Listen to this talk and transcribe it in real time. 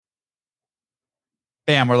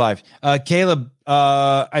Bam, we're live. Caleb,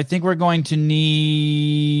 I think we're going to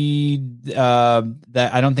need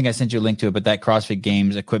that. I don't think I sent you a link to it, but that CrossFit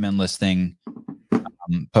Games equipment listing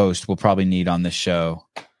post we'll probably need on this show.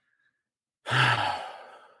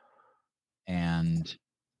 And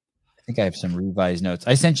I think I have some revised notes.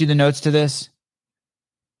 I sent you the notes to this.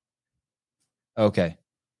 Okay.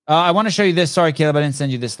 I want to show you this. Sorry, Caleb, I didn't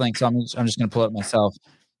send you this link, so I'm just going to pull it myself.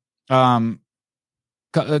 A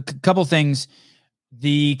couple things.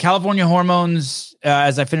 The California Hormones,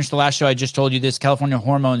 as I finished the last show, I just told you this. California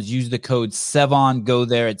Hormones, use the code SEVON. Go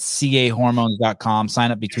there at cahormones.com. Sign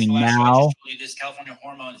up between now. This California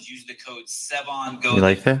Hormones, use the code SEVON. Go. You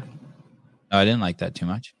like that? No, I didn't like that too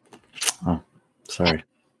much. Oh, sorry.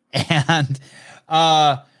 And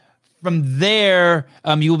from there,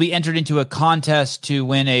 you will be entered into a contest to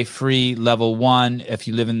win a free level 1. If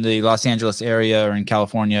you live in the Los Angeles area or in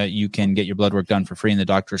California, you can get your blood work done for free and the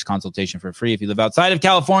doctor's consultation for free. If you live outside of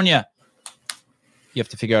California, you have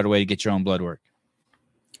to figure out a way to get your own blood work.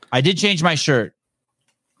 I did change my shirt.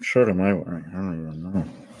 What shirt am I wearing? I don't even know.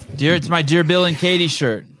 It's my Dear Bill and Katie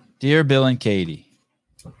shirt. Dear Bill and Katie.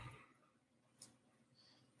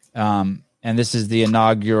 And this is the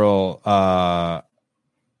inaugural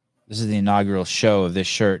show of this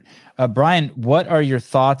shirt. Brian, what are your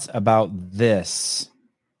thoughts about this?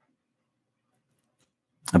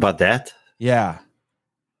 About that? Yeah.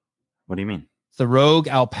 What do you mean? It's the Rogue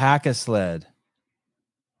Alpaca sled.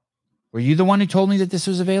 Were you the one who told me that this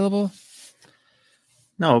was available?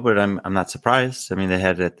 No, but I'm not surprised. I mean, they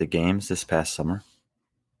had it at the games this past summer.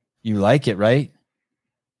 You like it, right?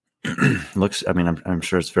 Looks. I mean, I'm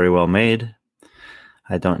sure it's very well made.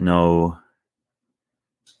 I don't know.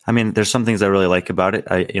 I mean, there's some things I really like about it.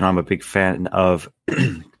 I'm a big fan of.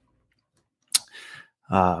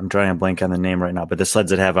 I'm drawing a blank on the name right now, but the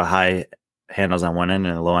sleds that have a high handles on one end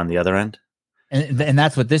and a low on the other end. And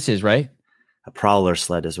that's what this is, right? A prowler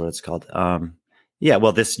sled is what it's called. Yeah.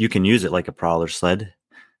 Well, you can use it like a prowler sled.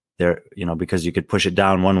 There, because you could push it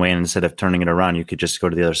down one way, and instead of turning it around, you could just go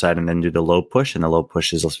to the other side and then do the low push. And the low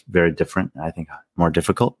push is very different. I think more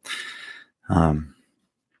difficult.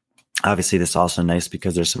 Obviously, this is also nice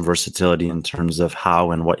because there's some versatility in terms of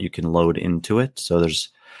how and what you can load into it. So there's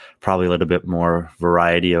probably a little bit more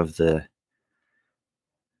variety of the,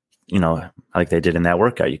 like they did in that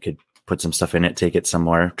workout. You could put some stuff in it, take it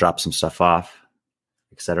somewhere, drop some stuff off,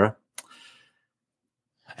 etc.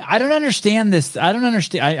 I don't understand this. I don't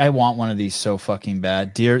understand. I want one of these so fucking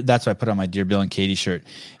bad. That's why I put on my Dear Bill and Katie shirt.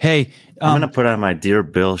 Hey, I'm going to put on my Dear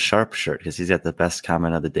Bill Sharp shirt because he's got the best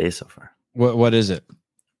comment of the day so far. What is it?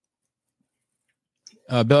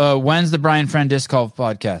 When's the Brian Friend Disc Golf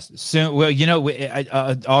podcast? Soon. Well,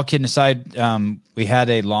 all kidding aside, we've had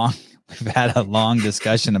a long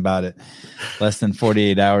discussion about it less than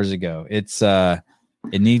 48 hours ago. It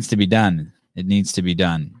needs to be done. It needs to be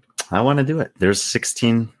done. I want to do it. There's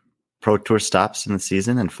 16 Pro Tour stops in the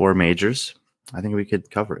season and 4 majors. I think we could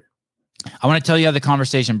cover it. I want to tell you how the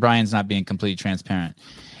conversation, Brian's not being completely transparent.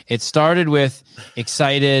 It started with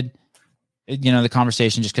excited, the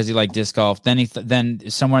conversation just because he liked disc golf. Then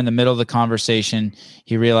somewhere in the middle of the conversation,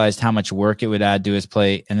 he realized how much work it would add to his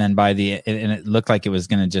plate. And then and it looked like it was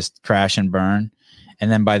going to just crash and burn. And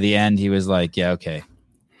then by the end, he was like, yeah, okay.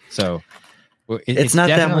 So it's not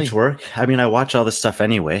that much work. I mean, I watch all this stuff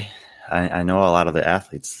anyway. I know a lot of the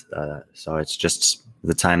athletes. So it's just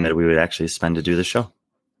the time that we would actually spend to do the show.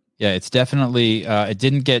 Yeah, it's definitely, it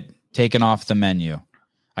didn't get taken off the menu.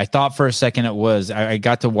 I thought for a second it was. I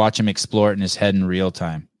got to watch him explore it in his head in real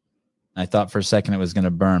time. I thought for a second it was going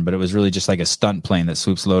to burn, but it was really just like a stunt plane that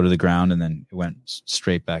swoops low to the ground and then it went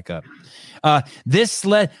straight back up. This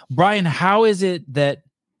sled, Brian, how is it that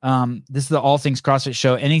this is the All Things CrossFit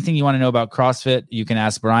show? Anything you want to know about CrossFit, you can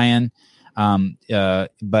ask Brian.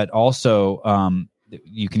 But also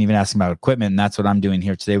you can even ask him about equipment, and that's what I'm doing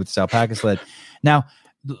here today with this alpaca sled. Now,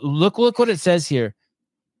 look what it says here.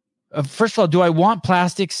 First of all, do I want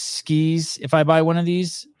plastic skis if I buy one of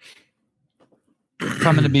these? If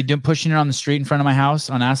I'm going to be pushing it on the street in front of my house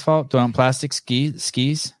on asphalt, do I want plastic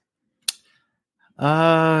skis?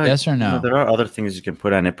 Yes or no? There are other things you can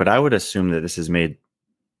put on it, but I would assume that this is made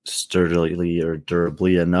sturdily or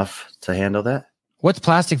durably enough to handle that. What's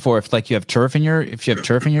plastic for? If you have turf in your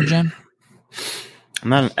gym? I'm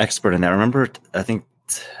not an expert in that. Remember, I think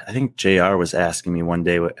JR was asking me one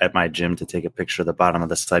day at my gym to take a picture of the bottom of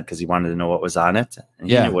the sled because he wanted to know what was on it.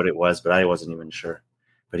 And he knew what it was, but I wasn't even sure.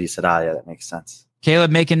 But he said, yeah, that makes sense.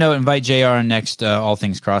 Caleb, make a note, invite JR on next All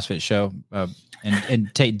Things CrossFit show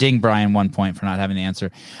and ding Brian 1 point for not having the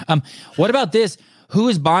answer. What about this? Who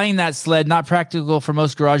is buying that sled? Not practical for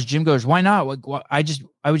most garage gym goers. Why not?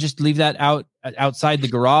 I would just leave that out outside the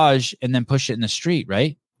garage and then push it in the street,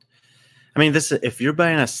 right? I mean, if you're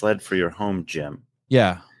buying a sled for your home gym,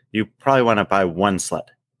 Yeah. you probably want to buy one sled.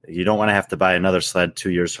 You don't want to have to buy another sled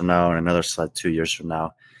 2 years from now and another sled 2 years from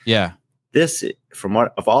now. Yeah. This,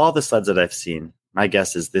 of all the sleds that I've seen, my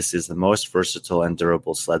guess is this is the most versatile and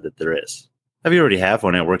durable sled that there is. If you already have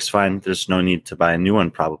one, it works fine. There's no need to buy a new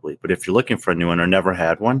one probably. But if you're looking for a new one or never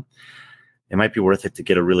had one, it might be worth it to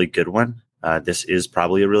get a really good one. This is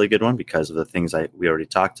probably a really good one because of the things we already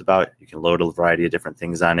talked about. You can load a variety of different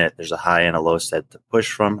things on it. There's a high and a low sled to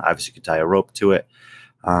push from. Obviously, you can tie a rope to it.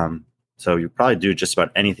 So you probably do just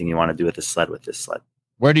about anything you want to do with this sled.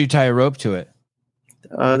 Where do you tie a rope to it?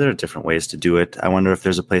 There are different ways to do it. I wonder if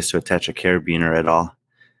there's a place to attach a carabiner at all.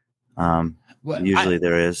 Usually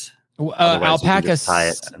there is. Alpaca, you can tie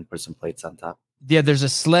it and put some plates on top. Yeah, there's a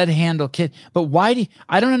sled handle kit. But why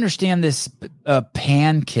I don't understand this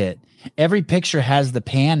pan kit. Every picture has the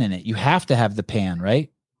pan in it. You have to have the pan,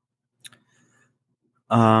 right?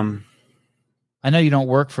 I know you don't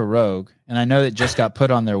work for Rogue, and I know it just got put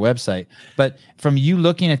on their website. But from you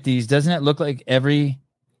looking at these, doesn't it look like every...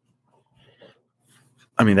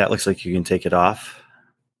 I mean, that looks like you can take it off.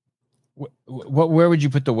 Where would you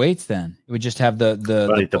put the weights then? It would just have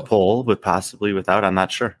the pole, but possibly without. I'm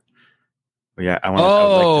not sure. But yeah, I would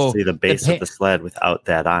like to see the base of the sled without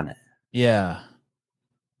that on it. Yeah.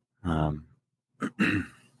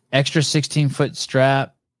 Extra 16-foot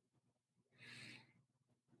strap.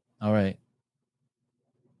 All right.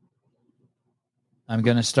 I'm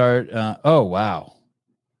going to start. Oh, wow.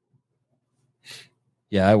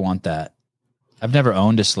 Yeah, I want that. I've never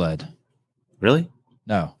owned a sled. Really?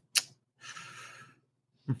 No.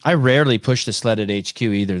 I rarely push the sled at HQ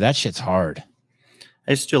either. That shit's hard.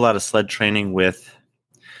 I used to do a lot of sled training with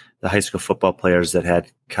the high school football players that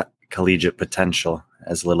had collegiate potential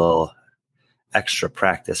as a little extra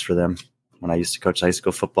practice for them when I used to coach high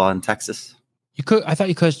school football in Texas. I thought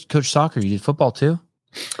you coached soccer. You did football too?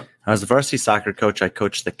 I was the varsity soccer coach. I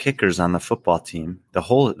coached the kickers on the football team. The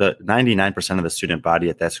 99% of the student body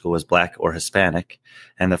at that school was Black or Hispanic.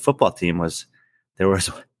 And the football team there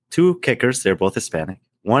was 2 kickers. They were both Hispanic,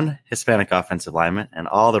 1 Hispanic offensive lineman, and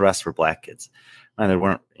all the rest were Black kids. And there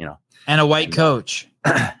weren't, and a white coach.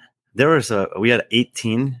 We had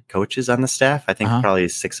 18 coaches on the staff. I think probably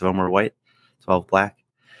 6 of them were white, 12 Black,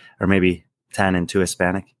 or maybe 10 and 2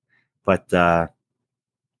 Hispanic. But I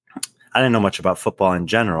didn't know much about football in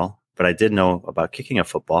general, but I did know about kicking a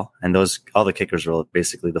football. And all the kickers were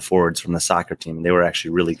basically the forwards from the soccer team. And they were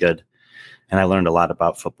actually really good. And I learned a lot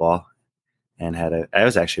about football and I think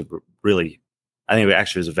it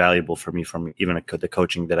actually was valuable for me from even the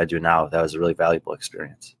coaching that I do now. That was a really valuable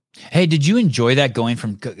experience. Hey, did you enjoy that going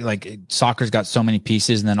from like soccer's got so many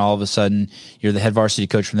pieces and then all of a sudden you're the head varsity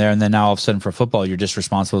coach from there. And then now all of a sudden for football, you're just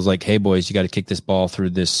responsible as like, hey boys, you got to kick this ball through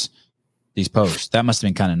these posts. That must've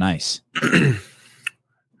been kind of nice.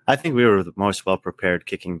 I think we were the most well-prepared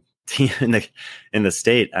kicking team in the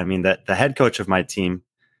state. I mean, the head coach of my team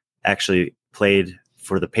actually played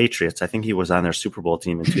for the Patriots. I think he was on their Super Bowl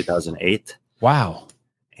team in 2008. Wow.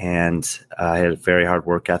 And he had a very hard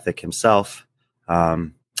work ethic himself.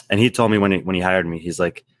 And he told me when he hired me, he's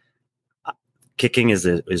like, kicking is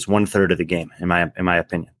 1/3 of the game, in my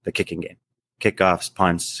opinion, the kicking game. Kickoffs,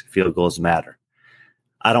 punts, field goals matter.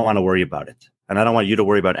 I don't want to worry about it. And I don't want you to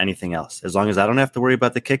worry about anything else. As long as I don't have to worry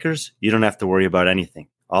about the kickers, you don't have to worry about anything.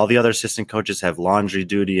 All the other assistant coaches have laundry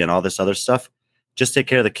duty and all this other stuff. Just take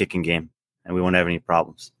care of the kicking game and we won't have any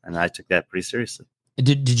problems. And I took that pretty seriously.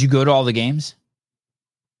 Did you go to all the games?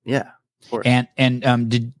 Yeah, of course. And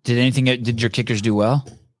did your kickers do well?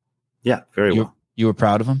 Yeah, very well. You were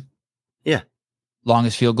proud of them? Yeah.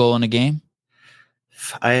 Longest field goal in a game?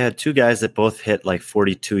 I had 2 guys that both hit like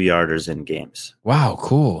 42-yarders in games. Wow,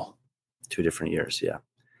 cool. 2 different years, yeah.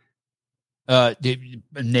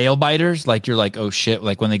 Nail biters? Like you're like, oh shit!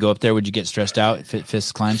 Like when they go up there, would you get stressed out?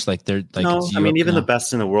 Fists clenched? Like they're like. No, I mean even the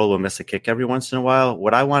best in the world will miss a kick every once in a while.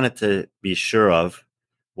 What I wanted to be sure of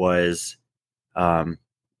was,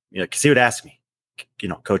 because he would ask me,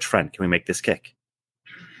 Coach Friend, can we make this kick?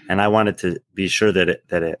 And I wanted to be sure that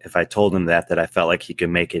if I told him that I felt like he could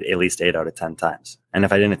make it at least 8 out of 10 times. And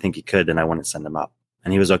if I didn't think he could, then I wouldn't send him up.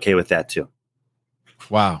 And he was okay with that too.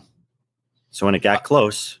 Wow. So when it got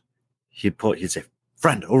close, he'd say,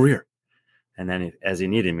 "Friend, over here." And then as he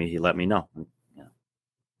needed me, he let me know. Yeah.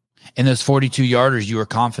 In those 42-yarders, you were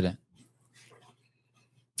confident.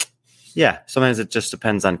 Yeah. Sometimes it just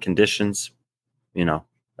depends on conditions, a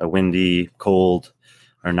windy, cold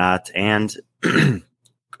or not. And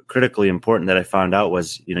critically important that I found out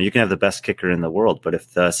was, you can have the best kicker in the world, but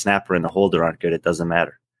if the snapper and the holder aren't good, it doesn't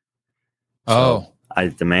matter. So I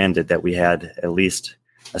demanded that we had at least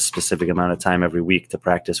a specific amount of time every week to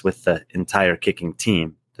practice with the entire kicking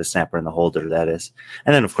team, the snapper and the holder, that is.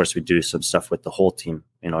 And then, of course, we do some stuff with the whole team,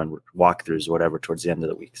 and walkthroughs or whatever towards the end of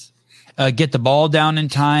the weeks. Get the ball down in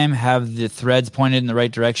time, have the threads pointed in the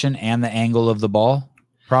right direction, and the angle of the ball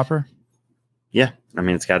proper? Yeah. I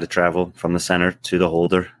mean, it's got to travel from the center to the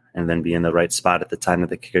holder and then be in the right spot at the time that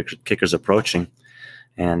the kicker's approaching.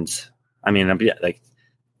 And I mean, like,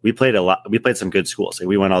 we played a lot. We played some good schools. Like,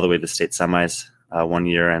 we went all the way to state semis one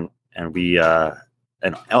year, and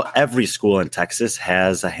every school in Texas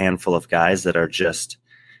has a handful of guys that are just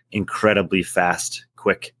incredibly fast,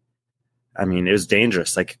 quick. I mean, it was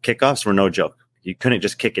dangerous. Like, kickoffs were no joke. You couldn't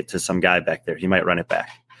just kick it to some guy back there. He might run it back.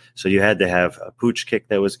 So you had to have a pooch kick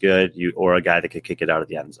that was good, or a guy that could kick it out of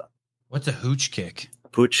the end zone. What's a hooch kick?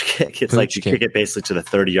 Pooch kick. It's like you kick it basically to the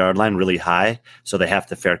 30-yard line really high, so they have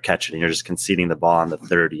to fair catch it, and you're just conceding the ball on the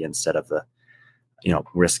 30 instead of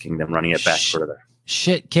risking them running it back further.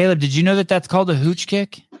 Shit, Caleb, did you know that that's called a hooch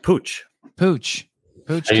kick? Pooch.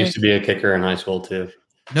 I used to be a kicker in high school too.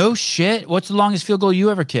 No shit. What's the longest field goal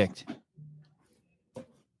you ever kicked?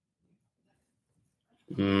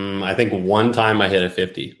 I think one time I hit a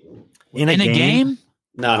 50. In a game?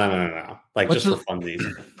 No. Like, just for funsies.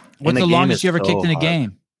 What's the longest you ever kicked in a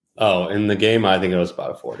game? Oh, in the game, I think it was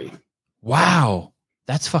about a 40. Wow.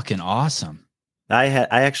 That's fucking awesome. I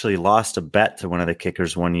actually lost a bet to one of the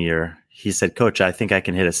kickers one year. He said, "Coach, I think I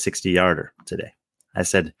can hit a 60-yarder today." I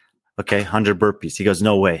said, "Okay, 100 burpees." He goes,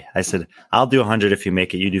 "No way." I said, "I'll do 100 if you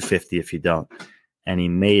make it. You do 50 if you don't." And he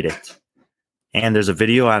made it. And there's a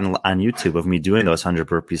video on YouTube of me doing those 100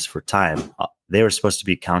 burpees for time. They were supposed to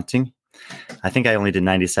be counting. I think I only did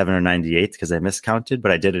 97 or 98 because I miscounted,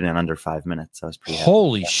 but I did it in under 5 minutes. I was pretty happy.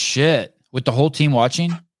 Holy shit. With the whole team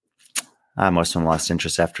watching? Most of them lost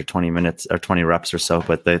interest after 20 minutes or 20 reps or so,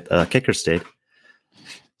 but the kicker stayed.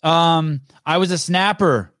 I was a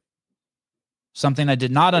snapper. Something I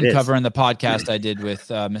did not uncover in the podcast I did with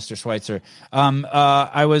Mr. Schweitzer.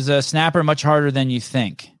 I was a snapper much harder than you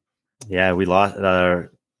think. Yeah, we lost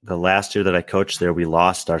the last year that I coached there. We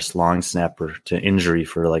lost our long snapper to injury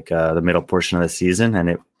for the middle portion of the season,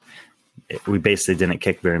 and we basically didn't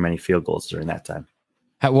kick very many field goals during that time.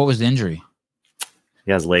 What was the injury?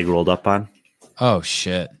 He has leg rolled up on. Oh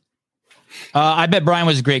shit! I bet Brian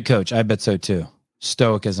was a great coach. I bet so too.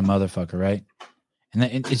 Stoic as a motherfucker, right? And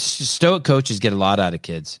it's just stoic coaches get a lot out of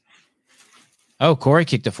kids. Oh, Corey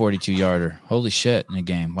kicked a 42-yarder. Holy shit! In a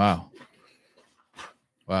game. Wow.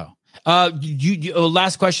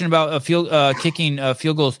 Last question about kicking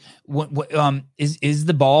field goals. Is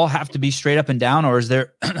the ball have to be straight up and down, or is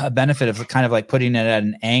there a benefit of kind of like putting it at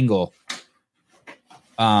an angle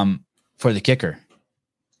for the kicker?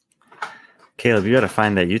 Caleb, you got to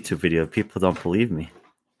find that YouTube video. People don't believe me.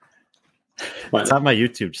 What? It's on my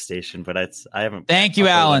YouTube station, but I haven't. Thank you,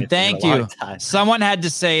 Alan. Thank you. Someone had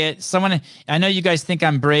to say it. I know you guys think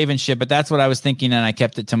I'm brave and shit, but that's what I was thinking, and I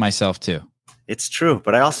kept it to myself too. It's true,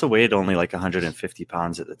 but I also weighed only like 150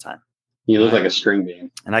 pounds at the time. You look like a string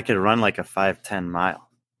bean. And I could run like a 5-10 mile.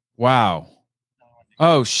 Wow.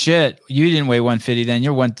 Oh, shit. You didn't weigh 150 then.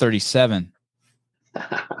 You're 137.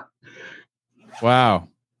 Wow.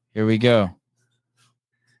 Here we go.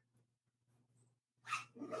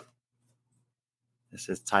 This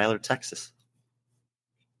is Tyler, Texas.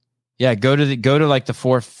 Yeah, go to like the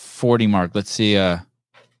 440 mark. Let's see.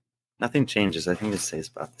 Nothing changes. I think it stays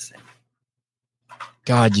about the same.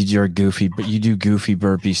 God, you're goofy, but you do goofy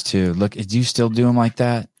burpees too. Look, do you still do them like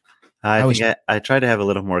that? I try to have a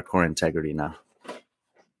little more core integrity now.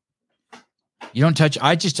 You don't touch.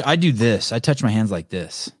 I do this. I touch my hands like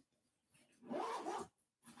this.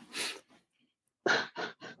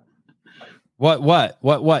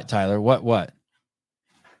 What, Tyler? What?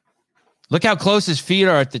 Look how close his feet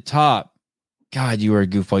are at the top. God, you are a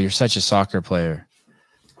goofball. You're such a soccer player.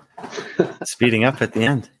 Speeding up at the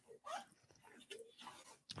end.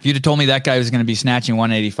 If you'd have told me that guy was going to be snatching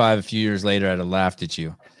 185 a few years later, I'd have laughed at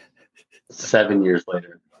you. 7 years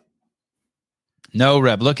later. No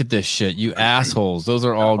rep. Look at this shit. You assholes. Those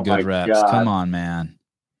are all good reps. God. Come on,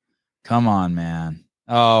 man.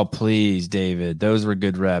 Oh, please, David. Those were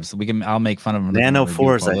good reps. I'll make fun of them. Nano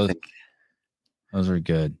 4s, I think. Those are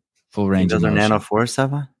good. Full range. Those are Nano 4s,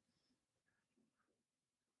 Sava?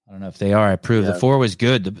 I don't know if they are. I proved the 4 was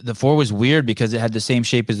good. The 4 was weird because it had the same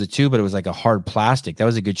shape as the 2, but it was like a hard plastic. That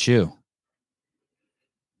was a good shoe.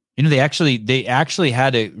 You know, they actually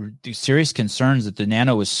had serious concerns that the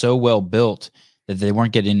Nano was so well built that they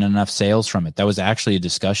weren't getting enough sales from it. That was actually a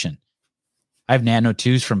discussion. I have Nano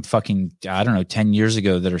 2s from fucking, 10 years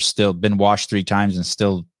ago that are still been washed 3 times and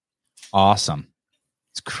still awesome.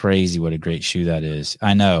 It's crazy what a great shoe that is.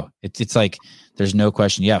 I know. It's like there's no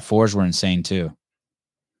question. Yeah, 4s were insane too.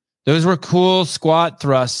 Those were cool squat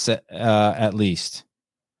thrusts at least.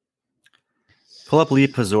 Pull up Lee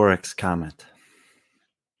Pazorik's comment.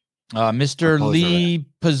 Mr. Lee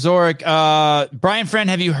Pazorik. Brian Friend,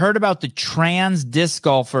 have you heard about the trans disc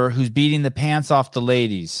golfer who's beating the pants off the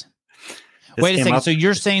ladies? Wait a second. So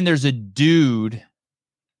you're saying there's a dude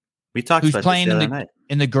who's playing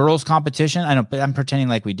in the girls' competition? I know, but I'm pretending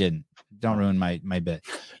like we didn't. Don't ruin my bit.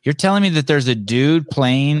 You're telling me that there's a dude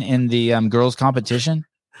playing in the girls' competition?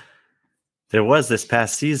 There was this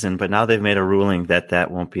past season, but now they've made a ruling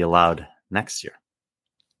that won't be allowed next year.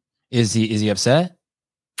 Is he upset?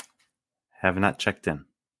 Have not checked in.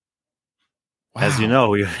 Wow. As you know,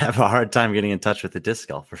 we have a hard time getting in touch with the disc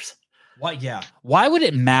golfers. What? Yeah. Why would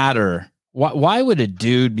it matter? Why would a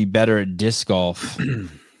dude be better at disc golf?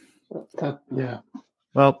 Yeah.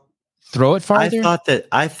 Well, throw it farther.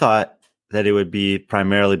 I thought that it would be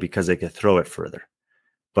primarily because they could throw it further.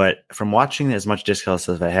 But from watching as much disc golf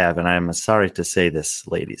as I have, and I'm sorry to say this,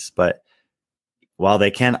 ladies, but while they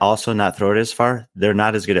can also not throw it as far, they're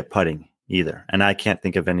not as good at putting either. And I can't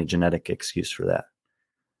think of any genetic excuse for that.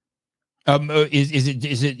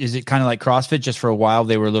 Is it kind of like CrossFit? Just for a while,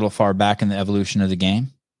 they were a little far back in the evolution of the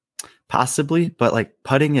game. Possibly, but like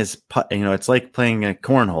putting is it's like playing a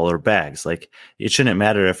cornhole or bags. Like it shouldn't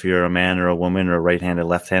matter if you're a man or a woman or right-handed,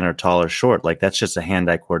 left-handed, or tall or short. Like that's just a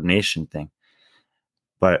hand-eye coordination thing.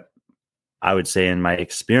 But I would say in my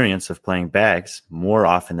experience of playing bags, more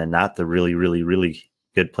often than not, the really, really, really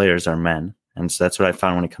good players are men. And so that's what I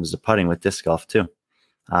found when it comes to putting with disc golf too.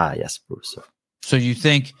 Ah, yes, Bruce. So you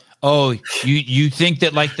think, you think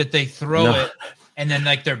that like that they throw it and then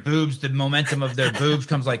like their boobs, the momentum of their boobs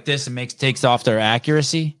comes like this and takes off their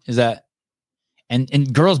accuracy? Is that?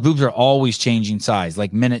 And girls' boobs are always changing size,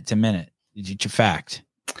 like minute to minute. It's a fact.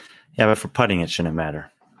 Yeah, but for putting, it shouldn't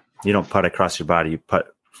matter. You don't putt across your body, you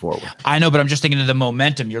putt forward. I know, but I'm just thinking of the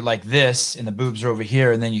momentum. You're like this, and the boobs are over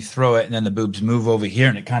here, and then you throw it, and then the boobs move over here,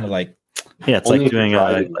 and it kind of like. Yeah, it's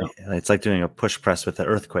like doing a push press with the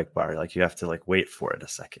earthquake bar. Like you have to like wait for it a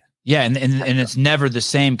second. Yeah, and it's never the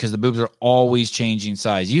same because the boobs are always changing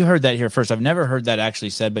size. You heard that here first. I've never heard that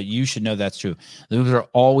actually said, but you should know that's true. The boobs are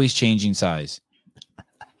always changing size.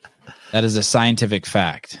 That is a scientific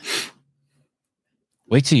fact.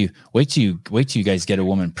 Wait till you guys get a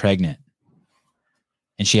woman pregnant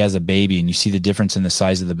and she has a baby and you see the difference in the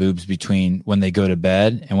size of the boobs between when they go to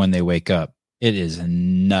bed and when they wake up. It is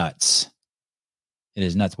nuts. It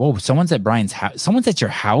is nuts. Whoa, someone's at Brian's house. Someone's at your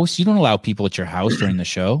house. You don't allow people at your house during the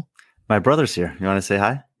show. My brother's here. You want to say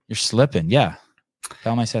hi? You're slipping. Yeah.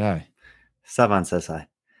 Tell him I said hi. Savan says hi.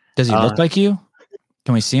 Does he look like you?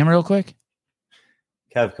 Can we see him real quick?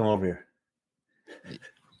 Kev, come over here.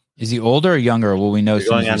 Is he older or younger? Or will we know? You're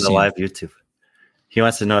going on the live YouTube. He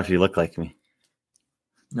wants to know if you look like me.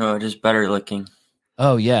 No, just better looking.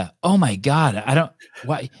 Oh yeah. Oh my God.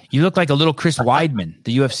 Why you look like a little Chris Weidman,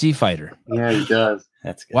 the UFC fighter. Yeah, he does.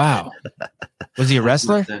 That's good. Wow. Was he a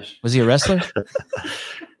wrestler?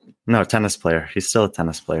 No, tennis player. He's still a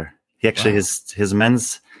tennis player. He actually his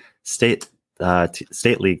men's state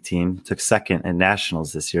league team took second in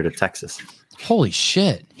nationals this year to Texas. Holy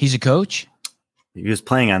shit. He's a coach? He was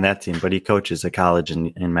playing on that team, but he coaches a college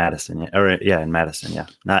in Madison. In Madison. Yeah.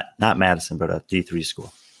 Not Madison, but a D3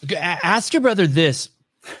 school. Ask your brother this.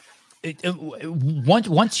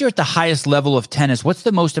 Once you're at the highest level of tennis, what's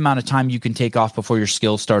the most amount of time you can take off before your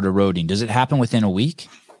skills start eroding? Does it happen within a week?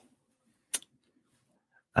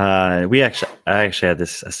 I actually had a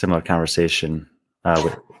similar conversation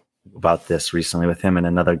about this recently with him and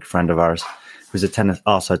another friend of ours who's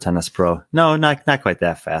also a tennis pro. No, not quite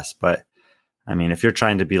that fast, but I mean, if you're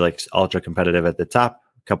trying to be like ultra competitive at the top,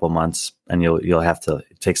 a couple months, and you'll have to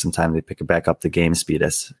take some time to pick it back up to game speed.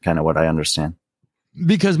 That's kind of what I understand.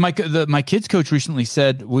 Because my kids coach recently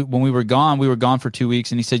said when we were gone for 2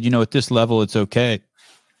 weeks, and he said, at this level, it's okay.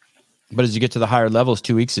 But as you get to the higher levels,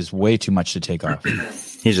 2 weeks is way too much to take off.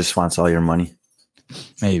 He just wants all your money.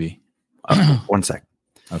 Maybe. 1 sec.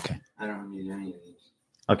 Okay. I don't need any of these.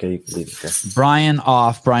 Okay, you can leave it there. Brian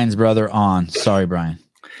off, Brian's brother on. Sorry, Brian.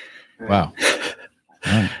 Wow.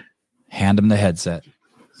 Right. Hand him the headset.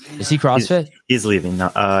 Is he CrossFit? He's leaving.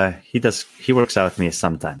 No, he works out with me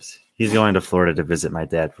sometimes. He's going to Florida to visit my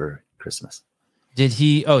dad for Christmas. Did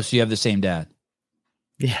he? Oh, so you have the same dad?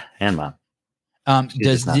 Yeah, and mom.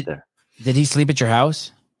 Did he sleep at your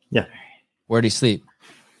house? Yeah. Where'd he sleep?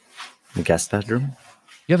 The guest bedroom.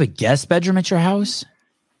 You have a guest bedroom at your house?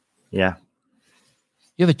 Yeah.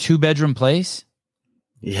 You have a 2-bedroom place?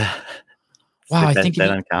 Yeah. Wow, I that, think that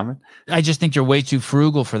uncommon. I just think you're way too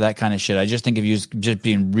frugal for that kind of shit. I just think if you just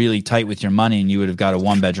being really tight with your money, and you would have got a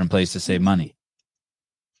 1-bedroom place to save money.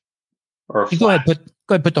 Or Go ahead,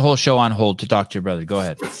 put the whole show on hold to talk to your brother. Go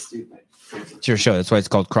ahead. It's your show. That's why it's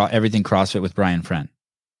called Everything CrossFit with Brian Friend.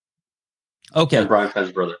 Okay. And Brian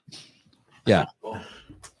Friend's brother. Yeah.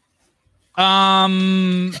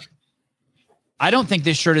 I don't think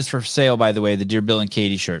this shirt is for sale, by the way, the Dear Bill and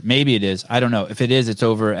Katie shirt. Maybe it is. I don't know. If it is, it's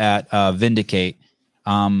over at Vindicate.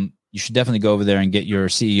 You should definitely go over there and get your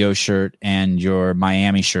CEO shirt and your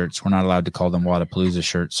Miami shirts. We're not allowed to call them Wadapalooza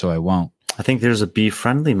shirts, so I won't. I think there's a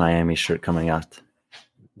bee-friendly Miami shirt coming out.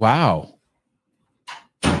 Wow.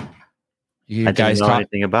 You I guys didn't know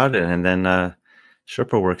anything about it. And then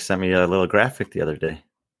Sherpa Works sent me a little graphic the other day.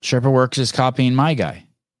 Sherpa Works is copying my guy.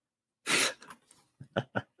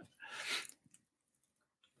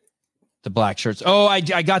 The black shirts. Oh, I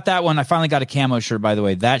got that one. I finally got a camo shirt, by the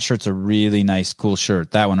way. That shirt's a really nice, cool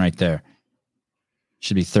shirt. That one right there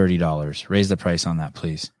should be $30. Raise the price on that,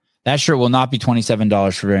 please. That shirt will not be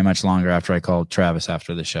 $27 for very much longer after I call Travis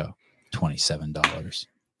after the show. $27.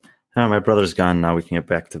 Oh, my brother's gone. Now we can get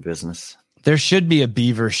back to business. There should be a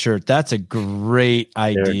beaver shirt. That's a great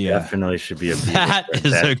idea. There definitely should be a beaver That shirt.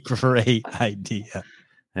 is a great idea.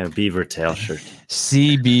 A beaver tail shirt.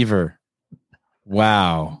 Sea beaver.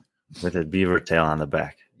 Wow. With a beaver tail on the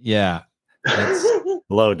back. Yeah. That's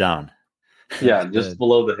low down. Yeah, just good.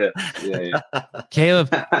 below the hip. Yeah.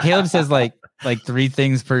 Caleb says like 3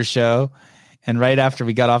 things per show. And right after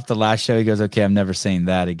we got off the last show, he goes, okay, I'm never saying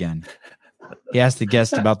that again. He asked the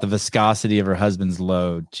guest about the viscosity of her husband's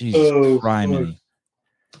load. Jesus criminy.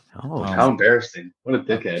 Oh, how embarrassing. What a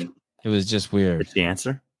dickhead. It was just weird. Did she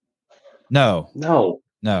answer? No,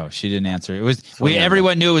 she didn't answer. It was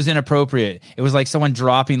everyone knew it was inappropriate. It was like someone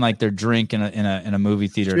dropping like their drink in a movie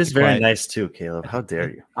theater. She was very nice too, Caleb. How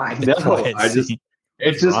dare you? I know.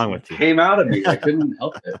 It just came out of me. I couldn't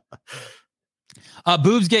help it.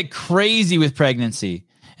 Boobs get crazy with pregnancy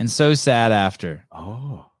and so sad after.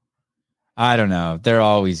 Oh, I don't know. They're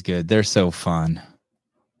always good. They're so fun.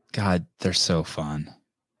 God, they're so fun.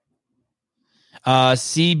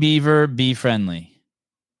 Sea beaver, be friendly.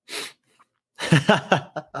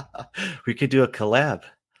 We could do a collab.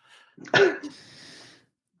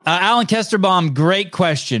 Alan Kesterbaum, great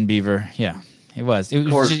question, Beaver. Yeah, it was. It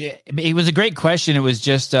was a great question. It was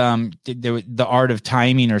just the art of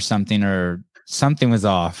timing or something was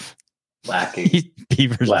off. Lacking.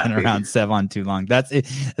 Beaver's been around Sevon too long. That's it.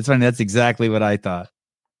 That's funny. That's exactly what I thought.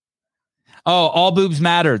 Oh, all boobs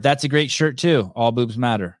matter. That's a great shirt too. All boobs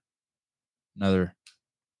matter. Another.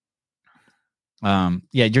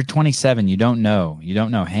 Yeah, you're 27. You don't know.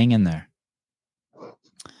 Hang in there.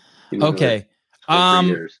 Okay.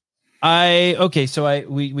 So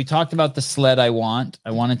we talked about the sled I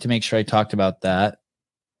wanted to make sure I talked about that.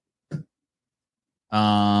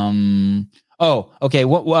 Okay.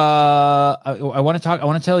 What I want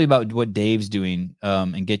to tell you about what Dave's doing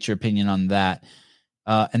and get your opinion on that.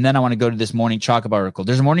 And then I want to go to this Morning Chalk-Up article.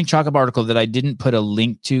 There's a Morning Chalk-Up article that I didn't put a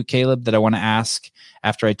link to, Caleb, that I want to ask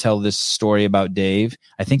after I tell this story about Dave.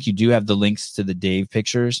 I think you do have the links to the Dave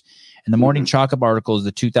pictures. And the Morning Chalk-Up article is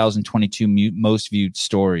the 2022 most viewed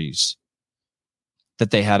stories that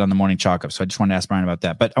they had on the Morning Chalk-Up. So I just want to ask Brian about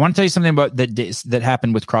that. But I want to tell you something about that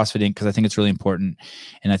happened with CrossFit Inc. because I think it's really important.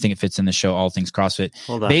 And I think it fits in the show, All Things CrossFit.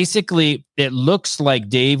 Basically, it looks like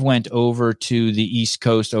Dave went over to the East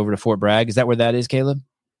Coast, over to Fort Bragg. Is that where that is, Caleb?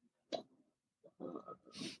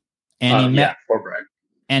 And Fort Bragg.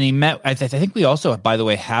 And he met, I think we also, by the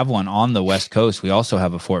way, have one on the West Coast. We also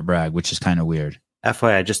have a Fort Bragg, which is kind of weird.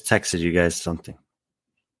 FYI, I just texted you guys something.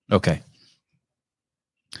 Okay.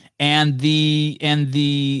 And the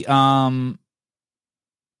oh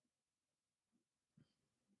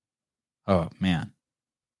man.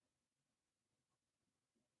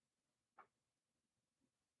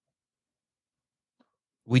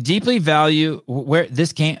 We deeply value where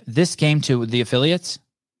this came to the affiliates.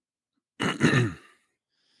 This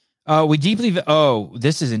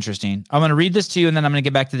is interesting. I'm going to read this to you, and then I'm going to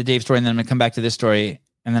get back to the Dave story, and then I'm going to come back to this story,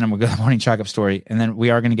 and then I'm going to go to the Morning Chalk-Up story, and then we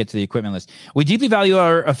are going to get to the equipment list. We deeply value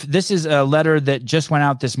this is a letter that just went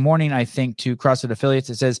out this morning, I think, to CrossFit affiliates.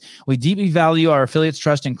 It says, we deeply value our affiliates'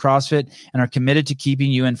 trust in CrossFit and are committed to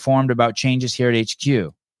keeping you informed about changes here at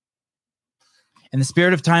HQ. In the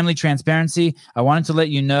spirit of timely transparency, I wanted to let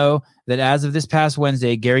you know that as of this past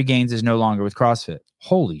Wednesday, Gary Gaines is no longer with CrossFit.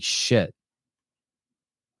 Holy shit.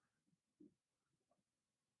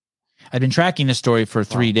 I've been tracking this story for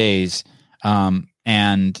 3 days, and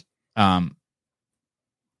I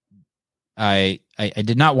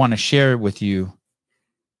did not want to share with you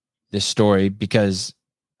this story because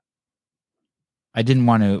I didn't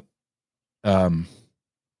want to.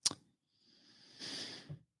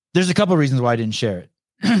 There's a couple of reasons why I didn't share it.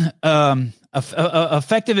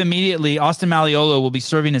 Effective immediately, Austin Malleolo will be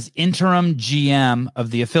serving as interim GM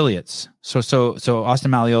of the affiliates. So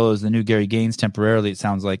Austin Malleolo is the new Gary Gaines temporarily. It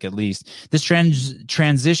sounds like, at least this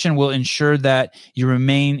transition will ensure that you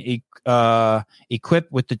remain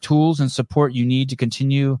equipped with the tools and support you need to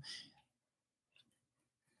continue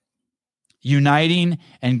uniting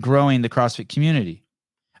and growing the CrossFit community.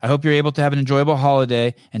 I hope you're able to have an enjoyable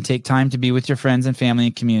holiday and take time to be with your friends and family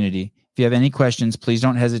and community. If you have any questions, please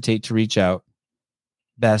don't hesitate to reach out.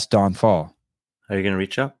 Best, Don Fall. Are you going to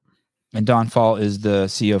reach out? And Don Fall is the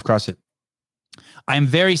CEO of CrossFit. I'm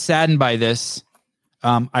very saddened by this.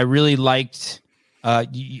 I really liked. I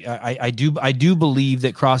do believe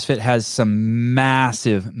that CrossFit has some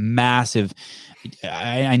massive.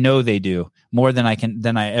 I know they do more than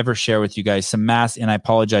I ever share with you guys. Some mass, and I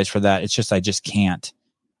apologize for that. It's just I just can't.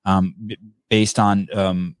 Based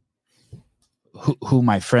on who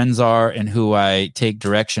my friends are and who I take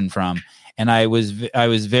direction from. And I was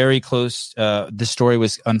very close. The story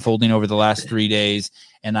was unfolding over the last 3 days,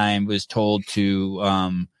 and I was told to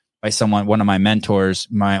by one of my mentors,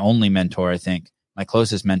 my only mentor, I think, my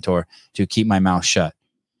closest mentor, to keep my mouth shut.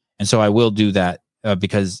 And so I will do that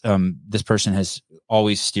because this person has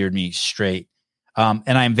always steered me straight.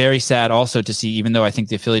 And I'm very sad also to see, even though I think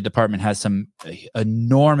the affiliate department has some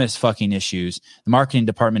enormous fucking issues, the marketing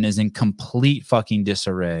department is in complete fucking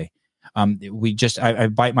disarray. I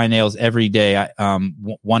bite my nails every day,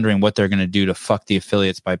 wondering what they're going to do to fuck the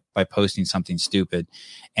affiliates by posting something stupid.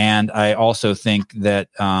 And I also think that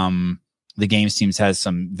the games teams has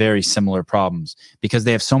some very similar problems because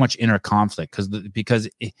they have so much inner conflict. Because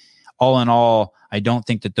all in all, I don't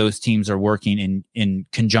think that those teams are working in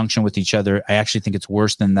conjunction with each other. I actually think it's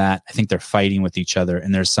worse than that. I think they're fighting with each other,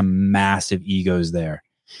 and there's some massive egos there.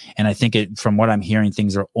 And I think from what I'm hearing,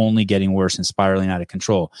 things are only getting worse and spiraling out of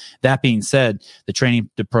control. That being said, the training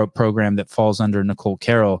program that falls under Nicole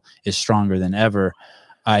Carroll is stronger than ever.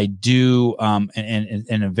 I do, and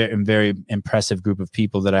a very impressive group of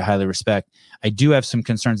people that I highly respect. I do have some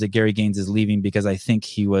concerns that Gary Gaines is leaving because I think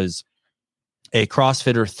he was a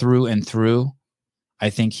CrossFitter through and through. I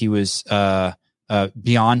think he was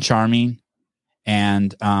beyond charming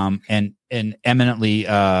and eminently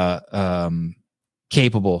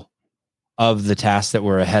capable of the tasks that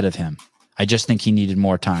were ahead of him. I just think he needed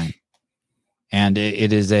more time, and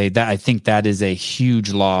I think that is a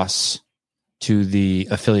huge loss to the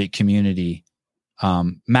affiliate community.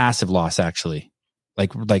 Massive loss, actually,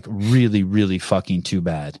 like really, really fucking too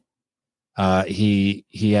bad. He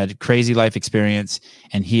had crazy life experience,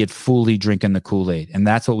 and he had fully drinking the Kool-Aid. And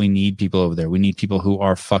that's what we need people over there. We need people who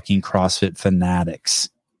are fucking CrossFit fanatics.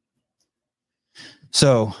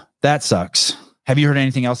 So that sucks. Have you heard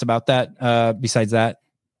anything else about that besides that,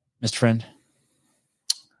 Mr. Friend?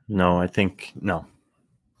 No, I think no.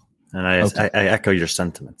 And I echo your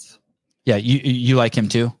sentiments. Yeah, you like him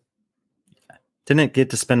too? Didn't get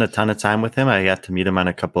to spend a ton of time with him. I got to meet him on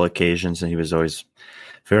a couple occasions, and he was always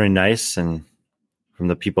very nice. And from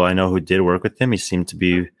the people I know who did work with him, he seemed to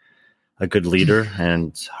be a good leader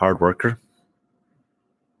and hard worker,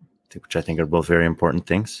 which I think are both very important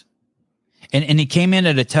things. And he came in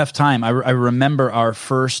at a tough time. I remember our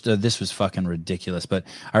first, this was fucking ridiculous, but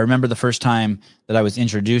I remember the first time that I was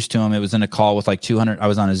introduced to him, it was in a call with like 200, I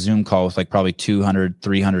was on a Zoom call with like probably 200,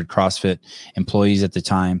 300 CrossFit employees at the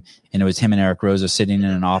time. And it was him and Eric Rosa sitting in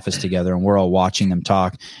an office together, and we're all watching them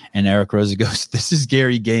talk. And Eric Rosa goes, "This is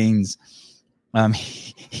Gary Gaines.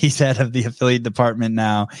 He's head of the affiliate department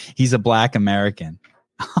now. He's a Black American."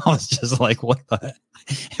 I was just like, what the?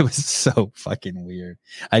 It was so fucking weird.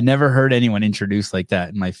 I never heard anyone introduced like that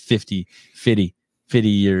in my 50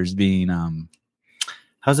 years being.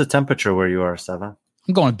 How's the temperature where you are, Seva?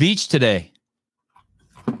 I'm going to the beach today.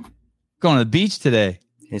 Can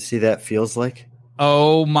you see that feels like?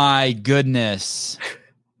 Oh my goodness.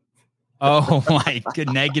 Oh my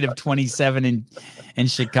good. Negative 27 in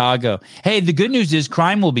Chicago. Hey, the good news is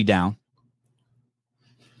crime will be down.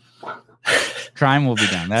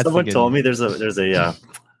 That's someone told me there's a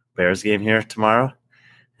Bears game here tomorrow,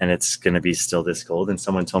 and it's going to be still this cold. And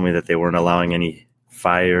someone told me that they weren't allowing any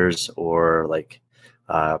fires or like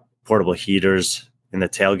portable heaters in the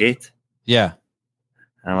tailgate. Yeah,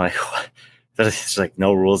 and I'm like, what? There's like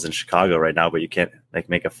no rules in Chicago right now, but you can't like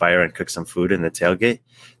make a fire and cook some food in the tailgate.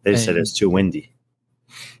 They just said it's too windy.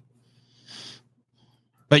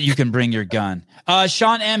 But you can bring your gun.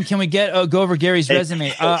 Sean M, can we go over Gary's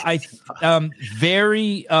resume? I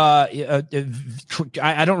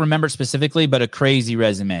don't remember specifically, but a crazy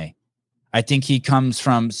resume. I think he comes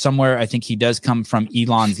from somewhere. I think he does come from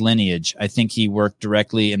Elon's lineage. I think he worked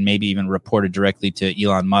directly and maybe even reported directly to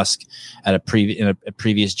Elon Musk at a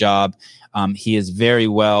previous job. He is very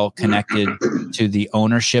well connected to the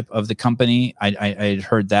ownership of the company. I had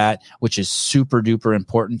heard that, which is super duper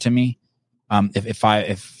important to me.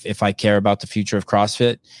 If I care about the future of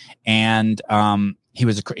CrossFit, and he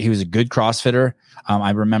was a good CrossFitter.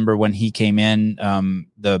 I remember when he came in,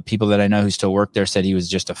 the people that I know who still work there said he was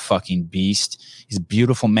just a fucking beast. He's a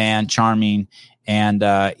beautiful man, charming, and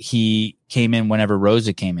he came in whenever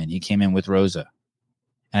Rosa came in. He came in with Rosa,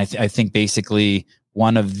 and I think basically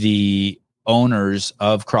one of the owners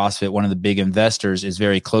of CrossFit, one of the big investors, is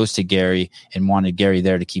very close to Gary and wanted Gary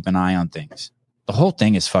there to keep an eye on things. The whole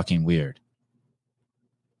thing is fucking weird.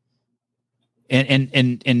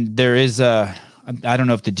 And there is I don't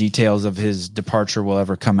know if the details of his departure will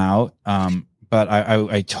ever come out, but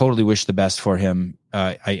I totally wish the best for him. We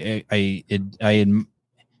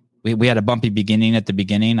had a bumpy beginning at the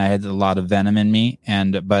beginning. I had a lot of venom in me,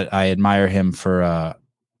 but I admire him for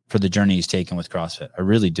the journey he's taken with CrossFit. I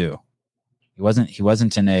really do. He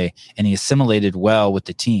wasn't and he assimilated well with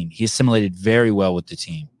the team. He assimilated very well with the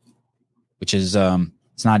team, which is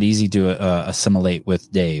it's not easy to assimilate with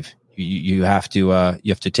Dave. You have to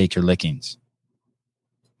take your lickings.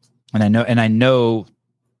 And I know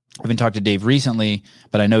I haven't talked to Dave recently,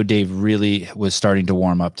 but I know Dave really was starting to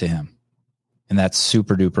warm up to him. And that's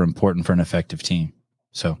super duper important for an effective team.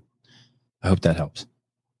 So I hope that helps.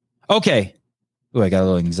 Okay. Ooh, I got a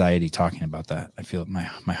little anxiety talking about that. I feel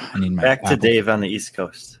I need my back to Dave on the East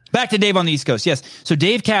Coast. Back to Dave on the East Coast. Yes. So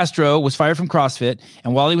Dave Castro was fired from CrossFit.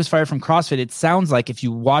 And while he was fired from CrossFit, it sounds like if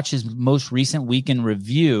you watch his most recent weekend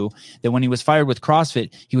review, that when he was fired with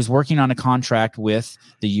CrossFit, he was working on a contract with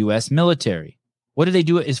the U.S. military. What do they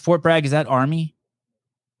do? Is Fort Bragg, is that Army?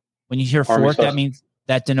 When you hear Army Fort, that means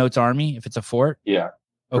that denotes Army if it's a fort? Yeah.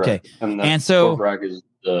 Okay. And so Fort Bragg is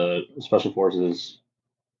the Special Forces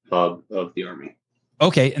hub of the Army.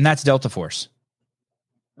 Okay. And that's Delta Force.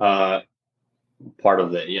 Part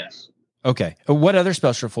of it, yes. Okay. What other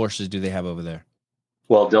special forces do they have over there?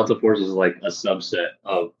 Well, Delta Force is like a subset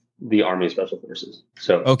of the Army Special Forces.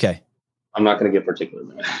 So okay, I'm not going to get particular.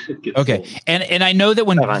 Okay, and I know that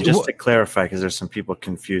when just to clarify, because there's some people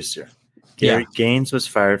confused here. Gary Gaines was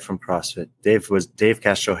fired from CrossFit. Dave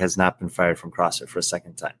Castro has not been fired from CrossFit for a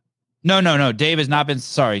second time. No. Dave has not been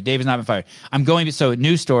fired. I'm going to, so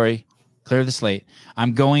news story. Clear the slate.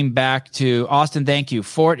 I'm going back to Austin. Thank you.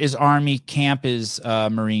 Fort is Army. Camp is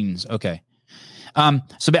Marines. Okay.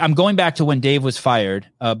 So I'm going back to when Dave was fired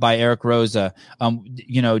by Eric Rosa.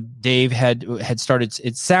 Dave had started.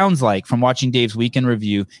 It sounds like from watching Dave's weekend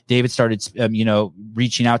review, David started,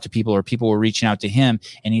 reaching out to people, or people were reaching out to him,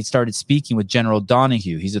 and he started speaking with General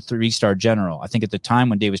Donahue. He's a 3-star general. I think at the time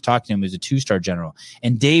when Dave was talking to him, he was a 2-star general.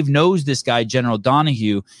 And Dave knows this guy, General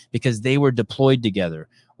Donahue, because they were deployed together.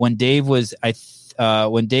 When Dave was, is it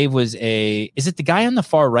the guy on the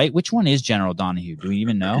far right? Which one is General Donahue? Do we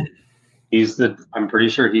even know? I'm pretty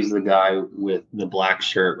sure he's the guy with the black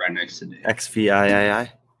shirt right next to Dave. XVIII.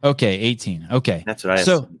 Okay, 18. Okay. That's what I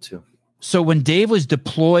assumed too. So when Dave was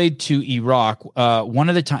deployed to Iraq, one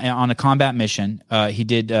of the time on a combat mission, he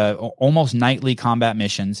did almost nightly combat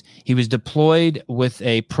missions. He was deployed with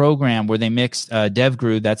a program where they mixed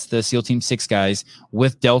DevGru, that's the SEAL Team 6 guys,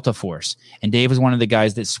 with Delta Force. And Dave was one of the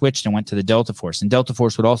guys that switched and went to the Delta Force. And Delta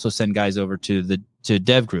Force would also send guys over to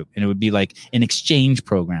Dev Group, and it would be like an exchange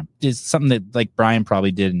program. It's something that like Brian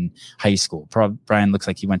probably did in high school. Brian looks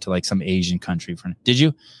like he went to like some Asian country. Did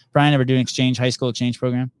you, Brian, ever do an high school exchange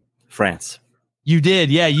program? France. You did,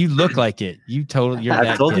 yeah. You look like it. You're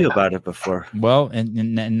I've told you about it before. Well,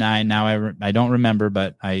 and I don't remember,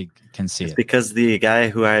 but I can see it. Because the guy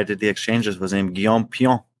who I did the exchanges was named Guillaume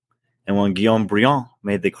Pion, and when Guillaume Briand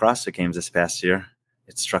made the CrossFit Games this past year,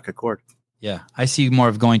 it struck a chord. Yeah, I see more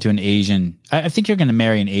of going to an Asian. I think you're going to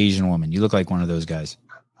marry an Asian woman. You look like one of those guys.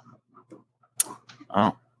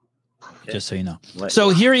 Oh, okay. Just so you know.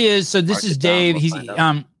 So here he is. So this is Dave. He's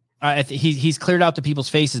cleared out the people's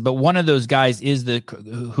faces, but one of those guys is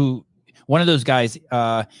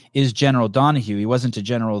is General Donahue. He wasn't a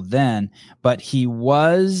general then, but he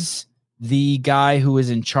was the guy who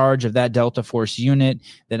was in charge of that Delta Force unit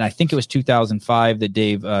that I think it was 2005 that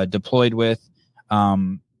Dave deployed with.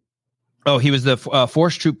 He was the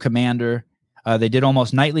force troop commander. They did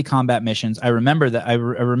almost nightly combat missions. I remember that. I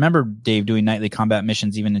remember Dave doing nightly combat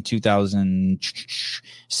missions even in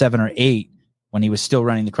 2007 or 8 when he was still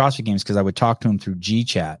running the CrossFit Games, because I would talk to him through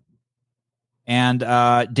GChat. And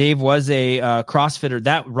Dave was a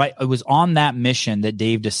CrossFitter. It was on that mission that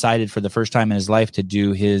Dave decided for the first time in his life to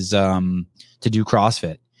do his to do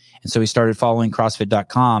CrossFit. And so he started following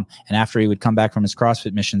CrossFit.com. And after he would come back from his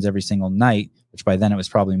CrossFit missions every single night, which by then it was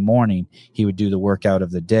probably morning, he would do the workout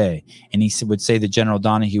of the day. And he would say that General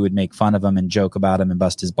Donahue would make fun of him and joke about him and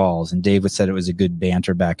bust his balls. And Dave would said it was a good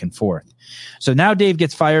banter back and forth. So now Dave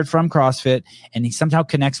gets fired from CrossFit, and he somehow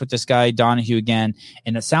connects with this guy, Donahue, again.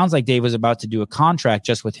 And it sounds like Dave was about to do a contract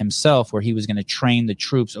just with himself where he was going to train the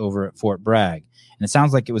troops over at Fort Bragg. And it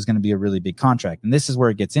sounds like it was going to be a really big contract. And this is where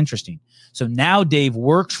it gets interesting. So now Dave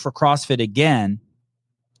works for CrossFit again,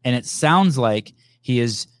 and it sounds like he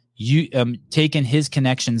is taken his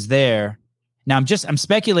connections there. Now I'm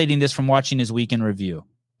speculating this from watching his week in review.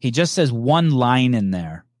 He just says one line in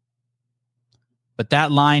there, but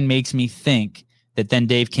that line makes me think that then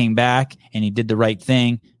Dave came back and he did the right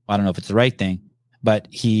thing. Well, I don't know if it's the right thing, but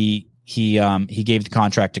he gave the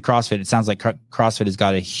contract to CrossFit. It sounds like CrossFit has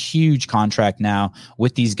got a huge contract now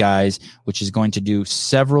with these guys, which is going to do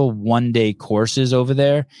several one-day courses over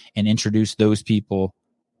there and introduce those people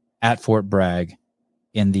at Fort Bragg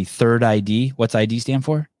in the third ID. What's ID stand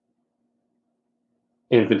for?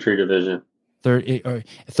 Infantry Division.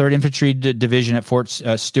 Third Infantry Division at Fort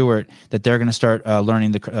Stewart, that they're going to start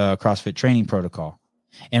learning the CrossFit training protocol.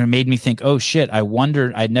 And it made me think, oh shit, I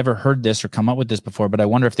wonder, I'd never heard this or come up with this before, but I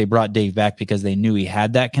wonder if they brought Dave back because they knew he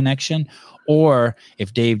had that connection, or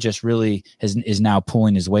if Dave just really is now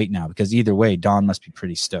pulling his weight now, because either way, Don must be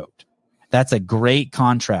pretty stoked. That's a great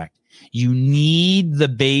contract. You need the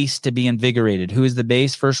base to be invigorated. Who is the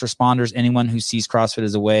base? First responders, anyone who sees CrossFit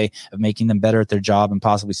as a way of making them better at their job and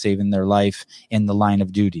possibly saving their life in the line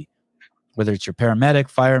of duty, whether it's your paramedic,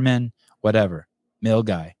 fireman, whatever, mill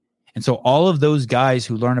guy. And so all of those guys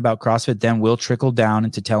who learn about CrossFit then will trickle down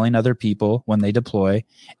into telling other people when they deploy,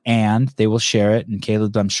 and they will share it. And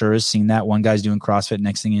Caleb, I'm sure, has seen that. One guy's doing CrossFit.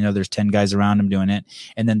 Next thing you know, there's 10 guys around him doing it.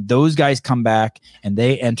 And then those guys come back and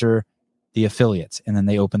they enter the affiliates, and then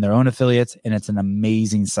they open their own affiliates, and it's an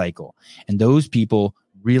amazing cycle. And those people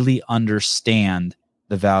really understand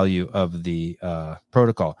the value of the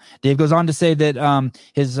protocol. Dave goes on to say that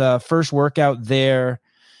his first workout there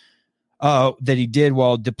that he did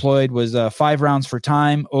while deployed was 5 rounds for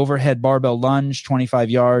time, overhead barbell lunge, 25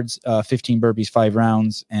 yards, 15 burpees, 5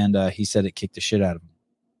 rounds. And he said it kicked the shit out of him.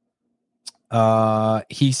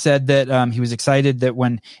 He said that he was excited that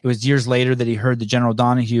when it was years later that he heard the General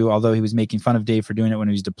Donahue, although he was making fun of Dave for doing it when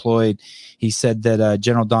he was deployed, he said that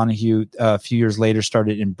General Donahue a few years later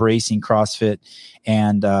started embracing CrossFit,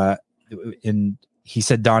 and he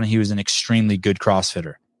said Donahue is an extremely good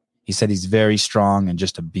CrossFitter. He said he's very strong and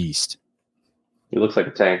just a beast. He looks like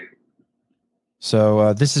a tank.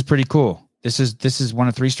 So this is pretty cool. This is one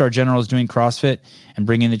of 3-star generals doing CrossFit and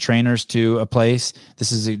bringing the trainers to a place.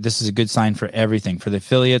 This is a good sign for everything, for the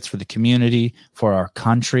affiliates, for the community, for our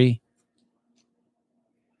country.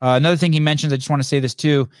 Another thing he mentions, I just want to say this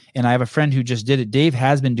too, and I have a friend who just did it. Dave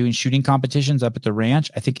has been doing shooting competitions up at the ranch.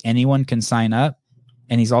 I think anyone can sign up.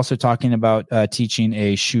 And he's also talking about teaching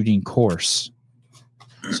a shooting course.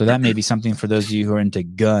 So that may be something for those of you who are into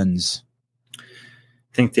guns.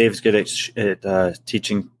 I think Dave's good at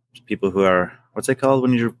teaching people who are, what's it called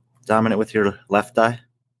when you're dominant with your left eye,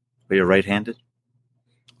 or you're right-handed?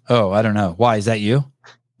 Oh, I don't know. Why? Is that you?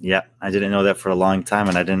 Yeah, I didn't know that for a long time,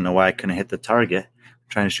 and I didn't know why I couldn't hit the target. I'm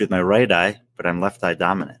trying to shoot with my right eye, but I'm left eye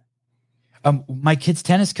dominant. My kid's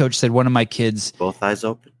tennis coach said one of my kids, both eyes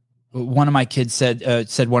open. One of my kids said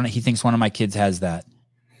he thinks one of my kids has that,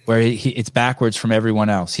 where it's backwards from everyone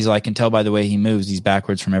else. He's like, I can tell by the way he moves, he's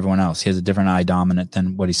backwards from everyone else. He has a different eye dominant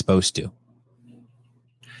than what he's supposed to.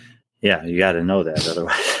 Yeah, you got to know that.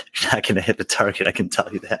 Otherwise, you're not going to hit the target. I can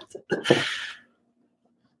tell you that.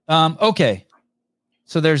 Okay.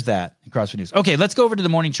 So there's that in CrossFit News. Okay, let's go over to the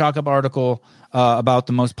Morning Chalk Up article about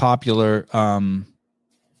the most popular.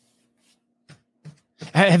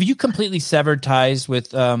 Have you completely severed ties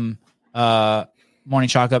with Morning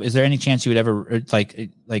Chalk Up? Is there any chance you would ever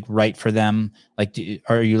like write for them? Like,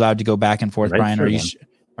 are you allowed to go back and forth, Brian?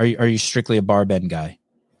 Are you strictly a bar bend guy?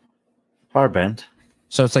 Bar bend.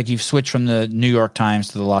 So it's like you've switched from the New York Times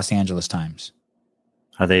to the Los Angeles Times.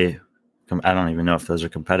 Are they? I don't even know if those are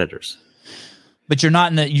competitors. But you're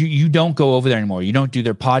not in you don't go over there anymore. You don't do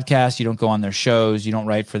their podcasts. You don't go on their shows. You don't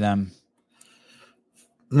write for them.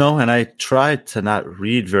 No, and I try to not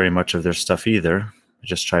read very much of their stuff either. I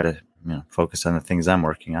just try to focus on the things I'm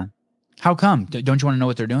working on. How come? Don't you want to know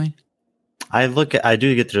what they're doing? I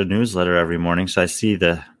do get their newsletter every morning, so I see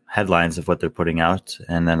the headlines of what they're putting out,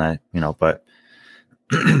 and then but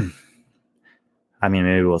I mean,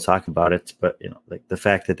 maybe we'll talk about it, but like the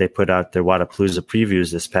fact that they put out their Wadapalooza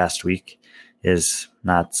previews this past week is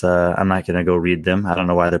not. I'm not going to go read them. I don't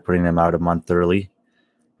know why they're putting them out a month early,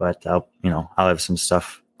 but I'll have some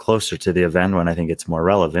stuff closer to the event when I think it's more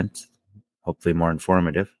relevant, hopefully more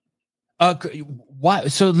informative. Why?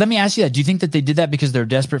 So let me ask you that. Do you think that they did that because they're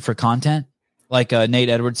desperate for content? Like Nate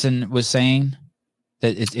Edwardson was saying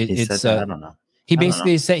that it's I don't know. He's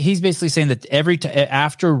basically saying that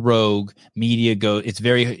after Rogue media it's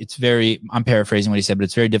very, I'm paraphrasing what he said, but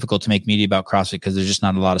it's very difficult to make media about CrossFit because there's just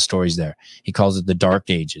not a lot of stories there. He calls it the dark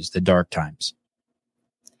ages, the dark times.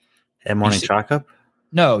 And Morning Chalk Up?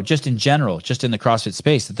 No, just in general, just in the CrossFit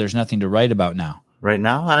space, that there's nothing to write about now. Right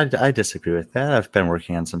now, I disagree with that. I've been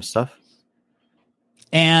working on some stuff.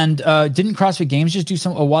 And didn't CrossFit Games just do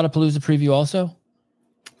a Wodapalooza preview also?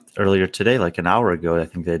 Earlier today, like an hour ago, I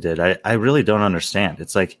think they did. I really don't understand.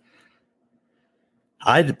 It's like,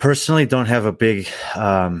 I personally don't have a big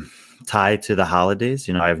tie to the holidays.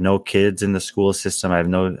 I have no kids in the school system. I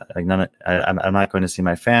have I'm not going to see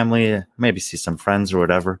my family, maybe see some friends or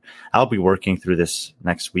whatever. I'll be working through this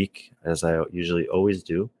next week, as I usually always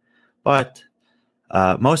do. But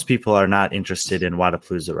most people are not interested in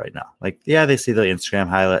Wodapalooza right now. Like, yeah, they see the Instagram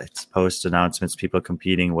highlights, post announcements, people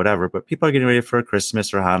competing, whatever. But people are getting ready for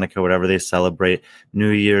Christmas or Hanukkah, whatever they celebrate, New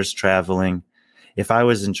Year's, traveling. If I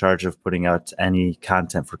was in charge of putting out any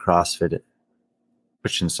content for CrossFit,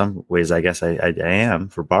 which in some ways I guess I am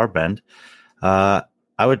for Barbend, I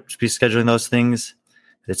would be scheduling those things.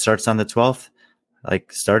 It starts on the 12th,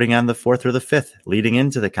 like starting on the 4th or the 5th, leading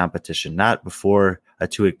into the competition, not before a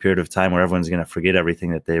 2-week period of time where everyone's going to forget everything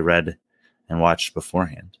that they read and watched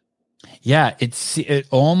beforehand. Yeah, it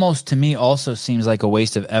almost to me also seems like a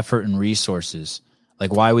waste of effort and resources.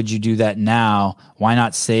 Like, why would you do that now? Why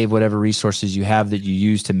not save whatever resources you have that you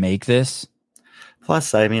use to make this?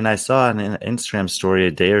 Plus, I mean, I saw an Instagram story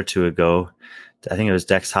a day or two ago. I think it was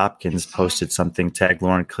Dex Hopkins posted something, tagged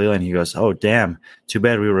Lauren Cleland, and he goes, "Oh, damn, too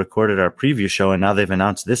bad we recorded our preview show and now they've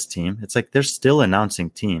announced this team." It's like they're still announcing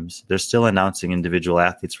teams. They're still announcing individual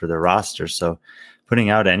athletes for their roster. So putting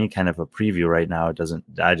out any kind of a preview right now,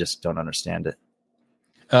 I just don't understand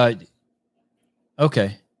it.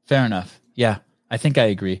 Okay, fair enough. Yeah, I think I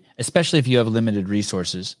agree, especially if you have limited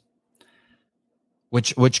resources.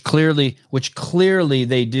 Which clearly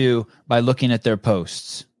they do by looking at their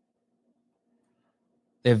posts.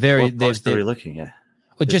 They're they're looking at.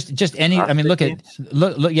 Well, just any. CrossFit I mean, look games?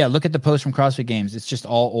 at the post from CrossFit Games. It's just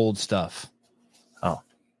all old stuff. Oh,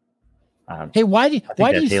 hey, why do you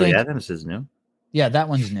Haley think Adams is new? Yeah, that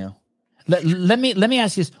one's new. Let me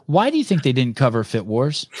ask you this: why do you think they didn't cover Fit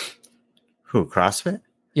Wars? Who, CrossFit?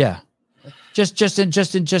 Yeah, just like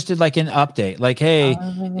an update. Like, hey,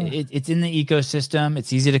 it's in the ecosystem.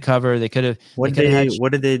 It's easy to cover. They could have. What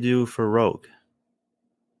did they do for Rogue?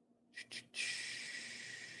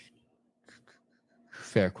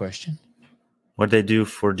 Fair question. What did they do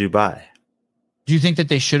for Dubai? Do you think that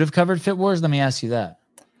they should have covered Fit Wars? Let me ask you that.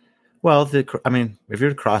 Well, if you're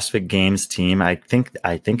a CrossFit Games team, I think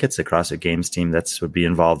it's a CrossFit Games team that would be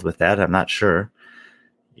involved with that. I'm not sure.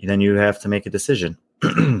 Then you have to make a decision.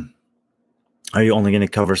 Are you only going to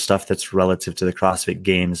cover stuff that's relative to the CrossFit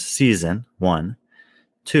Games season? 1.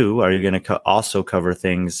 2, are you going to also cover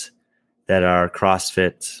things that are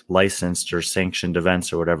CrossFit licensed or sanctioned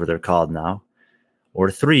events or whatever they're called now? Or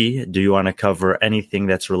 3, do you want to cover anything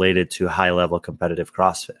that's related to high-level competitive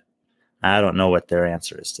CrossFit? I don't know what their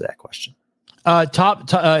answer is to that question.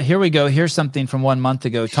 Here we go. Here's something from 1 month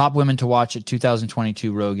ago. Top women to watch at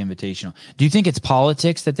 2022 Rogue Invitational. Do you think it's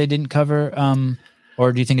politics that they didn't cover,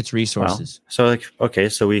 or do you think it's resources? Well,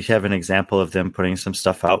 so we have an example of them putting some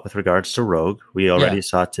stuff out with regards to Rogue. We already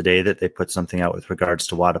saw today that they put something out with regards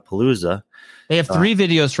to Wodapalooza. They have 3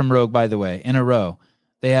 videos from Rogue, by the way, in a row.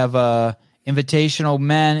 They have invitational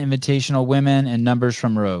men, invitational women, and numbers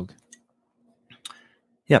from Rogue.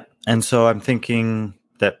 Yep. And so I'm thinking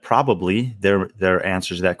that probably their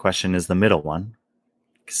answer to that question is the middle one,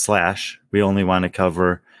 / we only want to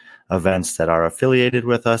cover events that are affiliated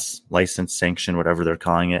with us, licensed, sanctioned, whatever they're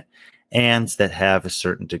calling it, and that have a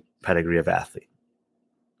certain pedigree of athlete.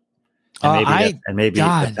 And maybe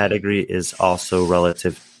the pedigree is also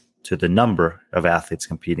relative to the number of athletes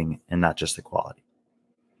competing and not just the quality.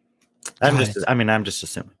 I'm just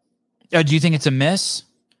assuming. Do you think it's a miss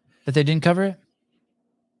that they didn't cover it?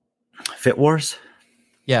 Fit Wars?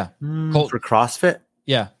 Yeah. For CrossFit?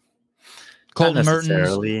 Yeah. Colton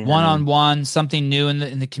Mertens, one-on-one, something new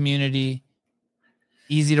in the community,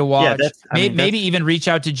 easy to watch. Yeah, maybe even reach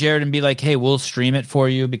out to Jared and be like, "Hey, we'll stream it for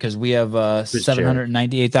you because we have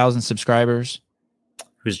 798,000 subscribers."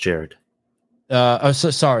 Who's Jared?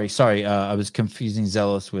 Sorry. I was confusing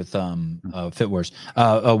Zealous with Fit Wars.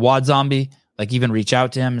 Wad Zombie, like even reach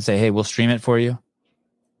out to him and say, "Hey, we'll stream it for you."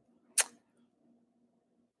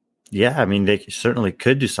 Yeah, I mean, they certainly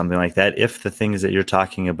could do something like that if the things that you're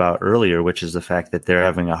talking about earlier, which is the fact that they're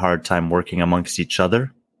having a hard time working amongst each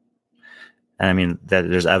other. And I mean, that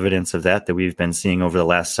there's evidence of that we've been seeing over the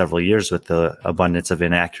last several years with the abundance of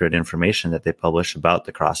inaccurate information that they publish about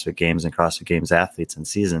the CrossFit Games and CrossFit Games athletes and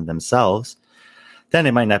season themselves. Then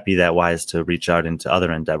it might not be that wise to reach out into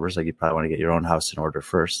other endeavors. Like you probably want to get your own house in order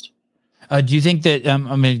first. Do you think that I'm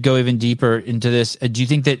going to go even deeper into this? Do you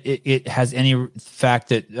think that it has any fact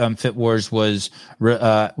that Fit Wars was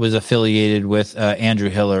affiliated with Andrew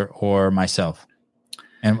Hiller or myself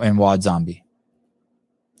and Wad Zombie?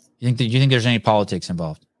 Do you think there's any politics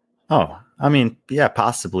involved? Oh, I mean, yeah,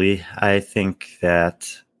 possibly. I think that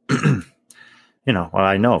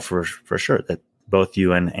I know for sure that both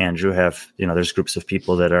you and Andrew have, there's groups of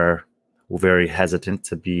people that are very hesitant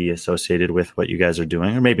to be associated with what you guys are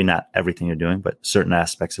doing, or maybe not everything you're doing, but certain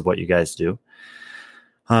aspects of what you guys do.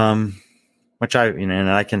 Which and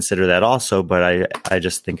I consider that also, but I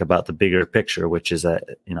just think about the bigger picture, which is that,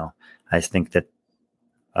 I think that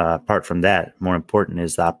apart from that, more important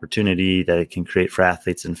is the opportunity that it can create for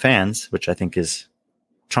athletes and fans, which I think is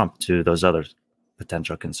trump to those other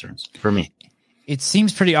potential concerns for me. It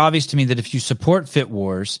seems pretty obvious to me that if you support Fit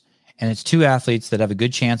Wars, and it's two athletes that have a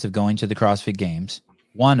good chance of going to the CrossFit Games,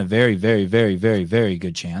 one a very, very, very, very, very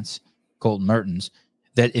good chance, Colton Mertens,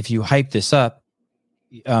 that if you hype this up,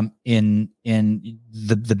 in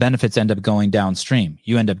the benefits end up going downstream.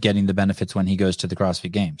 You end up getting the benefits when he goes to the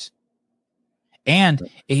CrossFit Games. And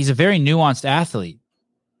he's a very nuanced athlete.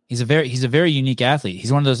 He's a very unique athlete.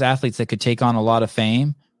 He's one of those athletes that could take on a lot of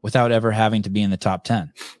fame without ever having to be in the top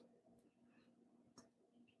 10.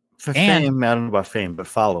 Fame, I don't know about fame, but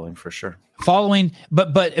following for sure. Following,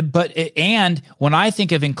 but when I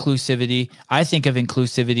think of inclusivity, I think of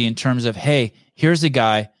inclusivity in terms of, hey, here's a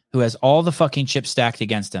guy who has all the fucking chips stacked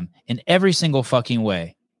against him in every single fucking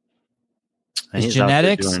way. His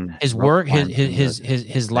genetics, his work,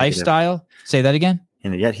 his lifestyle. Say that again.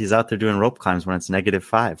 And yet he's out there doing rope climbs when it's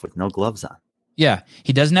 -5 with no gloves on. Yeah,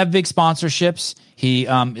 he doesn't have big sponsorships. He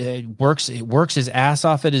works his ass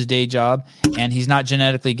off at his day job, and he's not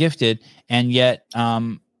genetically gifted. And yet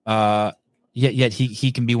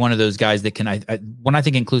he can be one of those guys that can. When I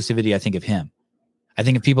think inclusivity, I think of him. I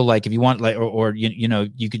think of people like, if you want, like, or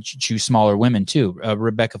you could choose smaller women too.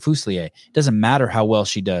 Rebecca Fuselier. It doesn't matter how well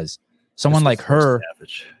she does. Someone like her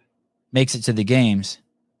makes it to the games.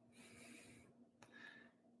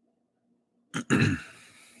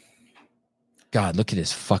 God, look at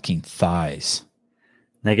his fucking thighs.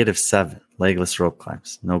 -7, legless rope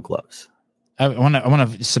climbs, no gloves. I want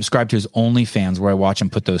to subscribe to his OnlyFans where I watch him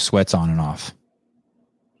put those sweats on and off.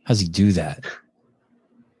 How does he do that?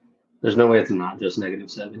 There's no way it's not just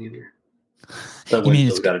 -7 either. That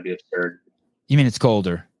window's got to be absurd. You mean it's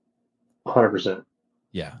colder? 100%.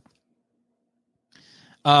 Yeah.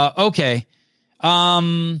 Okay.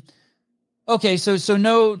 Okay, so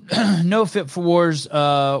no Fit for Wars.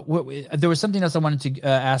 There was something else I wanted to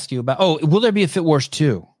ask you about. Oh, will there be a Fit Wars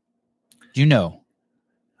 2? Do you know?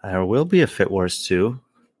 There will be a Fit Wars 2.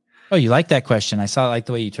 Oh, you like that question? I saw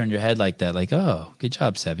the way you turned your head like that. Like, oh, good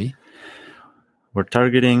job, Sevi. We're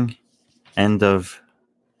targeting end of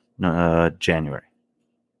January.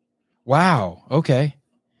 Wow. Okay.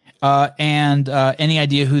 And any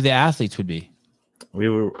idea who the athletes would be?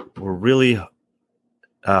 We're really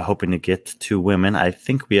hoping to get 2 women. I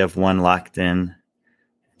think we have one locked in.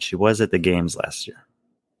 She was at the games last year.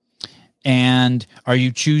 And are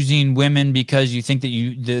you choosing women because you think that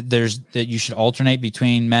you should alternate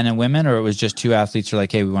between men and women, or it was just 2 athletes who are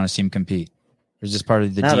like, hey, we want to see them compete? Or is this part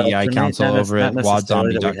of the DEI council over at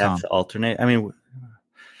wadzombie.com? To alternate. I mean,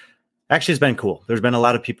 actually, it's been cool. There's been a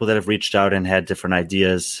lot of people that have reached out and had different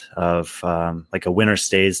ideas of like a winner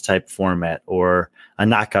stays type format, or a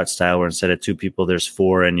knockout style where instead of 2 people, there's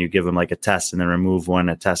 4 and you give them like a test and then remove one,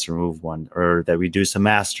 a test, remove one, or that we do some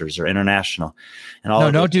masters or international. And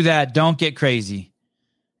all don't do that. Don't get crazy.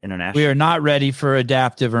 International. We are not ready for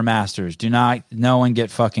adaptive or masters. No one get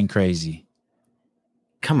fucking crazy.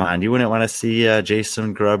 Come on. You wouldn't want to see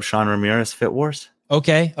Jason Grubb, Sean Ramirez Fit Wars?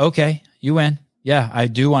 Okay. You win. Yeah, I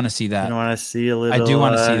do want to see that. You want to see a little? I do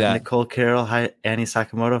want to see that. Nicole Carroll, Annie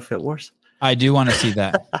Sakamoto Fit Wars. I do want to see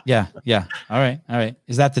that. Yeah. All right.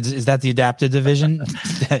 Is that the adaptive division?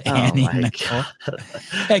 Annie and Nicole.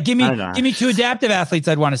 Hey, give me 2 adaptive athletes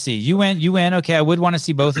I'd want to see. You win. Okay, I would want to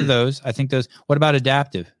see both of those. I think those. What about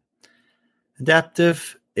adaptive?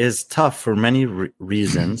 Adaptive is tough for many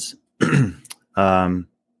reasons.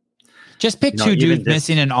 Just pick 2 dudes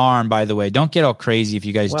missing an arm, by the way. Don't get all crazy if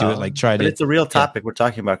you guys do it. Like, try to. It's a real topic. We're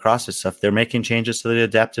talking about CrossFit stuff. They're making changes to the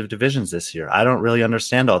adaptive divisions this year. I don't really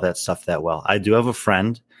understand all that stuff that well. I do have a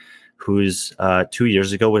friend who's 2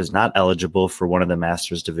 years ago was not eligible for one of the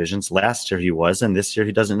Masters divisions. Last year he was, and this year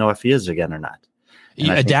he doesn't know if he is again or not.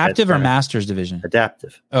 And Adaptive or Masters division?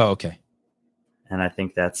 Adaptive. Oh, okay. And I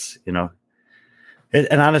think that's,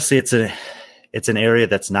 and honestly, it's an area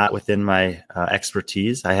that's not within my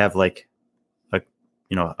expertise. I have a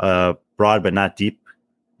broad but not deep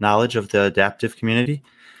knowledge of the adaptive community.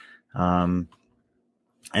 And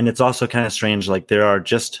it's also kind of strange. Like there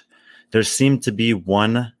seem to be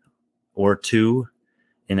one or two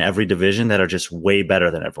in every division that are just way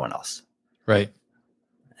better than everyone else. Right.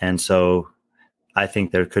 And so I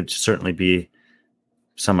think there could certainly be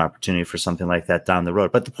some opportunity for something like that down the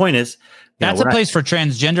road. But the point is, that's a place for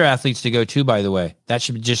transgender athletes to go to, by the way. That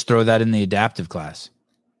should just throw that in the adaptive class.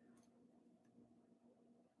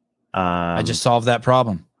 I just solved that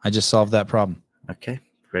problem. Okay,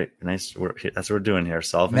 great. Nice work. That's what we're doing here.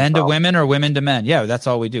 Solving men problems. to women or women to men. Yeah, that's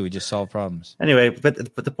all we do. We just solve problems. Anyway, but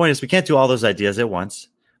the point is we can't do all those ideas at once.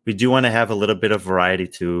 We do want to have a little bit of variety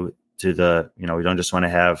to the, we don't just want to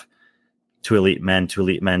have two elite men.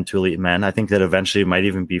 I think that eventually it might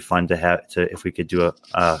even be fun if we could do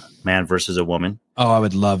a man versus a woman. Oh, I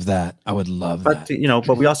would love that.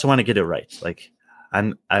 But we also want to get it right. Like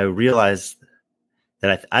I realize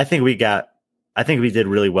that I think we did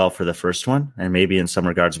really well for the first one. And maybe in some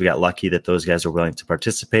regards, we got lucky that those guys are willing to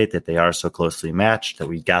participate, that they are so closely matched, that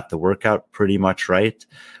we got the workout pretty much right,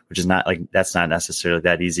 which is that's not necessarily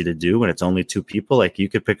that easy to do when it's only two people. Like you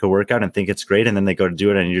could pick a workout and think it's great. And then they go to do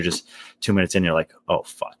it and you're just 2 minutes in, you're like, oh,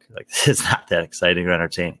 fuck. Like this is not that exciting or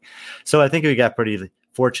entertaining. So I think we got pretty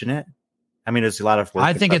fortunate. I mean, there's a lot of work.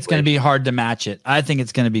 I think it's going to be hard to match it. I think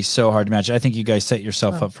it's going to be so hard to match it. I think you guys set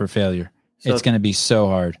yourself up for failure. So, it's going to be so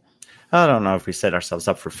hard. I don't know if we set ourselves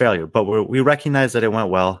up for failure, but we recognize that it went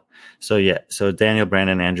well. So yeah. So Daniel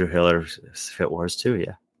Brandon, Andrew Hiller, Fit Wars too.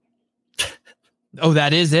 Yeah. Oh,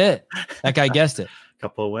 that is it. That guy guessed it. A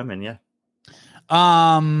couple of women. Yeah.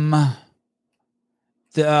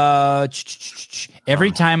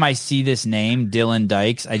 Every time I see this name, Dylan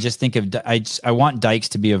Dykes, I just think of, I want Dykes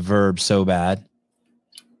to be a verb so bad.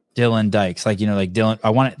 Dylan Dykes, like Dylan, I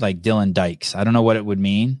want it like Dylan Dykes. I don't know what it would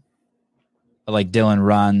mean. Like Dylan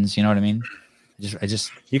runs, you know what I mean? I just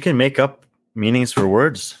you can make up meanings for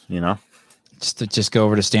words, just go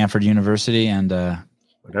over to Stanford University and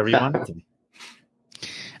whatever you want it to be.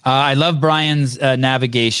 I love Brian's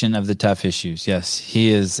navigation of the tough issues. Yes,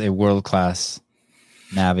 he is a world-class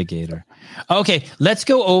navigator. Okay, let's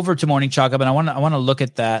go over to Morning Chalk Up, and I want to look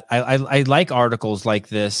at that. I like articles like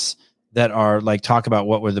this that are like talk about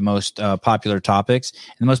what were the most popular topics.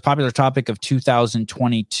 And the most popular topic of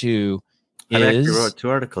 2022 I actually wrote 2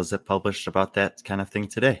 articles that published about that kind of thing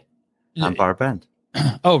today on Bar Bend.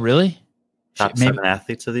 Oh, really? Top 7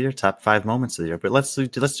 athletes of the year, top 5 moments of the year. But let's do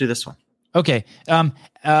this one. Okay.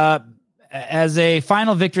 As a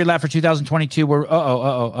final victory lap for 2022, we're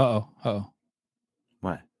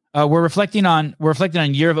What? We're reflecting on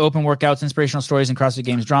year of open workouts, inspirational stories, and CrossFit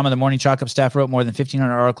Games drama. The Morning Chalk Up staff wrote more than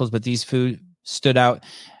 1,500 articles, but these stood out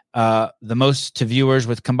the most to viewers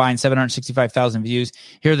with combined 765,000 views.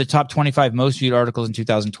 Here are the top 25 most viewed articles in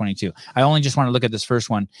 2022. I only just want to look at this first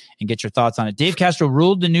one and get your thoughts on it. Dave Castro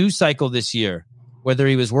ruled the news cycle this year, whether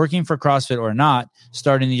he was working for CrossFit or not,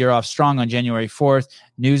 starting the year off strong on January 4th.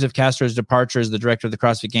 News of Castro's departure as the director of the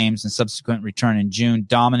CrossFit Games and subsequent return in June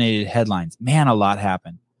dominated headlines. Man, a lot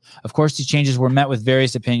happened. Of course, these changes were met with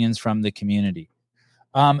various opinions from the community.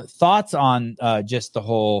 Thoughts on just the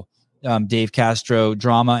whole Dave Castro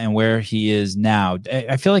drama and where he is now?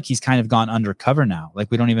 I feel like he's kind of gone undercover now.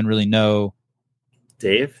 Like we don't even really know.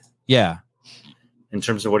 Dave? Yeah. In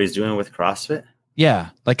terms of what he's doing with CrossFit? Yeah.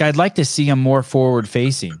 Like I'd like to see him more forward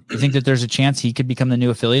facing. You think that there's a chance he could become the new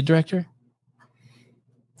affiliate director?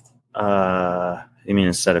 You mean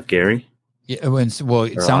instead of Gary? Yeah. Well,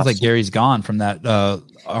 it sounds like Gary's gone from that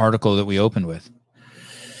article that we opened with.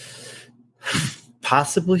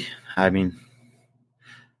 Possibly. I mean,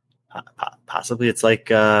 possibly. It's like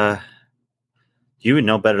you would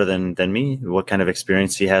know better than me what kind of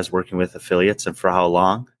experience he has working with affiliates and for how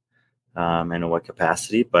long and in what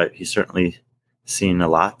capacity. But he's certainly seen a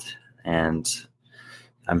lot, and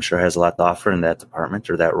I'm sure has a lot to offer in that department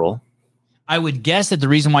or that role. I would guess that the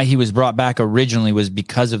reason why he was brought back originally was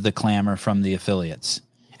because of the clamor from the affiliates.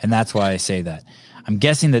 And that's why I say that. I'm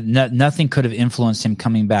guessing that nothing could have influenced him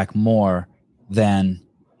coming back more than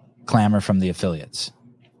clamor from the affiliates.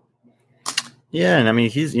 Yeah. And I mean,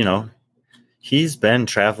 he's been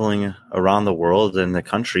traveling around the world and the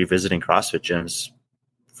country visiting CrossFit gyms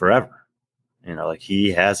forever. Like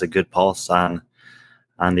he has a good pulse on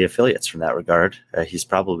the affiliates from that regard. He's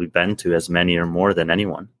probably been to as many or more than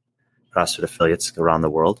anyone CrossFit affiliates around the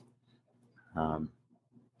world. Would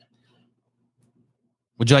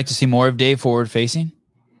you like to see more of Dave forward facing?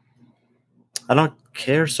 I don't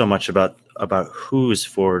care so much about who's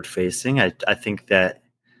forward facing. I think that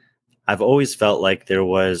I've always felt like there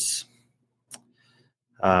was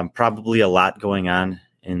probably a lot going on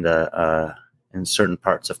in the in certain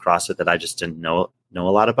parts of CrossFit that I just didn't know a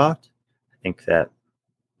lot about. I think that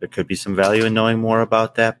there could be some value in knowing more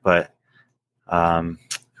about that. But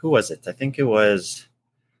who was it? I think it was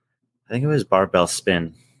Barbell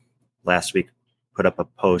Spin last week put up a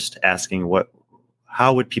post asking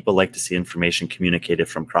how would people like to see information communicated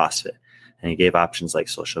from CrossFit? And he gave options like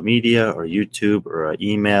social media or YouTube or an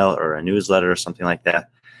email or a newsletter or something like that.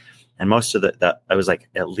 And most of that I was like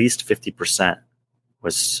at least 50%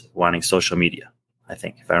 was wanting social media. I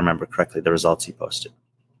think, if I remember correctly, the results he posted.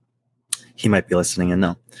 He might be listening and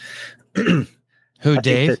know. Who,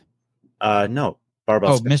 Dave? No,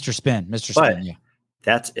 Barbell Spin. Mr. Spin. Mr. Spin, yeah.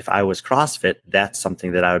 That's, if I was CrossFit, that's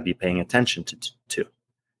something that I would be paying attention to.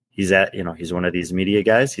 He's one of these media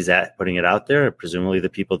guys. He's putting it out there. Presumably the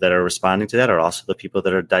people that are responding to that are also the people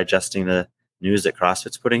that are digesting the news that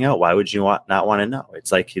CrossFit's putting out. Why would you not want to know?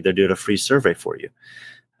 It's like they're doing a free survey for you.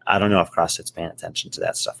 I don't know if CrossFit's paying attention to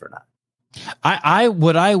that stuff or not.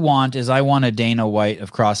 What I want is I want a Dana White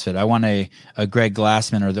of CrossFit. I want a Greg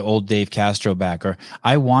Glassman or the old Dave Castro back, or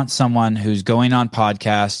I want someone who's going on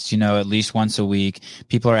podcasts, at least once a week.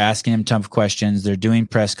 People are asking him tough questions. They're doing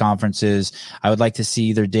press conferences. I would like to see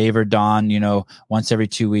either Dave or Don, once every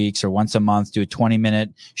 2 weeks or once a month, do a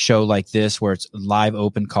 20-minute show like this where it's live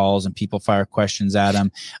open calls and people fire questions at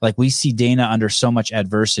him. Like, we see Dana under so much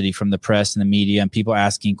adversity from the press and the media and people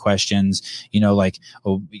asking questions,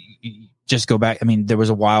 just go back. I mean, there was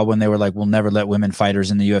a while when they were like, we'll never let women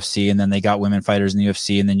fighters in the UFC. And then they got women fighters in the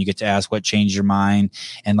UFC. And then you get to ask what changed your mind.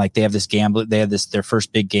 And like, they have their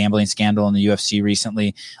first big gambling scandal in the UFC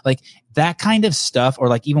recently. Like, that kind of stuff, or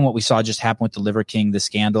like even what we saw just happen with the Liver King, the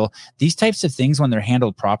scandal, these types of things, when they're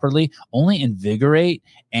handled properly, only invigorate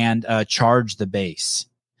and charge the base.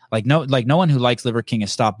 No one who likes Liver King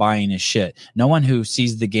has stopped buying his shit. No one who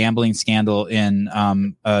sees the gambling scandal in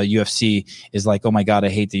UFC is like, oh my God, I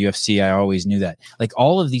hate the UFC. I always knew that. Like,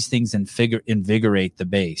 all of these things invigorate the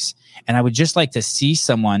base. And I would just like to see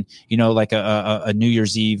someone, like a New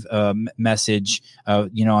Year's Eve message,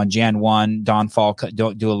 on Jan 1, Don Falk,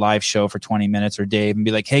 don't do a live show for 20 minutes, or Dave, and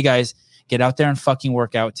be like, hey guys, get out there and fucking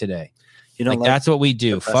work out today. That's what we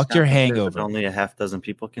do. Fuck your hangover. Only a half dozen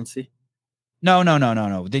people can see. No.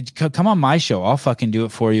 Come on my show. I'll fucking do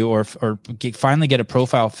it for you, or finally get a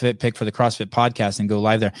profile pic for the CrossFit podcast and go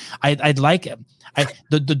live there. I'd like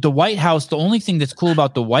the White House. The only thing that's cool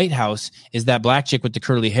about the White House is that black chick with the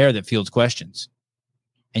curly hair that fields questions,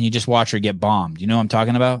 and you just watch her get bombed. You know what I'm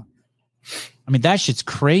talking about? I mean, that shit's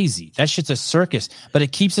crazy. That shit's a circus, but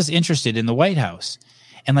it keeps us interested in the White House,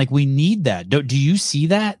 and like, we need that. Do you see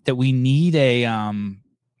that we need a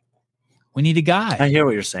guy? I hear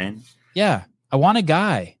what you're saying. Yeah. I want a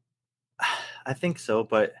guy. I think so,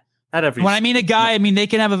 but not every. When I mean a guy, I mean it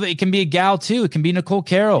can be a gal too. It can be Nicole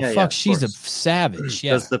Carroll. Yeah, Fuck, she's a savage.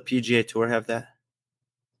 Yeah. Does the PGA Tour have that?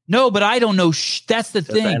 No, but I don't know. That's the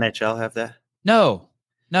thing. Does the NHL have that? No.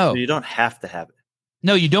 So you don't have to have it.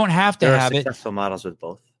 No, you don't have to have it. There are successful models with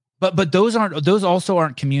both. But those also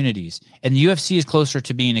aren't communities. And the UFC is closer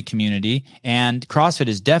to being a community, and CrossFit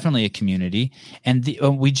is definitely a community. And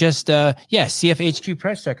we just CFHQ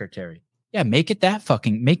press secretary. Yeah, make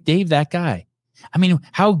Dave that guy. I mean,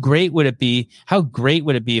 how great would it be? How great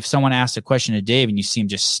would it be if someone asked a question to Dave and you see him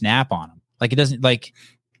just snap on him? Like, it doesn't like.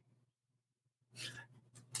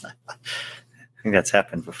 I think that's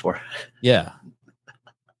happened before. Yeah.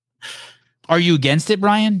 Are you against it,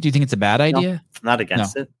 Brian? Do you think it's a bad idea? No, not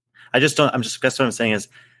against it. I just don't. That's what I'm saying is,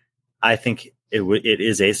 I think it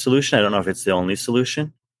is a solution. I don't know if it's the only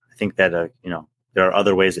solution. I think that there are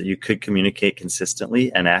other ways that you could communicate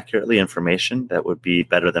consistently and accurately information that would be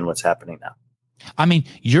better than what's happening now. I mean,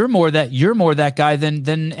 you're more that guy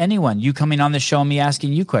than anyone. You coming on the show and me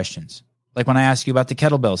asking you questions. Like when I ask you about the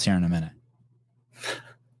kettlebells here in a minute.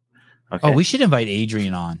 Okay. Oh, we should invite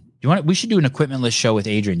Adrian on. We should do an equipmentless show with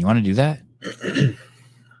Adrian. You want to do that?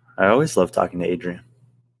 I always love talking to Adrian.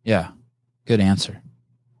 Yeah. Good answer.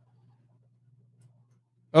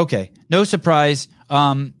 Okay. No surprise.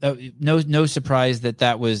 No surprise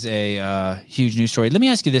that was a huge news story. Let me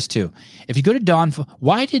ask you this too. If you go to Don,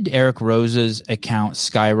 why did Eric Rose's account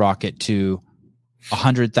skyrocket to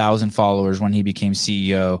 100,000 followers when he became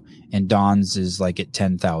CEO, and Don's is like at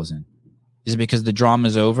 10,000? Is it because the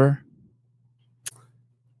drama's over?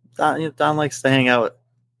 Don likes to hang out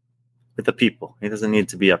with the people. He doesn't need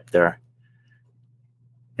to be up there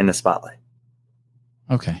in the spotlight.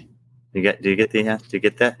 Okay. Do you get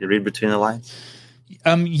that? You read between the lines?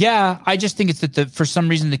 Yeah, I just think it's that for some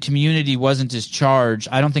reason the community wasn't as charged.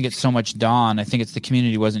 I don't think it's so much Don. I think it's the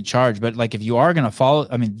community wasn't charged. But like, if you are going to follow,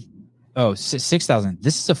 I mean, 6,000.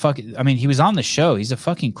 This is a fucking, I mean, he was on the show. He's a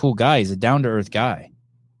fucking cool guy. He's a down to earth guy.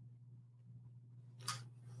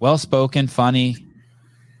 Well spoken, funny.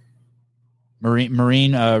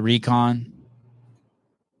 Marine recon.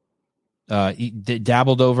 He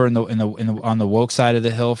dabbled over on the woke side of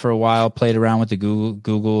the hill for a while. Played around with the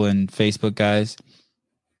Google and Facebook guys.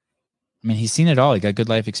 I mean, he's seen it all. He got good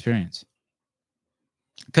life experience.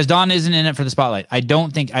 Because Don isn't in it for the spotlight. I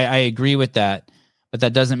don't think I agree with that, but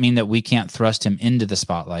that doesn't mean that we can't thrust him into the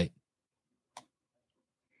spotlight.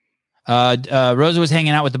 Rosa was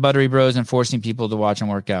hanging out with the Buttery Bros and forcing people to watch him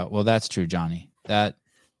work out. Well, that's true, Johnny. That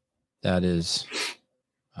is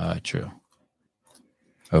true.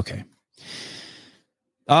 Okay.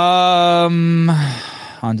 On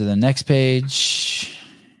to the next page.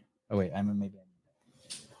 Oh wait, I'm maybe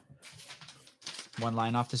one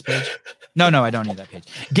line off this page. No, I don't need that page.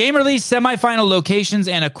 Game release, semifinal locations,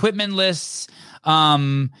 and equipment lists.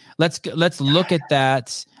 Let's look at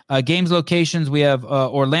that. Games locations. We have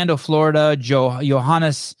Orlando, Florida,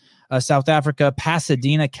 Johannes, South Africa,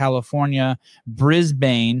 Pasadena, California,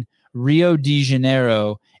 Brisbane, Rio de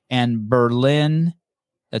Janeiro, and Berlin.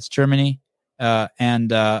 That's Germany.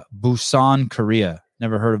 And Busan, Korea.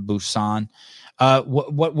 Never heard of Busan.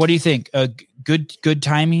 What do you think? Good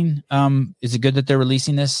timing. Is it good that they're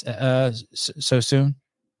releasing this so soon?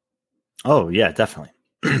 Oh yeah, definitely.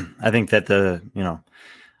 I think that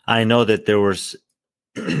I know that there was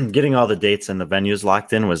getting all the dates and the venues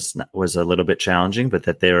locked in was a little bit challenging, but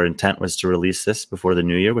that their intent was to release this before the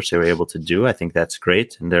new year, which they were able to do. I think that's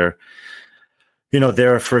great. And the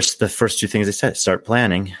first two things they said, start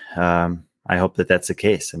planning. I hope that that's the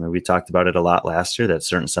case. I mean, we talked about it a lot last year that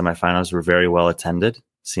certain semifinals were very well attended,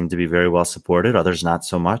 seemed to be very well supported, others not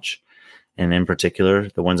so much. And in particular,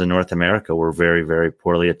 the ones in North America were very, very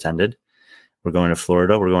poorly attended. We're going to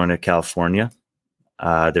Florida. We're going to California.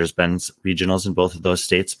 There's been regionals in both of those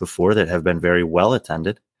states before that have been very well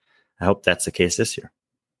attended. I hope that's the case this year.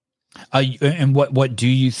 And what do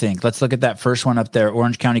you think? Let's look at that first one up there,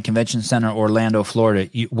 Orange County Convention Center, Orlando, Florida.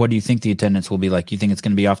 What do you think the attendance will be like? You think it's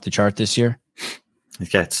going to be off the chart this year?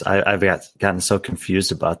 I've gotten so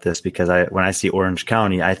confused about this because when I see Orange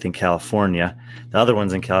County, I think California. The other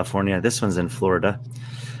one's in California. This one's in Florida.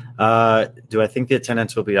 Do I think the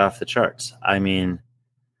attendance will be off the charts? I mean,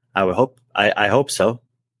 I would hope. I hope so.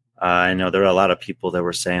 I know there are a lot of people that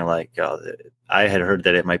were saying I had heard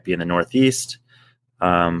that it might be in the Northeast.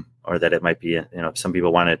 Or that it might be, some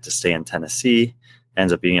people wanted it to stay in Tennessee,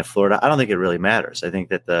 ends up being in Florida. I don't think it really matters. I think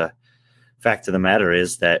that the fact of the matter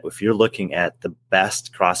is that if you're looking at the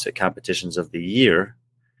best CrossFit competitions of the year,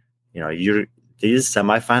 these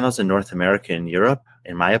semifinals in North America and Europe,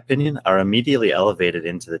 in my opinion, are immediately elevated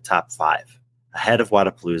into the top 5, ahead of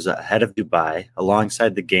Wadapalooza, ahead of Dubai,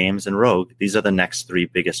 alongside the Games and Rogue. These are the next 3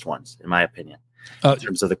 biggest ones, in my opinion, in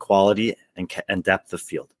terms of the quality and depth of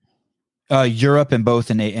field. Europe and both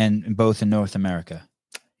in North America.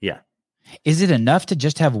 Yeah. Is it enough to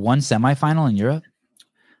just have one semifinal in Europe?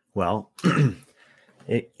 Well,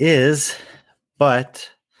 it is, but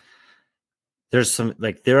there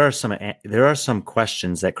are some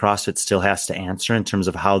questions that CrossFit still has to answer in terms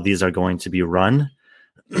of how these are going to be run.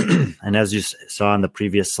 And as you saw on the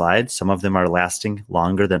previous slide, some of them are lasting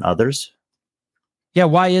longer than others. Yeah.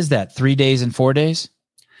 Why is that? 3 days and 4 days?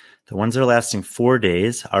 The ones that are lasting 4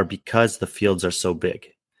 days are because the fields are so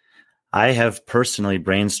big. I have personally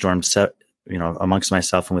brainstormed, amongst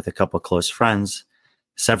myself and with a couple of close friends,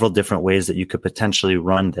 several different ways that you could potentially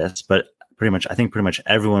run this. But I think pretty much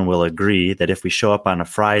everyone will agree that if we show up on a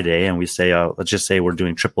Friday and we say, let's just say we're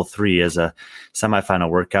doing 333 as a semifinal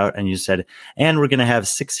workout, and you said, and we're going to have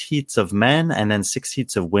 6 heats of men and then 6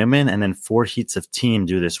 heats of women and then 4 heats of team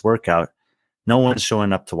do this workout. No one's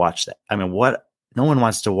showing up to watch that. I mean, no one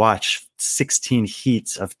wants to watch 16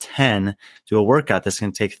 heats of 10 do a workout that's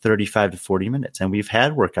going to take 35 to 40 minutes. And we've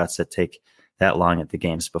had workouts that take that long at the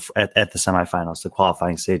games before, at the semifinals, the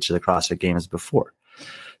qualifying stage of the CrossFit Games before.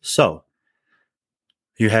 So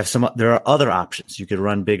there are other options. You could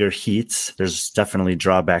run bigger heats. There's definitely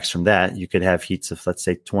drawbacks from that. You could have heats of, let's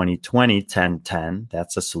say, 20-20, 10-10.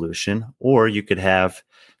 That's a solution. Or you could have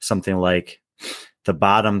something like the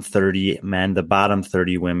bottom 30 men, the bottom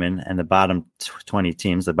 30 women, and the bottom 20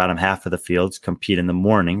 teams, the bottom half of the fields compete in the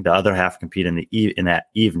morning. The other half compete in that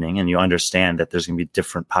evening. And you understand that there's going to be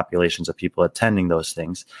different populations of people attending those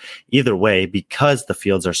things. Either way, because the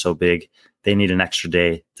fields are so big, they need an extra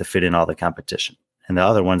day to fit in all the competition. And the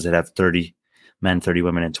other ones that have 30 men, 30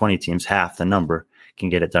 women, and 20 teams, half the number can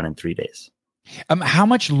get it done in 3 days. How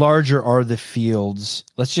much larger are the fields?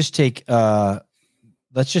 Let's just take this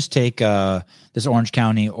Orange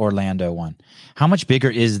County, Orlando one. How much bigger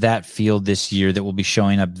is that field this year that will be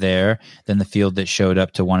showing up there than the field that showed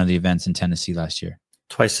up to one of the events in Tennessee last year?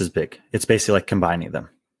 Twice as big. It's basically like combining them.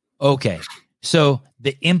 Okay. So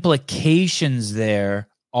the implications there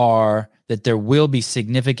are that there will be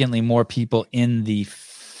significantly more people in the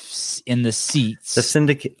seats. The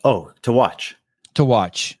syndicate, to watch.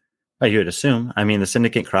 You would assume. I mean, the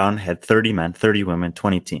Syndicate Crown had 30 men, 30 women,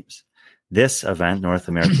 20 teams. This event, North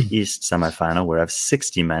America East semifinal, will have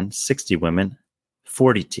 60 men, 60 women,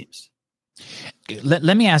 40 teams.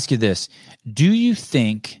 Let me ask you this. Do you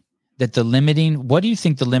think that what do you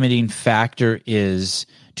think the limiting factor is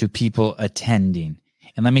to people attending?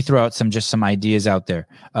 And let me throw out some ideas out there.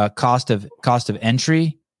 Cost of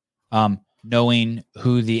entry, knowing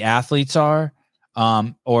who the athletes are,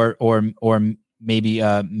 or maybe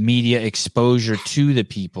media exposure to the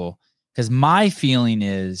people. Because my feeling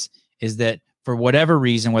is that for whatever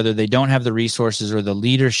reason, whether they don't have the resources or the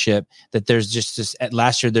leadership, that there's just this,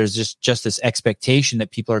 last year, there's just this expectation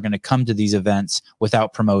that people are going to come to these events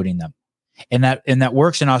without promoting them. And that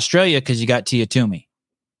works in Australia because you got Tia Toomey.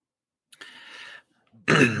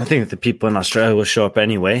 I think that the people in Australia will show up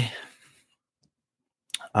anyway.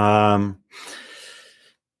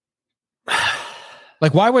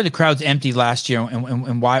 Like, why were the crowds empty last year,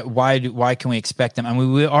 and why can we expect them? I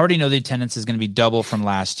mean, we already know the attendance is going to be double from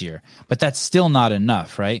last year, but that's still not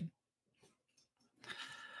enough, right?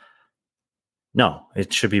 No,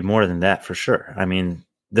 it should be more than that for sure. I mean,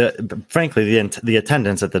 frankly, the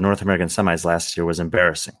attendance at the North American semis last year was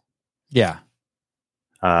embarrassing. Yeah.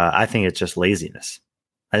 I think it's just laziness.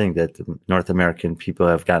 I think that the North American people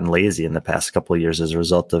have gotten lazy in the past couple of years as a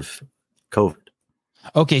result of COVID.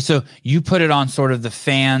 Okay, so you put it on sort of the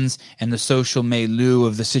fans and the social milieu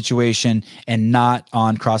of the situation and not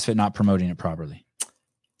on CrossFit not promoting it properly.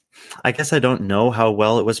 I guess I don't know how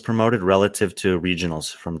well it was promoted relative to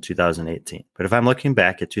regionals from 2018. But if I'm looking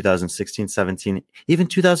back at 2016, 17, even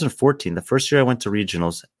 2014, the first year I went to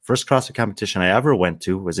regionals, first CrossFit competition I ever went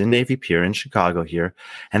to was in Navy Pier in Chicago here.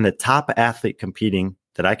 And the top athlete competing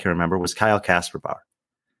that I can remember was Kyle Kasperbauer.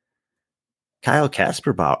 Kyle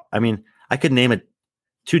Kasperbauer. I mean, I could name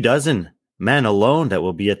 24 men alone that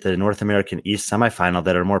will be at the North American East semifinal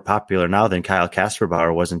that are more popular now than Kyle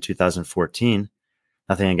Kasperbauer was in 2014.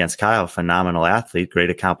 Nothing against Kyle, phenomenal athlete, great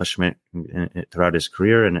accomplishment throughout his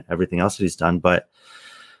career and everything else that he's done. But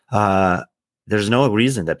there's no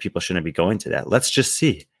reason that people shouldn't be going to that. Let's just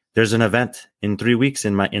see. There's an event in 3 weeks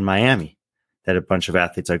in Miami that a bunch of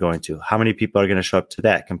athletes are going to. How many people are going to show up to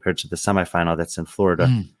that compared to the semifinal that's in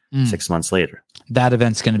Florida 6 months later? That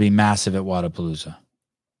event's going to be massive at Wodapalooza.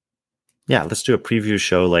 Yeah, let's do a preview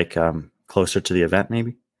show like closer to the event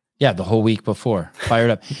maybe. Yeah, the whole week before.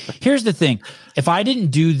 Fired up. Here's the thing. If I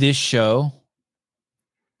didn't do this show,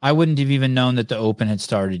 I wouldn't have even known that the Open had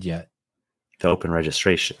started yet. The Open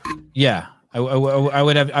registration. Yeah. I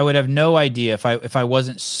would have no idea if I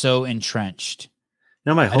wasn't so entrenched.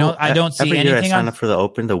 No, I don't see every anything. Year I sign up for the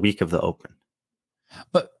Open the week of the Open.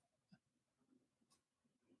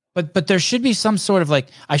 But there should be some sort of like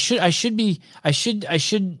I should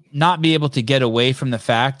not be able to get away from the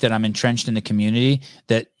fact that I'm entrenched in the community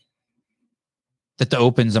that the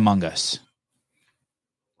Open's among us.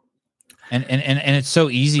 And it's so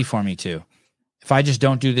easy for me to. If I just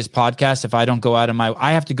don't do this podcast, if I don't go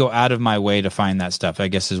I have to go out of my way to find that stuff, I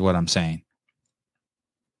guess is what I'm saying.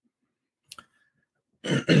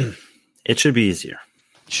 It should be easier.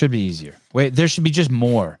 Should be easier. Wait, there should be just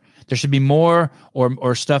more. There should be more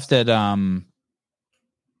or stuff that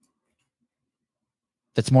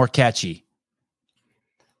that's more catchy.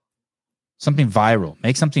 Something viral.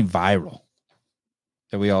 Make something viral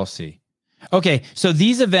that we all see. Okay, so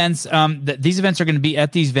these events are going to be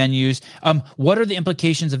at these venues. What are the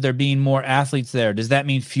implications of there being more athletes there? Does that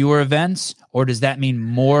mean fewer events, or does that mean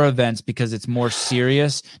more events because it's more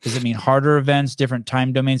serious? Does it mean harder events, different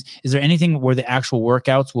time domains? Is there anything where the actual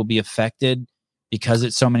workouts will be affected because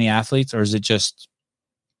it's so many athletes, or is it just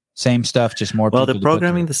same stuff, just more? Well, they're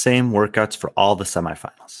programming the same workouts for all the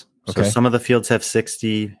semifinals. So some of the fields have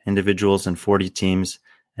 60 individuals and 40 teams,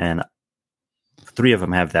 and 3 of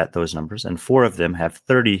them have those numbers, and 4 of them have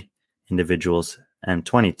 30 individuals and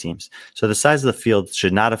 20 teams. So the size of the field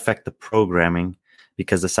should not affect the programming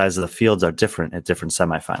because the size of the fields are different at different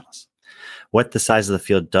semifinals. What the size of the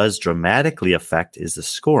field does dramatically affect is the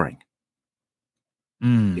scoring.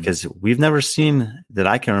 Because we've never seen, that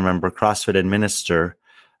I can remember, CrossFit administer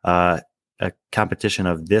a competition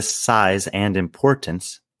of this size and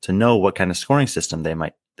importance to know what kind of scoring system they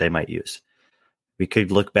might use. We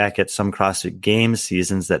could look back at some CrossFit Games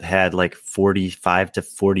seasons that had like 45 to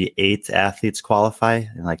 48 athletes qualify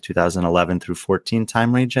in like 2011 through 14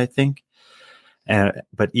 time range, I think.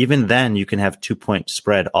 But even then, you can have 2-point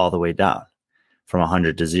spread all the way down from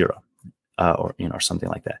 100 to 0, or something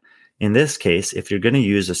like that. In this case, if you're going to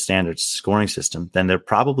use a standard scoring system, then they're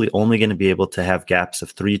probably only going to be able to have gaps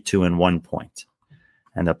of 3, 2, and 1 point.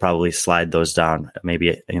 And they'll probably slide those down.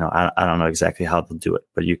 Maybe, I don't know exactly how they'll do it,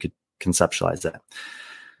 but you could conceptualize that.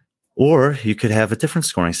 Or you could have a different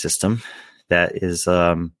scoring system that is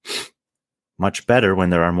much better when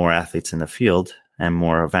there are more athletes in the field and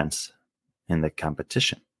more events in the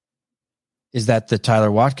competition. Is that the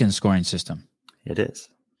Tyler Watkins scoring system? It is.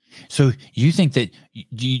 So you think that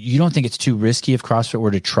you don't think it's too risky if CrossFit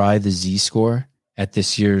were to try the Z score at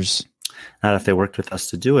this year's? Not if they worked with us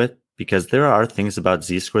to do it, because there are things about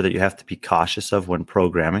Z score that you have to be cautious of when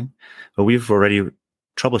programming. But we've already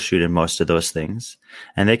troubleshooted most of those things,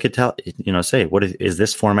 and they could tell, say, what is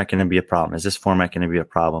this format going to be a problem? Is this format going to be a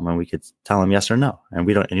problem? And we could tell them yes or no. And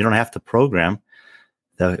you don't have to program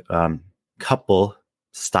the couple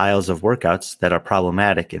styles of workouts that are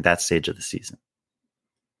problematic in that stage of the season.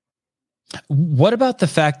 What about the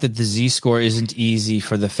fact that the Z score isn't easy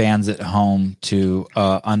for the fans at home to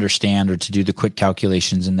understand or to do the quick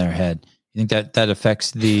calculations in their head? You think that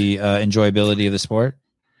affects the enjoyability of the sport?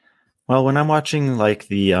 Well, when I'm watching like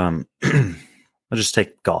I'll just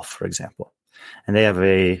take golf, for example, and they have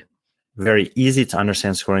a very easy to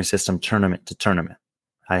understand scoring system tournament to tournament.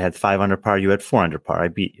 I had 5 under par, you had 4 under par, I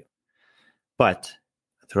beat you. But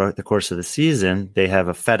throughout the course of the season, they have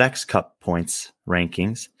a FedEx Cup points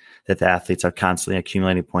rankings that the athletes are constantly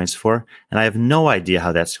accumulating points for. And I have no idea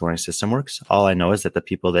how that scoring system works. All I know is that the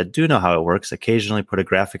people that do know how it works occasionally put a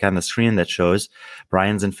graphic on the screen that shows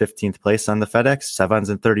Brian's in 15th place on the FedEx,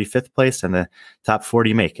 Sevon's in 35th place, and the top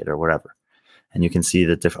 40 make it or whatever. And you can see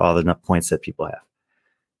all the points that people have.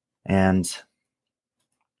 And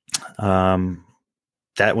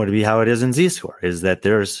that would be how it is in Z-score, is that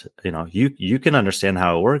there's, you can understand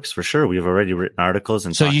how it works for sure. We've already written articles.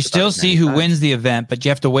 And so you still see who wins the event, but you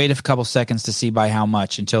have to wait a couple seconds to see by how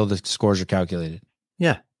much until the scores are calculated.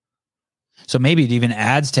 Yeah. So maybe it even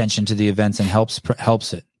adds tension to the events and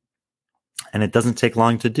helps it. And it doesn't take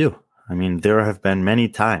long to do. I mean, there have been many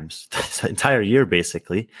times, this entire year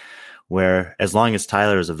basically, where as long as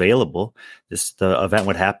Tyler is available, the event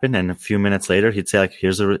would happen, and a few minutes later he'd say, like,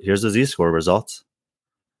 here's the Z-score results.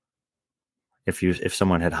 If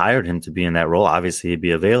someone had hired him to be in that role, obviously he'd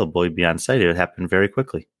be available, he'd be on site. It would happen very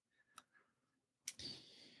quickly.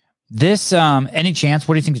 This, any chance?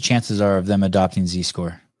 What do you think the chances are of them adopting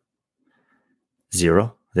Z-score?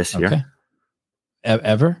 0 this year.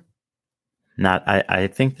 Ever? Not. I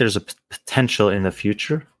think there's a potential in the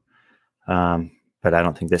future, but I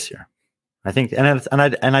don't think this year. I think,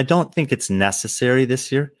 and I don't think it's necessary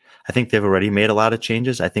this year. I think they've already made a lot of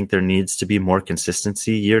changes. I think there needs to be more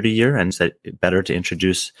consistency year to year, and it's better to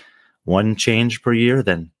introduce one change per year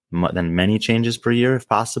than many changes per year if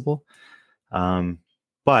possible.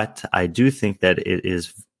 But I do think that it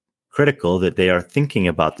is critical that they are thinking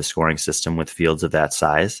about the scoring system with fields of that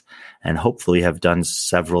size, and hopefully have done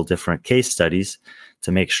several different case studies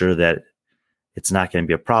to make sure that it's not going to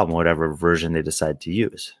be a problem, whatever version they decide to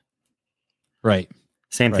use. Right.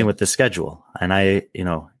 Same thing with the schedule. And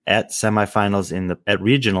at semifinals at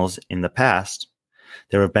regionals in the past,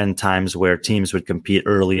 there have been times where teams would compete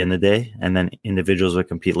early in the day and then individuals would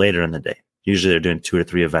compete later in the day. Usually they're doing 2 or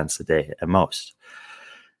 3 events a day at most.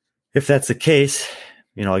 If that's the case,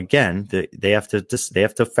 again, they have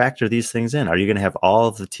to factor these things in. Are you going to have all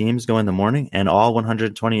of the teams go in the morning and all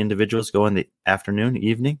 120 individuals go in the afternoon,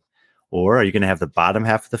 evening? Or are you going to have the bottom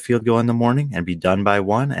half of the field go in the morning and be done by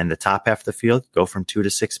 1, and the top half of the field go from 2 to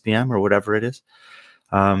 6 p.m. or whatever it is?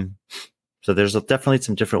 So there's definitely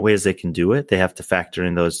some different ways they can do it. They have to factor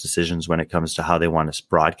in those decisions when it comes to how they want to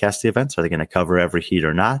broadcast the events. Are they going to cover every heat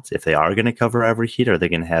or not? If they are going to cover every heat, are they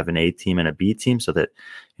going to have an A team and a B team so that,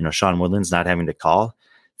 Sean Woodland's not having to call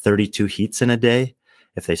 32 heats in a day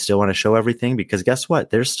if they still want to show everything? Because guess what?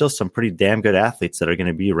 There's still some pretty damn good athletes that are going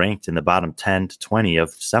to be ranked in the bottom 10 to 20 of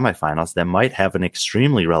semifinals that might have an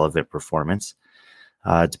extremely relevant performance,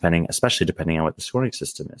 especially depending on what the scoring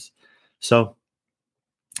system is. So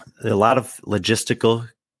a lot of logistical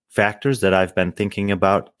factors that I've been thinking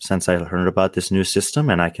about since I heard about this new system,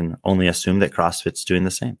 and I can only assume that CrossFit's doing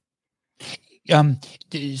the same.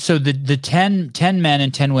 So the 10 men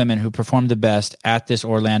and 10 women who performed the best at this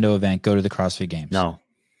Orlando event go to the CrossFit Games? No.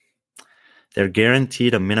 They're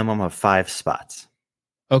guaranteed a minimum of 5 spots.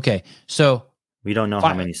 Okay. So we don't know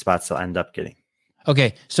how many spots they'll end up getting.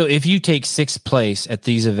 Okay, so if you take sixth place at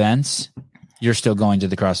these events, you're still going to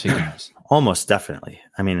the CrossFit Games. Almost definitely.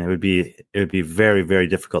 I mean, it would be very, very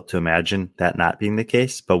difficult to imagine that not being the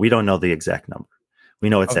case, but we don't know the exact number. We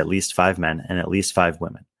know it's at least 5 men and at least 5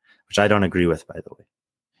 women, which I don't agree with, by the way.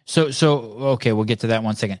 So okay, we'll get to that in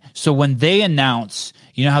 1 second. So when they announce,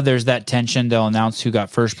 you know how there's that tension, they'll announce who got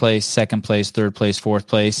first place, second place, third place, fourth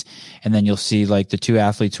place, and then you'll see like the 2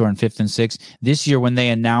 athletes who are in fifth and sixth. This year, when they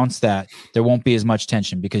announce that, there won't be as much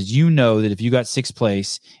tension because you know that if you got sixth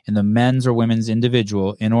place in the men's or women's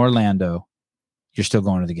individual in Orlando, you're still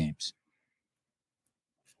going to the games.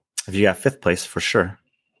 If you got fifth place, for sure.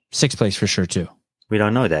 Sixth place for sure too. We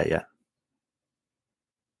don't know that yet.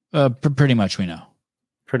 Pretty much we know.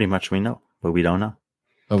 Pretty much we know, but we don't know.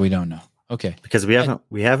 But we don't know. Okay. Because we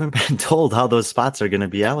haven't been told how those spots are going to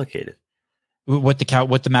be allocated. What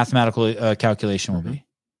the mathematical calculation will be,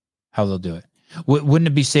 how they'll do it. Wouldn't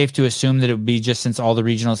it be safe to assume that it would be just since all the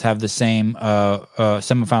regionals have the same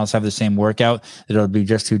semifinals have the same workout that it'll be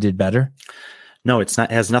just who did better? No, it's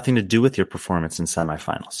not. It has nothing to do with your performance in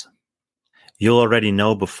semifinals. You'll already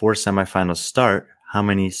know before semifinals start how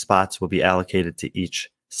many spots will be allocated to each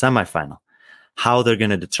semifinal. How they're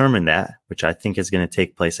going to determine that, which I think is going to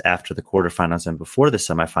take place after the quarterfinals and before the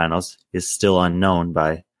semifinals, is still unknown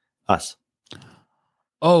by us.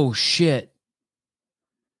 Oh, shit.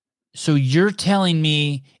 So you're telling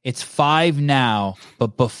me it's 5 now,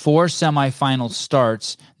 but before semifinals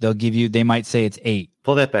starts, they might say it's 8.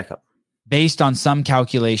 Pull that back up. Based on some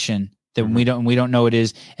calculation that we don't know it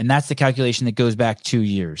is, and that's the calculation that goes back 2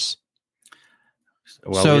 years.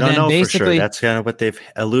 Well, so we don't know for sure. That's kind of what they've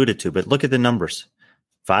alluded to. But look at the numbers.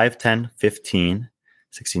 5, 10, 15,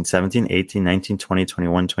 16, 17, 18, 19, 20,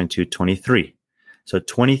 21, 22, 23. So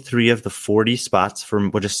 23 of the 40 spots we'll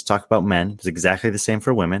just talk about men, it's exactly the same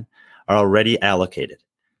for women, are already allocated.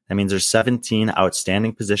 That means there's 17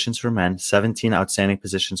 outstanding positions for men, 17 outstanding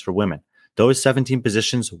positions for women. Those 17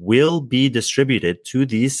 positions will be distributed to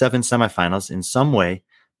these 7 semifinals in some way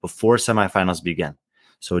before semifinals begin.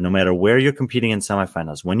 So no matter where you're competing in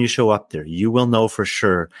semifinals, when you show up there, you will know for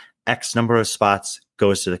sure X number of spots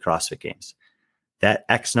goes to the CrossFit Games. That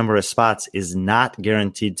X number of spots is not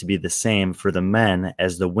guaranteed to be the same for the men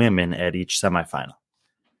as the women at each semifinal.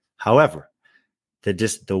 However,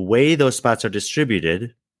 the way those spots are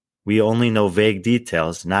distributed, we only know vague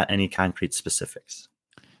details, not any concrete specifics.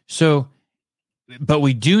 So, but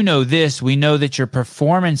we do know this. We know that your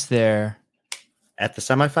performance there at the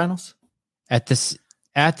semifinals, at the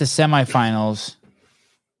semifinals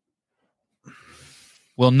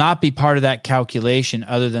will not be part of that calculation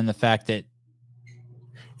other than the fact that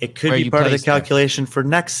it could be part of the calculation for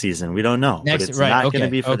next season. We don't know, but it's not going to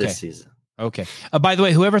be for this season. Okay. By the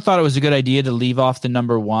way, whoever thought it was a good idea to leave off the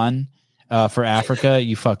number 1 for Africa,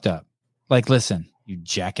 you fucked up. Like, listen, you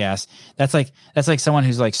jackass. That's like someone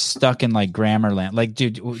who's like stuck in like grammar land. Like,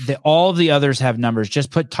 dude, all the others have numbers.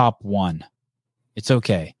 Just put top 1. It's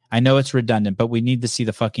okay. I know it's redundant, but we need to see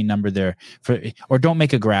the fucking number there or don't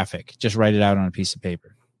make a graphic. Just write it out on a piece of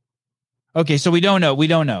paper. Okay. So we don't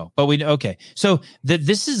know, but okay. So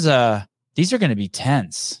these are going to be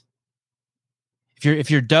tense.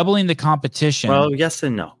 If you're doubling the competition. Well, yes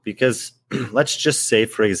and no, because let's just say,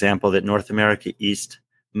 for example, that North America East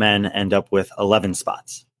men end up with 11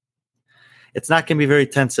 spots. It's not going to be very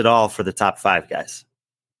tense at all for the top 5 guys.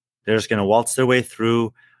 They're just going to waltz their way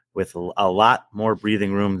through with a lot more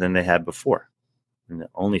breathing room than they had before. And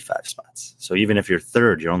only 5 spots. So even if you're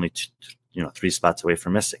third, you're only 3 spots away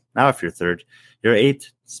from missing. Now, if you're third, you're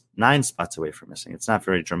 9 spots away from missing. It's not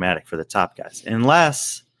very dramatic for the top guys,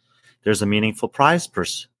 unless there's a meaningful prize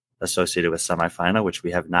purse associated with semifinal, which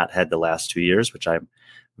we have not had the last 2 years, which I'm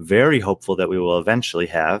very hopeful that we will eventually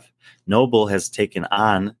have. Noble has taken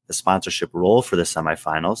on the sponsorship role for the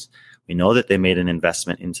semifinals. We know that they made an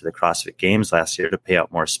investment into the CrossFit Games last year to pay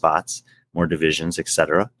out more spots, more divisions,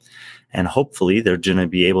 etc. And hopefully they're going to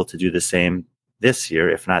be able to do the same this year,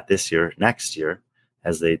 if not this year, next year,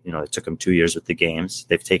 as it took them 2 years with the games.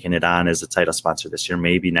 They've taken it on as a title sponsor this year.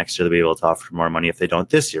 Maybe next year they'll be able to offer more money if they don't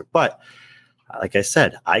this year. But like I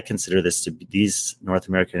said, I consider these North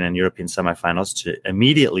American and European semifinals to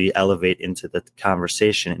immediately elevate into the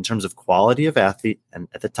conversation in terms of quality of athlete and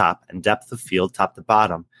at the top and depth of field, top to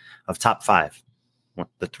bottom of top 5,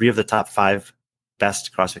 the 3 of the top 5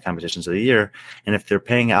 best CrossFit competitions of the year. And if they're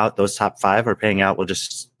paying out, those top 5 are paying out, we'll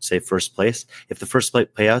just say first place. If the first place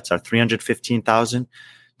payouts are $315,000,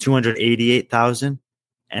 $288,000,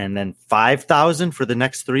 and then $5,000 for the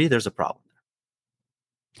next 3, there's a problem.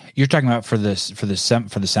 You're talking about for the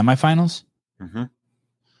semifinals? Mm-hmm.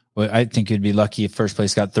 Well, I think you'd be lucky if first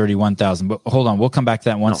place got 31,000. But hold on, we'll come back to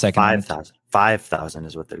that one second. 5,000. 5,000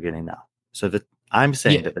 is what they're getting now. So I'm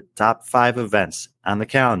saying that the top 5 events on the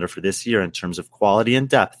calendar for this year in terms of quality and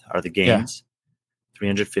depth are the games,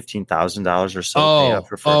 $315,000 or so payout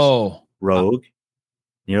for first. Rogue,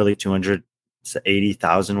 nearly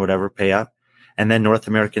 280,000, whatever payout. And then North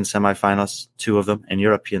American semifinals, 2 of them, and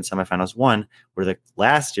European semifinals, 1, where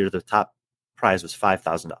last year the top prize was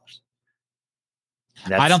 $5,000.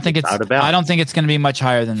 I don't think it's going to be much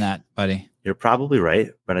higher than that, buddy. You're probably right,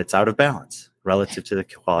 but it's out of balance relative to the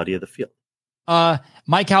quality of the field.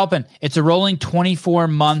 Mike Halpin, it's a rolling 24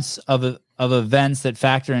 months of events that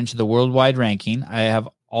factor into the worldwide ranking. I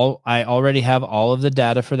already have all of the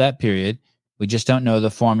data for that period. We just don't know the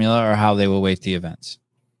formula or how they will weight the events.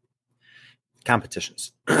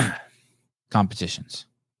 Competitions.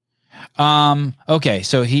 Okay,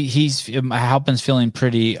 so Halpin's feeling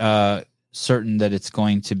pretty certain that it's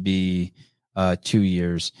going to be 2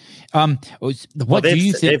 years. What do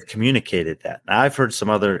you think? They've communicated that. Now, I've heard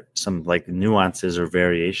some like nuances or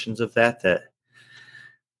variations of that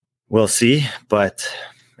we'll see, but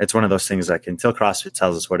it's one of those things like until CrossFit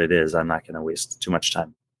tells us what it is, I'm not going to waste too much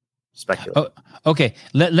time speculating. Oh, okay.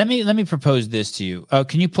 Let me propose this to you.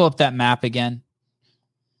 Can you pull up that map again?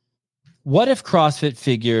 What if CrossFit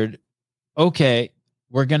figured, okay,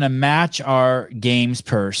 we're going to match our games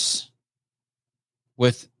purse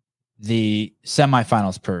with the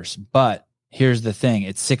semifinals purse, but here's the thing: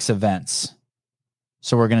 it's 6 events,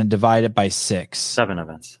 so we're going to divide it by 6. 7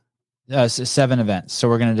 events. 7 events, so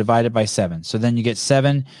we're going to divide it by 7. So then you get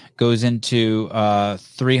 7 goes into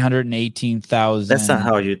 318,000. That's not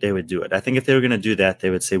how they would do it. I think if they were going to do that, they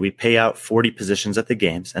would say we pay out 40 positions at the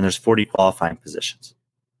games, and there's 40 qualifying positions,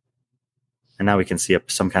 and now we can see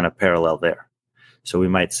some kind of parallel there. So we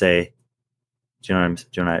might say, do you know what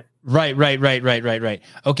I'm? Right.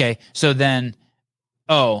 Okay. So then,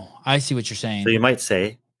 I see what you're saying. So you might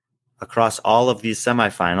say across all of these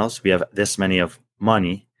semifinals, we have this many of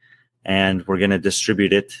money and we're going to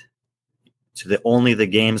distribute it to only the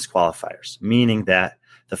games qualifiers, meaning that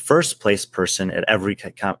the first place person at every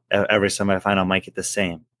semifinal might get the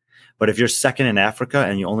same. But if you're second in Africa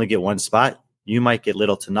and you only get 1 spot, you might get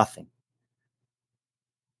little to nothing.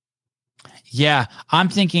 Yeah, I'm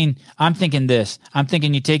thinking this. I'm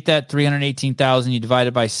thinking you take that 318,000, you divide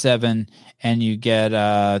it by 7, and you get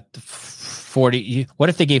 40. What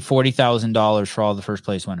if they gave $40,000 for all the first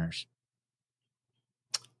place winners?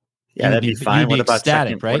 Yeah, that'd be fine. What about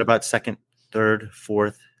ecstatic, second? Right? What about second, third,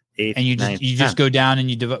 fourth, eighth? And you just go down and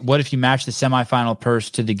you divide. What if you match the semifinal purse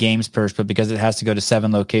to the games purse, but because it has to go to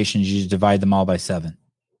 7 locations, you just divide them all by 7?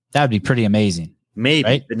 That would be pretty amazing. Maybe,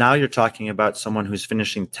 right? But now you're talking about someone who's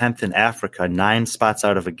finishing 10th in Africa, 9 spots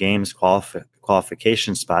out of a games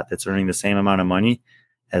qualification spot that's earning the same amount of money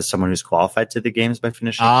as someone who's qualified to the games by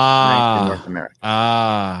finishing 9th in North America.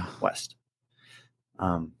 West.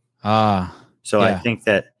 So yeah. I think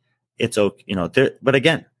that it's okay, but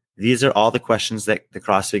again, these are all the questions that the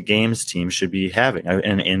CrossFit Games team should be having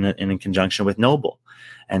in conjunction with Noble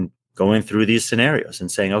and going through these scenarios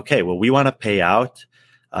and saying, okay, well, we want to pay out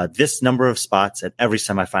this number of spots at every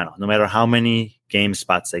semifinal, no matter how many game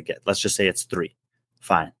spots they get. Let's just say it's 3.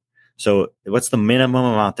 Fine. So what's the minimum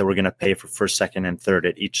amount that we're going to pay for first, second, and third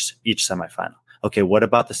at each semifinal? Okay, what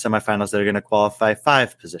about the semifinals that are going to qualify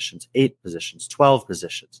 5 positions, 8 positions, 12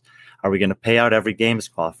 positions? Are we going to pay out every games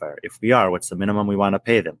qualifier? If we are, what's the minimum we want to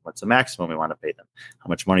pay them? What's the maximum we want to pay them? How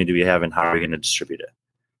much money do we have, and how are we going to distribute it?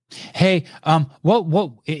 Hey,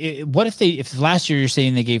 what if last year you're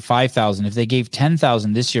saying they gave 5,000, if they gave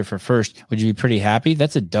 10,000 this year for first, would you be pretty happy?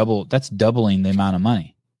 That's doubling the amount of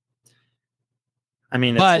money. I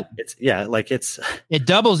mean, it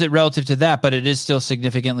doubles it relative to that, but it is still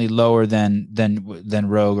significantly lower than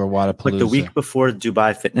Rogue or Wadapalooza. Like the week before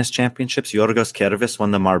Dubai Fitness Championships, Yorgos Kervis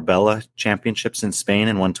won the Marbella Championships in Spain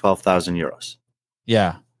and won 12,000 euros.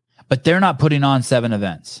 Yeah, but they're not putting on 7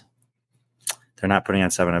 events. They're not putting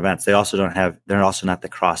on 7 events. They're also not the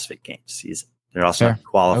CrossFit Games season. They're also not a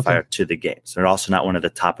qualifier to the games. They're also not one of the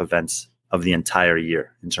top events of the entire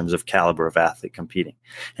year in terms of caliber of athlete competing.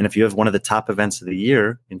 And if you have one of the top events of the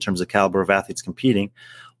year in terms of caliber of athletes competing,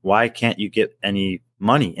 why can't you get any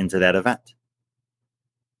money into that event?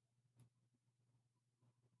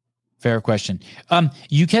 Fair question.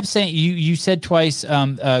 You kept saying you said twice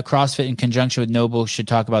CrossFit in conjunction with Noble should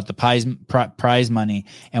talk about the prize money.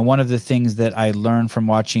 And one of the things that I learned from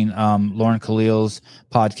watching Lauren Khalil's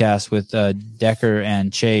podcast with Decker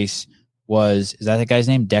and Chase is that the guy's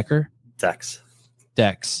name? Decker? Dex.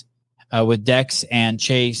 With Dex and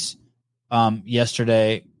Chase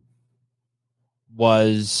yesterday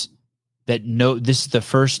was that this is the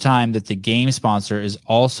first time that the game sponsor is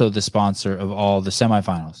also the sponsor of all the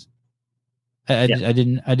semifinals. I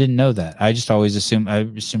didn't know that. I just always assumed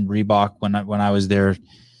Reebok when I was there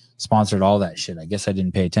sponsored all that shit. I guess I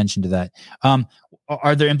didn't pay attention to that.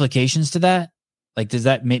 Are there implications to that? Like, does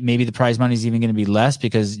that maybe the prize money is even going to be less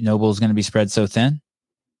because Noble is going to be spread so thin?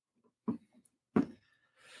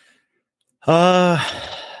 I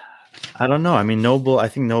don't know. I mean, I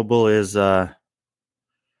think Noble has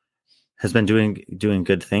been doing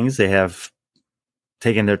good things. They have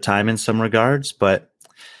taken their time in some regards, but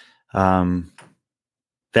I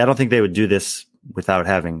don't think they would do this without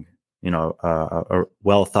having, a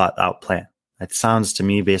well thought out plan. It sounds to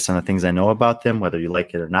me, based on the things I know about them, whether you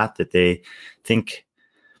like it or not, that they think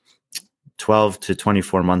 12 to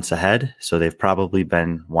 24 months ahead. So they've probably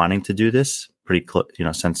been wanting to do this pretty close,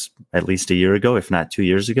 since at least a year ago, if not 2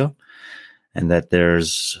 years ago. And that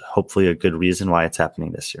there's hopefully a good reason why it's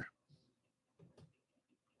happening this year.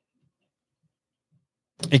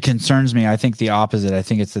 It concerns me. I think the opposite. I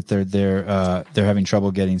think it's that they're having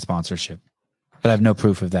trouble getting sponsorship, but I have no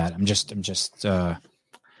proof of that.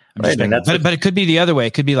 But it could be the other way.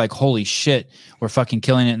 It could be like, holy shit, we're fucking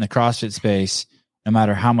killing it in the CrossFit space. No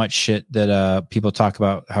matter how much shit that people talk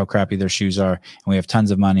about how crappy their shoes are, and we have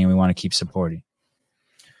tons of money and we want to keep supporting.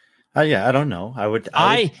 Yeah, I don't know.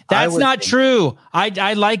 That's not true.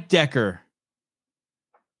 I like Decker.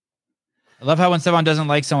 I love how when someone doesn't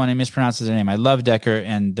like someone, he mispronounces their name. I love Decker,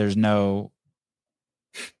 and there's no.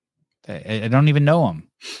 I don't even know him.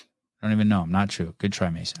 Not true. Good try,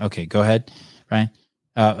 Mason. Okay, go ahead, Ryan.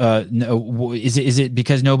 No, is it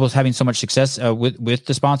because Noble's having so much success with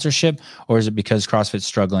the sponsorship, or is it because CrossFit's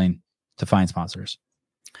struggling to find sponsors?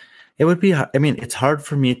 It would be. I mean, it's hard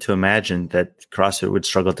for me to imagine that CrossFit would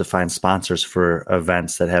struggle to find sponsors for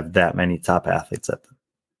events that have that many top athletes at them.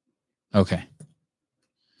 Okay.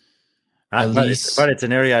 But it's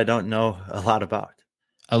an area I don't know a lot about.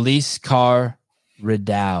 Elise Carr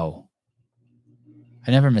Rideau.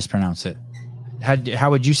 I never mispronounce it. How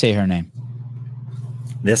would you say her name?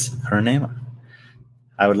 Her name?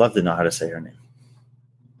 I would love to know how to say her name.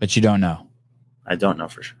 But you don't know? I don't know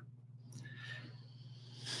for sure.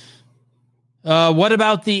 What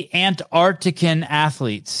about the Antarctican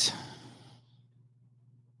athletes?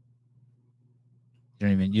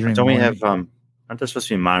 Don't we have aren't there supposed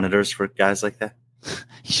to be monitors for guys like that?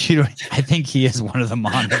 I think he is one of the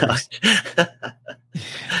monitors.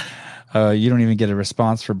 You don't even get a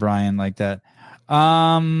response for Brian like that.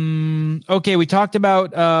 Okay, we talked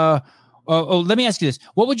about let me ask you this.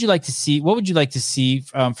 What would you like to see? What would you like to see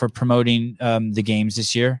for promoting the games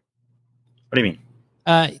this year? What do you mean?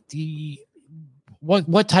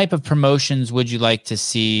 What type of promotions would you like to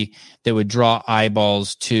see that would draw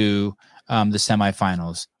eyeballs to the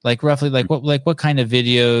semifinals? Like roughly, what kind of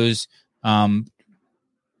videos?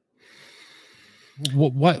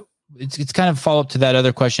 What it's kind of follow up to that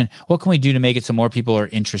other question. What can we do to make it so more people are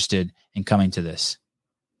interested in coming to these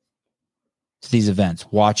events,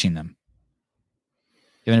 watching them?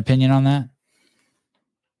 You have an opinion on that?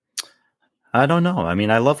 I don't know. I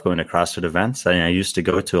mean, I love going to CrossFit events. I used to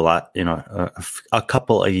go to a lot, a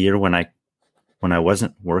couple a year when I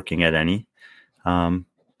wasn't working at any.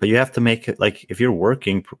 But you have to make it, like, if you're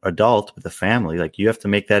working adult with a family, like, you have to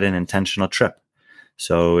make that an intentional trip.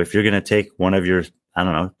 So if you're going to take one of your,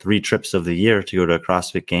 3 trips of the year to go to a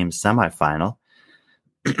CrossFit Games semifinal,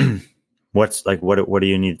 what do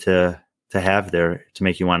you need to have there to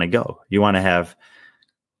make you want to go? You want to have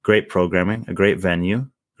great programming, a great venue,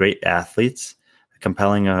 great athletes, a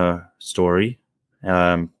compelling story,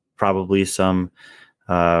 probably some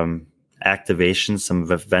activations, some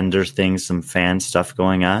vendor things, some fan stuff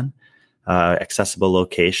going on, accessible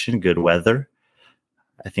location, good weather.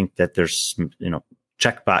 I think that there's,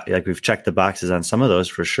 we've checked the boxes on some of those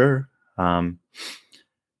for sure.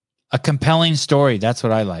 A compelling story. That's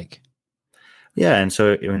what I like. Yeah. And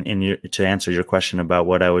so to answer your question about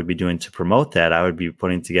what I would be doing to promote that, I would be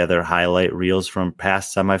putting together highlight reels from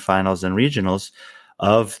past semifinals and regionals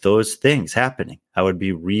of those things happening. I would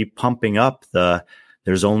be re-pumping up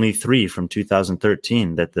there's only 3 from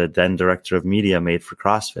 2013 that the then director of media made for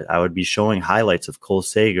CrossFit. I would be showing highlights of Cole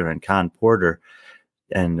Sager and Con Porter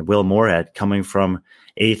and Will Moorhead coming from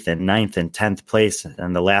 8th and 9th and 10th place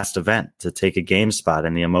in the last event to take a game spot,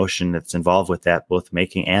 and the emotion that's involved with that, both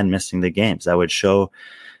making and missing the games. I would show,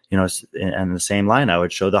 in the same line, I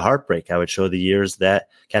would show the heartbreak. I would show the years that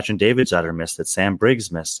Katrin Davidsdottir missed, that Sam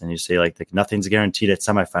Briggs missed. And you say, like nothing's guaranteed at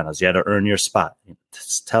semifinals. You had to earn your spot.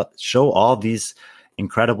 Show all these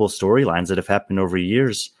incredible storylines that have happened over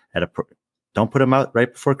years. Don't put them out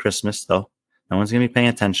right before Christmas, though. No one's going to be paying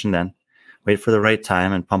attention then. Wait for the right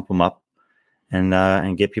time and pump them up.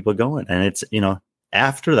 and get people going. And it's,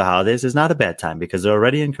 after the holidays is not a bad time because they're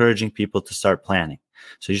already encouraging people to start planning.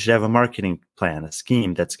 So you should have a marketing plan, a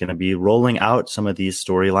scheme that's going to be rolling out some of these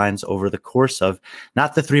storylines over the course of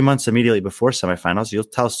not the 3 months immediately before semifinals. You'll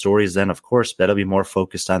tell stories then, of course, but that'll be more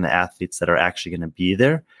focused on the athletes that are actually going to be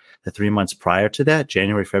there. The 3 months prior to that,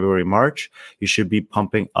 January, February, March, you should be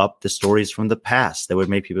pumping up the stories from the past that would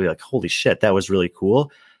make people be like, holy shit, that was really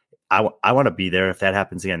cool. I want to be there if that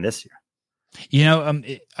happens again this year.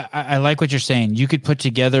 I like what you're saying. You could put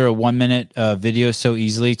together a 1 minute video so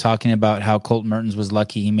easily talking about how Colt Mertens was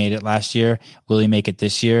lucky he made it last year. Will he make it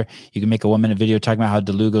this year? You can make a 1 minute video talking about how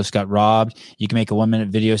DeLugos got robbed. You can make a 1 minute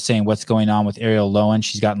video saying what's going on with Ariel Lowen.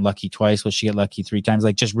 She's gotten lucky twice. Will she get lucky 3 times?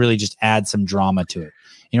 Like just add some drama to it.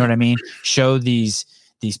 You know what I mean? Show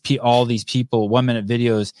all these people 1 minute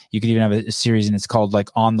videos. You could even have a series and it's called like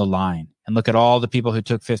On the Line, and look at all the people who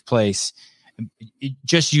took 5th place.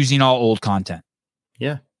 Just using all old content.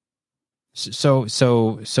 Yeah. So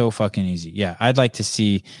fucking easy. Yeah. I'd like to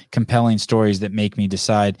see compelling stories that make me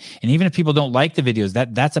decide. And even if people don't like the videos,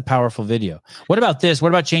 that's a powerful video. What about this? What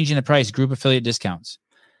about changing the price? Group affiliate discounts.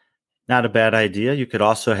 Not a bad idea. You could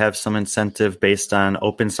also have some incentive based on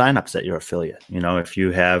open signups at your affiliate. If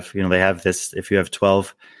you have, they have this, if you have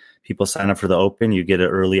 12 people sign up for the open, you get an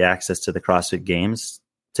early access to the CrossFit Games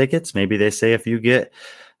tickets. Maybe they say if you get,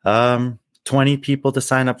 20 people to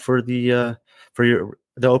sign up for the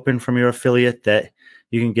open from your affiliate, that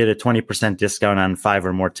you can get a 20% discount on 5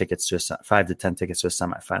 or more tickets to 5 to 10 tickets to a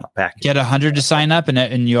semifinal package. Get 100 to sign up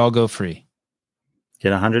and you all go free. Get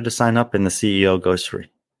 100 to sign up and the CEO goes free.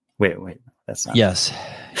 Wait, that's not. Yes.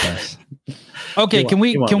 Okay. Can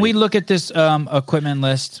we look at this equipment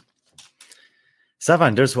list?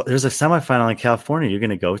 Sevan, there's a semifinal in California. You're going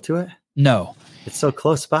to go to it? No, it's so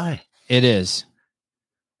close by. It is.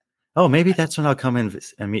 Oh, maybe that's when I'll come in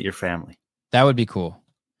and meet your family. That would be cool.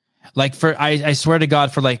 Like I swear to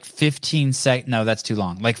God, for like 15 seconds. No, that's too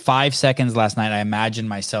long. Like 5 seconds last night, I imagined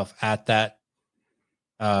myself at that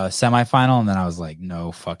semifinal. And then I was like,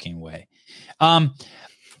 no fucking way.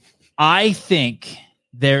 I think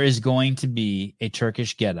there is going to be a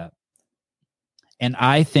Turkish getup. And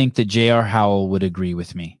I think that J.R. Howell would agree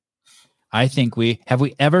with me. I think we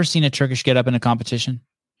ever seen a Turkish getup in a competition?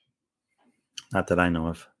 Not that I know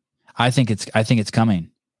of. I think it's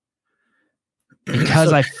coming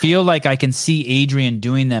because I feel like I can see Adrian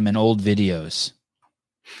doing them in old videos.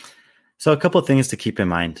 So a couple of things to keep in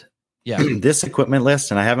mind. Yeah. This equipment list,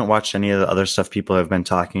 and I haven't watched any of the other stuff people have been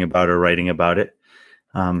talking about or writing about it,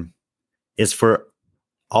 is for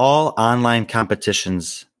all online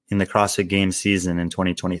competitions in the CrossFit Games season in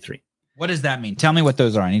 2023. What does that mean? Tell me what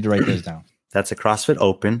those are. I need to write those down. That's a CrossFit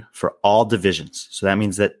Open for all divisions. So that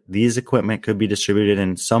means that these equipment could be distributed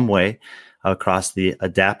in some way across the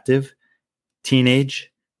adaptive,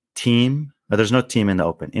 teenage, team, or there's no team in the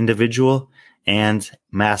Open, individual, and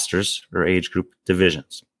masters or age group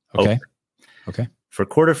divisions. Okay. Open. Okay. For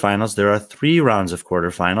quarterfinals, there are 3 rounds of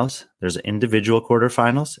quarterfinals. There's individual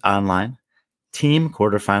quarterfinals online, team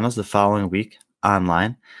quarterfinals the following week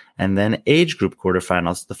online, and then age group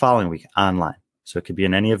quarterfinals the following week online. So it could be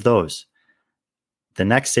in any of those. The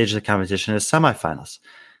next stage of the competition is semifinals.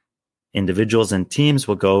 Individuals and teams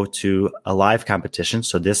will go to a live competition.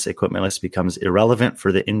 So this equipment list becomes irrelevant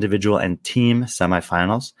for the individual and team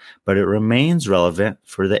semifinals, but it remains relevant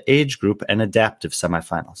for the age group and adaptive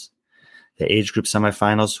semifinals. The age group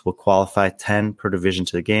semifinals will qualify 10 per division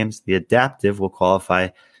to the games. The adaptive will qualify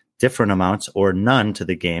different amounts or none to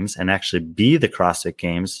the games and actually be the CrossFit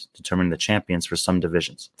Games, determining the champions for some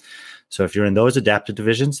divisions. So if you're in those adaptive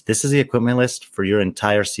divisions, this is the equipment list for your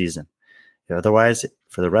entire season. Otherwise,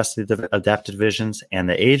 for the rest of the adaptive divisions and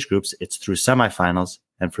the age groups, it's through semifinals.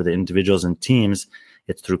 And for the individuals and teams,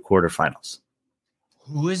 it's through quarterfinals.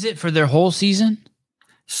 Who is it for their whole season?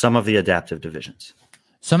 Some of the adaptive divisions.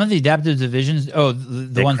 Some of the adaptive divisions? Oh,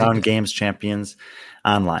 the ones crown games champions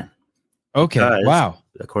online. Okay. Because, wow.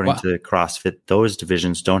 According to CrossFit, those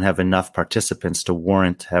divisions don't have enough participants to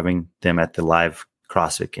warrant having them at the live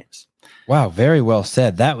CrossFit Games. Wow. Very well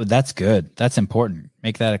said. That's good. That's important.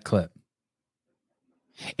 Make that a clip.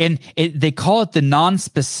 And they call it the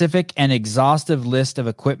non-specific and exhaustive list of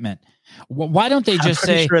equipment. Why don't they just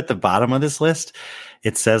say sure at the bottom of this list,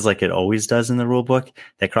 it says, like it always does in the rule book,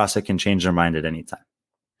 that CrossFit can change their mind at any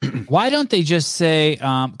time. Why don't they just say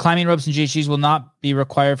climbing ropes and GHGs will not be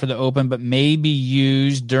required for the open, but may be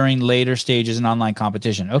used during later stages in online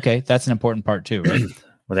competition? Okay, that's an important part too, right?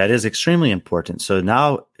 Well, that is extremely important. So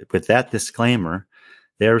now with that disclaimer,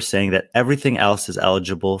 they're saying that everything else is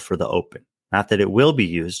eligible for the open. Not that it will be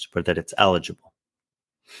used, but that it's eligible.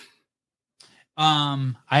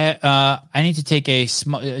 I need to take a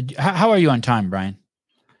small. How are you on time, Brian?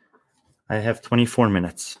 I have 24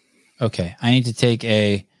 minutes. Okay, I need to take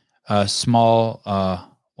a small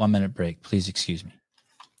 1 minute break. Please excuse me.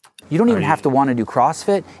 You don't even have to want to do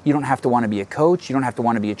CrossFit. You don't have to want to be a coach. You don't have to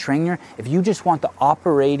want to be a trainer. If you just want the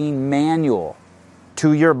operating manual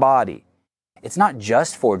to your body, it's not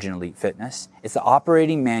just Forging Elite Fitness. It's the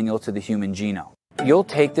operating manual to the human genome. You'll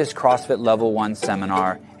take this CrossFit Level 1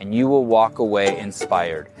 seminar and you will walk away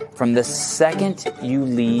inspired. From the second you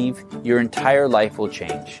leave, your entire life will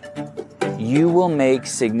change. You will make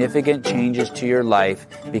significant changes to your life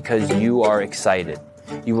because you are excited.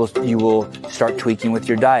 You will start tweaking with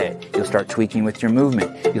your diet. You'll start tweaking with your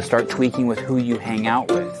movement. You'll start tweaking with who you hang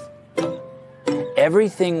out with.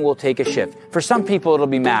 Everything will take a shift. For some people, it'll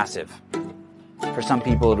be massive. For some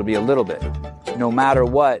people, it'll be a little bit. No matter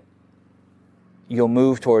what, you'll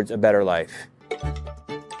move towards a better life.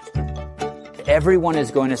 Everyone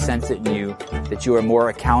is going to sense it in you that you are more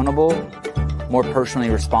accountable, more personally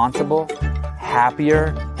responsible,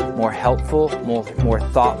 happier, more helpful, more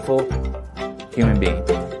thoughtful human being.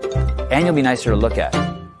 And you'll be nicer to look at.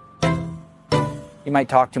 You might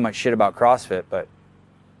talk too much shit about CrossFit, but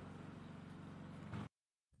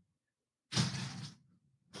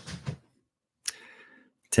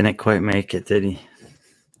didn't quite make it, did he?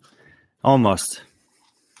 Almost.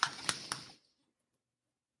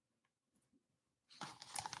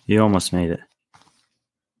 You almost made it.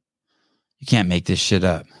 You can't make this shit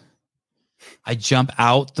up. I jump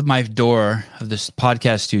out my door of this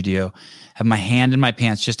podcast studio, have my hand in my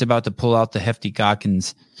pants, just about to pull out the hefty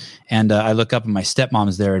Gotkins, and I look up and my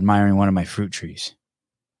stepmom's there admiring one of my fruit trees.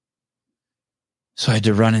 So I had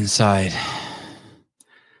to run inside.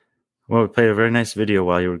 Well, we played a very nice video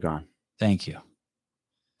while you were gone. Thank you.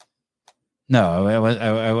 No,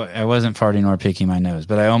 I wasn't farting or picking my nose,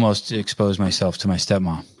 but I almost exposed myself to my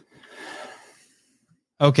stepmom.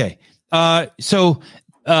 Okay. So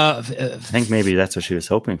I think maybe that's what she was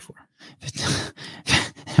hoping for.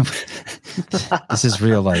 This is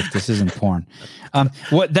real life. This isn't porn.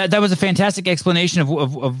 That was a fantastic explanation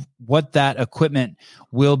of what that equipment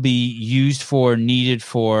will be used for, needed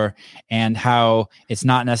for, and how it's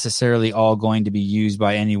not necessarily all going to be used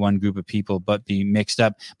by any one group of people, but be mixed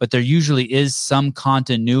up. But there usually is some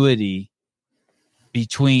continuity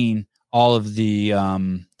between all of the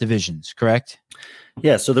divisions, correct?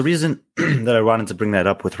 Yeah. So the reason that I wanted to bring that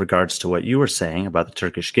up with regards to what you were saying about the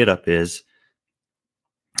Turkish get up is,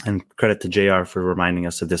 and credit to JR for reminding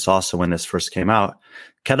us of this also when this first came out,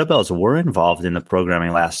 kettlebells were involved in the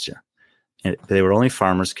programming last year. They were only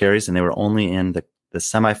farmers carries, and they were only in the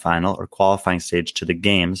semifinal or qualifying stage to the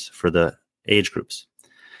games for the age groups.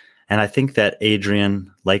 And I think that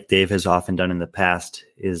Adrian, like Dave has often done in the past,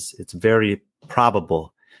 it's very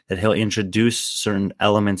probable that he'll introduce certain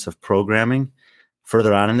elements of programming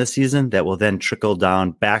further on in the season that will then trickle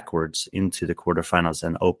down backwards into the quarterfinals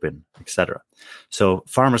and open, etc. So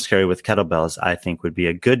farmers carry with kettlebells, I think, would be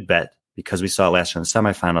a good bet, because we saw it last year in the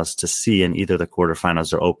semifinals, to see in either the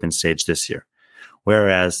quarterfinals or open stage this year.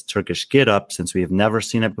 Whereas Turkish get up, since we have never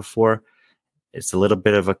seen it before, it's a little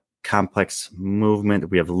bit of a complex movement.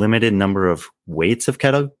 We have limited number of weights of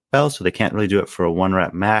kettlebells, so they can't really do it for a 1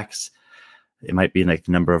 rep max. It might be like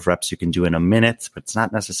the number of reps you can do in a minute, but it's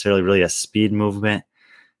not necessarily really a speed movement.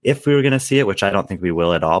 If we were going to see it, which I don't think we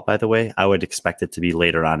will at all, by the way, I would expect it to be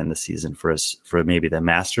later on in the season for maybe the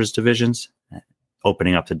Masters divisions,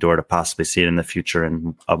 opening up the door to possibly see it in the future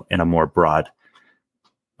in a more broad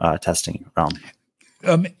testing realm.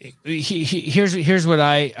 Here's what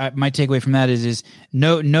my takeaway from that is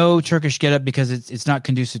no Turkish get up, because it's not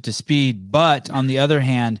conducive to speed, but on the other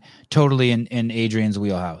hand, totally in Adrian's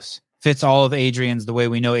wheelhouse. Fits all of Adrian's, the way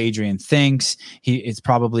we know Adrian thinks. He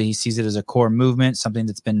sees it as a core movement, something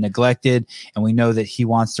that's been neglected. And we know that he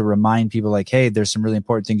wants to remind people like, hey, there's some really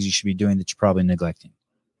important things you should be doing that you're probably neglecting.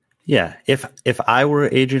 Yeah. If I were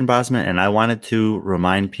Adrian Bosman and I wanted to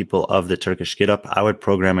remind people of the Turkish get up, I would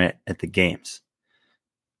program it at the games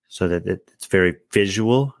so that it's very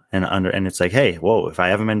visual and it's like, hey, whoa, if I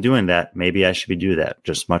haven't been doing that, maybe I should be doing that.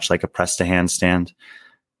 Just much like a press to handstand,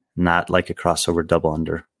 not like a crossover double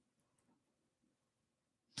under.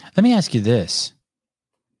 Let me ask you this.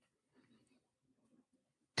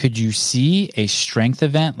 Could you see a strength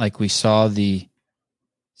event like we saw the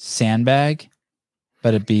sandbag,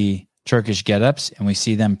 but it be Turkish get-ups, and we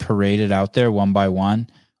see them paraded out there one by one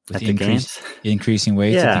with increasing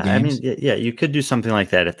weights at the games? I mean, yeah, you could do something like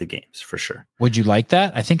that at the games for sure. Would you like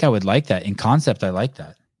that? I think I would like that. In concept, I like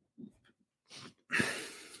that.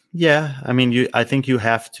 Yeah, I mean, I think you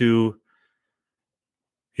have to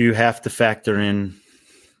factor in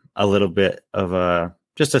a little bit of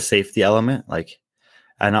just a safety element. Like,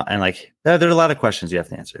 and like there are a lot of questions you have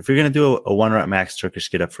to answer. If you're going to do a 1 rep max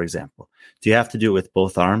Turkish get up, for example, do you have to do it with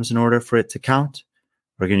both arms in order for it to count?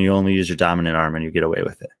 Or can you only use your dominant arm and you get away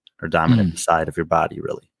with it, or dominant side of your body,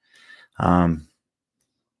 really?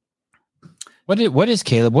 What is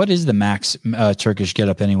Caleb? What is the max Turkish get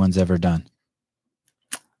up anyone's ever done?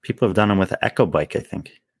 People have done them with an Echo bike, I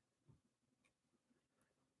think.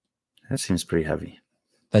 That seems pretty heavy.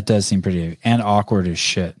 That does seem pretty heavy and awkward as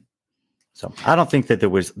shit. So I don't think that there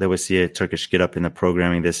was see a Turkish get up in the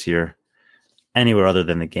programming this year anywhere other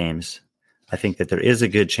than the games. I think that there is a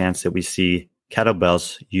good chance that we see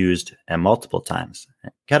kettlebells used at multiple times.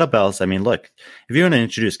 Kettlebells, I mean, look, if you're going to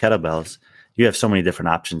introduce kettlebells, you have so many different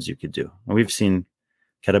options you could do. And we've seen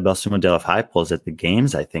kettlebell sumo deadlift high pulls at the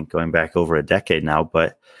games, I think, going back over a decade now.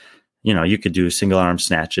 But, you know, you could do single arm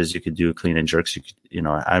snatches. You could do clean and jerks. You could, you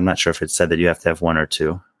know, I'm not sure if it said that you have to have 1 or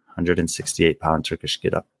 2, 168-pound Turkish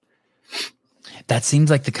get up. That seems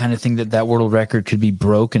like the kind of thing that world record could be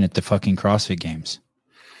broken at the fucking CrossFit Games.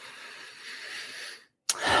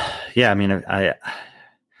 Yeah, I mean, I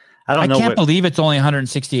don't know. I can't believe it's only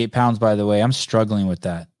 168 pounds, by the way. I'm struggling with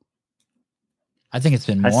that. I think it's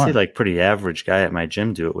been more. I see like pretty average guy at my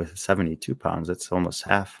gym do it with 72 pounds. That's almost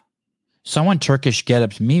half. Someone Turkish get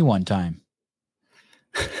up to me one time.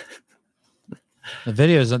 The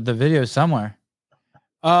video's somewhere.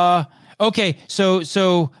 Okay, so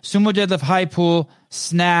sumo deadlift high pull,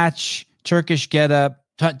 snatch, Turkish get up,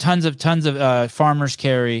 tons of farmers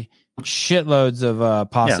carry, shitloads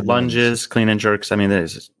of possibilities. Yeah, lunges, clean and jerks. I mean,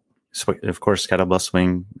 there's of course kettlebell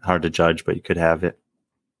swing, hard to judge, but you could have it.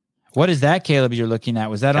 What is that, Caleb, you're looking at?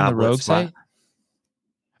 Was that on the Rogue site?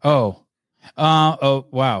 Oh,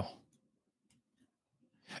 wow.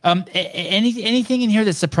 Anything in here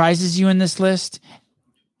that surprises you in this list?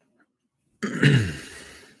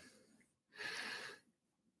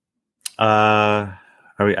 I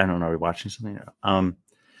don't know. Are we watching something?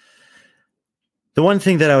 The one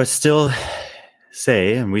thing that I would still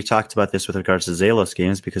say, and we talked about this with regards to Zalos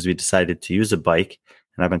games because we decided to use a bike,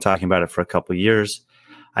 and I've been talking about it for a couple of years.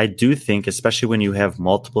 I do think, especially when you have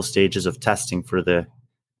multiple stages of testing for the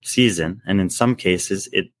season, and in some cases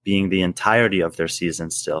it being the entirety of their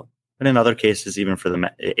season still, but in other cases, even for the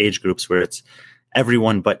age groups where it's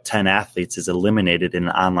everyone but 10 athletes is eliminated in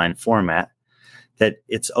an online format, that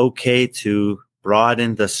it's okay to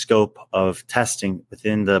broaden the scope of testing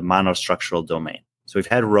within the monostructural domain. So we've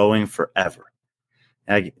had rowing forever,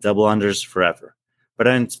 double unders forever. But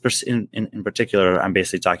in particular, I'm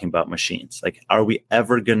basically talking about machines. Like, are we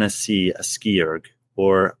ever going to see a ski erg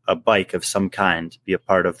or a bike of some kind be a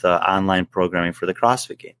part of the online programming for the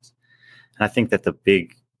CrossFit Games? And I think that the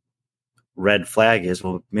big red flag is,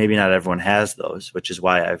 well, maybe not everyone has those, which is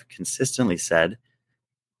why I've consistently said,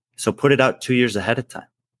 so put it out 2 years ahead of time.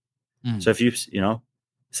 So if you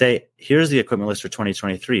say, here's the equipment list for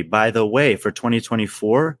 2023. By the way, for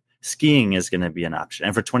 2024, skiing is going to be an option.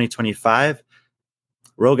 And for 2025,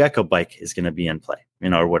 Rogue Echo Bike is going to be in play,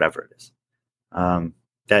 or whatever it is.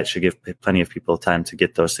 That should give plenty of people time to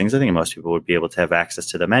get those things. I think most people would be able to have access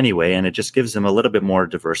to them anyway. And it just gives them a little bit more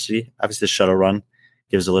diversity. Obviously, the shuttle run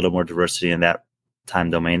gives a little more diversity in that time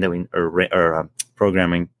domain that or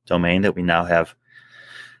programming domain that we now have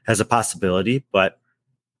as a possibility. But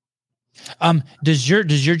does your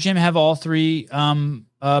gym have all three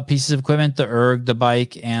pieces of equipment, the erg, the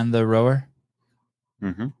bike, and the rower?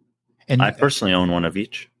 Mm-hmm. And I personally own one of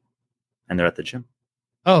each, and they're at the gym.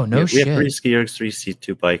 Oh, no shit. We have 3 ski ergs, 3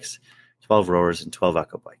 C2 bikes, 12 rowers, and 12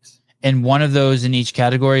 echo bikes. And one of those in each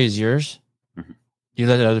category is yours? Mm-hmm. Do you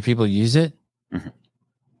let other people use it? Mm-hmm.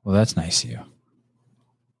 Well, that's nice of you.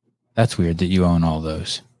 That's weird that you own all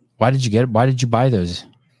those. Why did you buy those?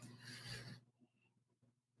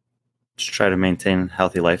 Just try to maintain a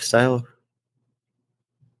healthy lifestyle.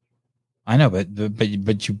 I know, but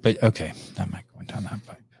okay. I'm not going down that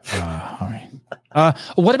pipe. All right.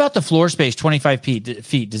 What about the floor space, 25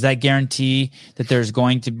 feet? Does that guarantee that there's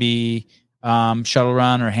going to be shuttle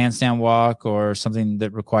run or handstand walk or something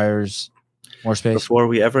that requires more space? Before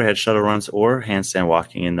we ever had shuttle runs or handstand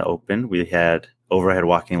walking in the open, we had overhead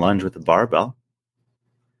walking lunge with a barbell.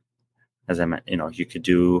 As I meant, you could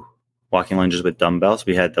do walking lunges with dumbbells.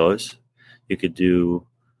 We had those. You could do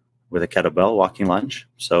with a kettlebell walking lunge.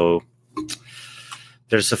 So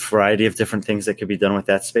there's a variety of different things that could be done with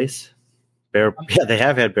that space. They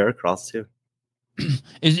have had bear crawls too.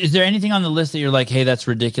 Is there anything on the list that you're like, hey, that's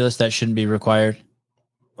ridiculous, that shouldn't be required?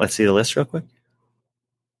 Let's see the list real quick.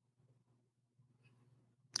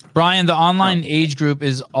 Brian, the online age group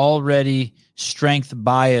is already strength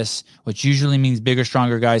bias, which usually means bigger,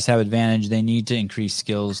 stronger guys have advantage. They need to increase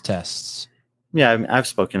skills tests. Yeah, I've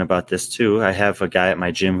spoken about this too. I have a guy at my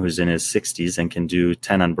gym who's in his 60s and can do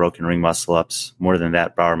 10 unbroken ring muscle ups, more than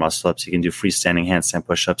that, bar muscle ups. He can do freestanding handstand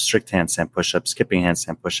push-ups, strict handstand push-ups, skipping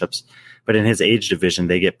handstand push-ups. But in his age division,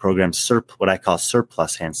 they get programmed what I call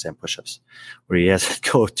surplus handstand push-ups, where he has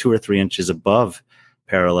to go 2 or 3 inches above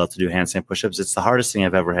parallel to do handstand push-ups. It's the hardest thing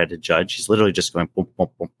I've ever had to judge. He's literally just going boom, boom,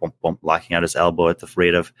 boom, boom, boom, locking out his elbow at the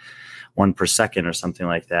rate of 1 per second or something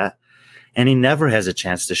like that. And he never has a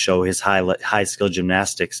chance to show his high skill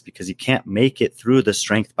gymnastics because he can't make it through the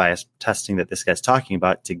strength bias testing that this guy's talking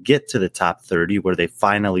about to get to the top 30 where they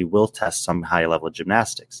finally will test some high level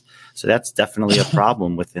gymnastics. So that's definitely a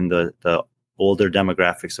problem within the older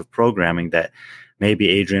demographics of programming that maybe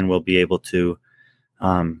Adrian will be able to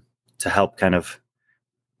help kind of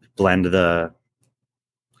blend the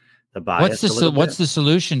bias. What's the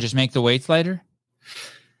solution? Just make the weights lighter?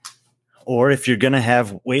 Or if you're going to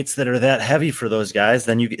have weights that are that heavy for those guys,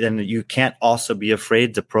 then you can't also be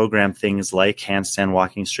afraid to program things like handstand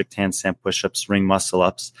walking, strict handstand push-ups, ring muscle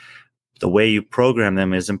ups. The way you program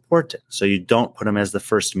them is important. So you don't put them as the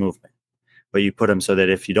first movement, but you put them so that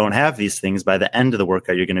if you don't have these things, by the end of the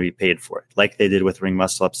workout, you're going to be paid for it. Like they did with ring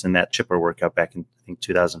muscle ups in that chipper workout back in, I think,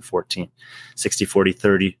 2014, 60, 40,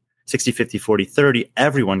 30, 60, 50, 40, 30,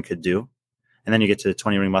 everyone could do. And then you get to the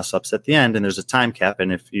 20 ring muscle ups at the end, and there's a time cap.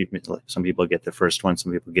 And some people get the first one,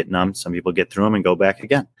 some people get numb, some people get through them and go back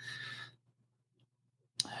again.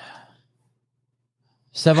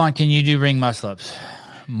 Sevan, can you do ring muscle ups?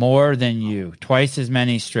 More than you, twice as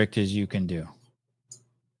many strict as you can do.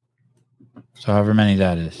 So however many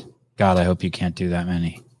that is. God, I hope you can't do that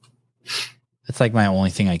many. That's like my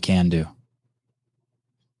only thing I can do.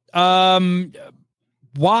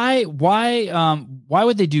 Why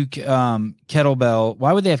would they do kettlebell?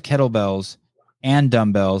 Why would they have kettlebells and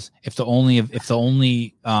dumbbells if the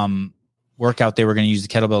only workout they were going to use the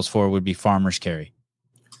kettlebells for would be farmer's carry?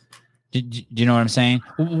 Do you know what I'm saying?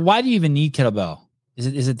 Why do you even need kettlebell?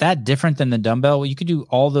 Is it that different than the dumbbell? Well, you could do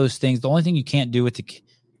all those things. The only thing you can't do with you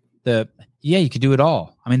could do it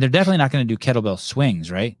all. I mean, they're definitely not going to do kettlebell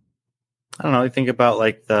swings, right? I don't know. You think about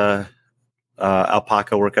like the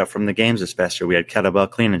alpaca workout from the games this past year. We had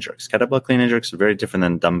kettlebell clean and jerks. Kettlebell clean and jerks are very different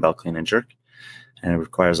than dumbbell clean and jerk, and it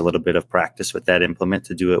requires a little bit of practice with that implement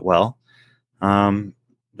to do it well.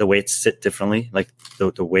 The weights sit differently. Like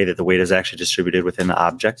the way that the weight is actually distributed within the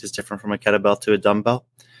object is different from a kettlebell to a dumbbell.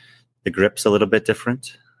 The grip's a little bit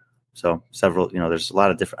different. So there's a lot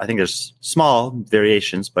of different. I think there's small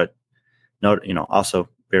variations, but also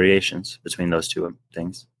variations between those two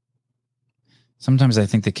things. Sometimes I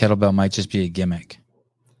think the kettlebell might just be a gimmick.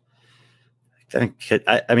 I think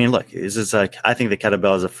I think the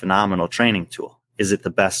kettlebell is a phenomenal training tool. Is it the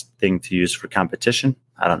best thing to use for competition?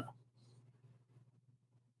 I don't know.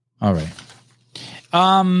 All right.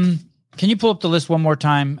 Can you pull up the list one more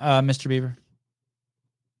time, Mr. Beaver?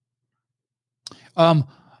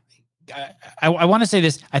 I want to say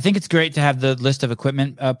this. I think it's great to have the list of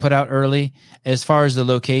equipment put out early. As far as the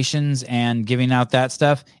locations and giving out that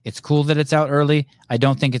stuff, it's cool that it's out early. I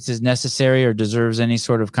don't think it's as necessary or deserves any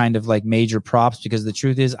sort of kind of like major props, because the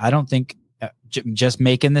truth is, I don't think, just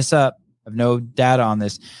making this up, I have no data on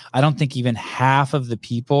this, I don't think even half of the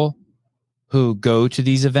people who go to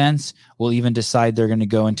these events will even decide they're going to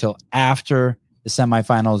go until after the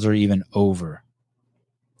semifinals are even over.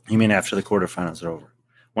 You mean after the quarterfinals are over?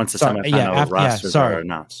 Once the semifinal rosters are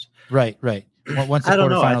announced. Right. Once the I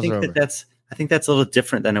don't know. I quarterfinals think are over. I think that's a little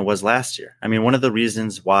different than it was last year. I mean, one of the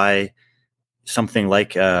reasons why something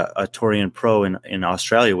like a Torian Pro in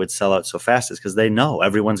Australia would sell out so fast is because they know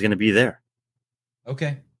everyone's going to be there.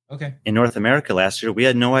 Okay. In North America last year, we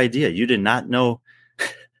had no idea. You did not know.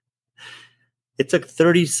 It took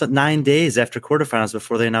 39 days after quarterfinals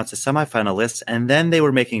before they announced the semifinal lists, and then they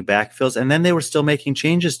were making backfills, and then they were still making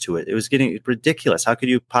changes to it. It was getting ridiculous. How could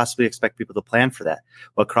you possibly expect people to plan for that?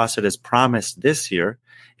 What CrossFit has promised this year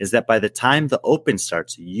is that by the time the Open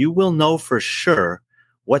starts, you will know for sure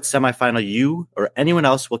what semifinal you or anyone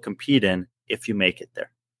else will compete in if you make it there.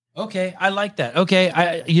 Okay, I like that.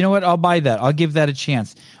 Okay, you know what? I'll buy that. I'll give that a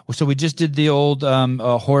chance. So we just did the old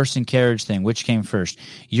horse and carriage thing. Which came first?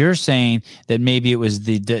 You're saying that maybe it was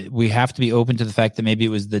we have to be open to the fact that maybe it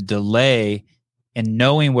was the delay in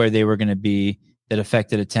knowing where they were going to be that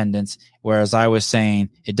affected attendance, whereas I was saying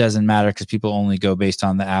it doesn't matter because people only go based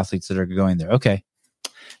on the athletes that are going there. Okay.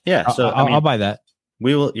 Yeah, so I'll buy that.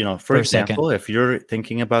 We will, for example, if you're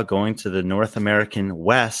thinking about going to the North American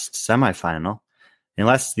West semifinal,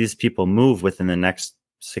 unless these people move within the next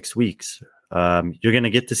 6 weeks, you're going to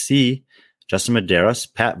get to see Justin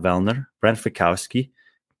Medeiros, Pat Vellner, Brent Fikowski,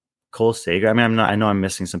 Cole Sager. I mean, I know I'm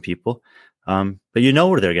missing some people, but you know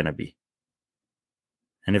where they're going to be.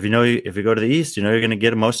 And if you go to the East, you know you're going to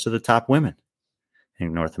get most of the top women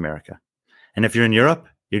in North America. And if you're in Europe,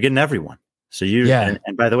 you're getting everyone. So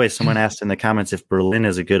and by the way, someone asked in the comments if Berlin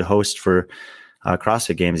is a good host for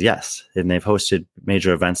CrossFit Games. Yes, and they've hosted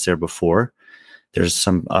major events there before. There's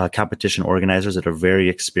some competition organizers that are very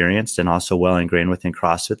experienced and also well ingrained within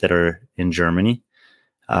CrossFit that are in Germany.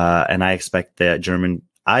 And I expect that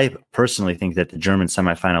I personally think that the German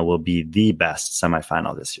semifinal will be the best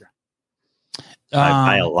semifinal this year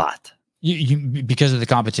by a lot. Because of the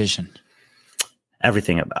competition.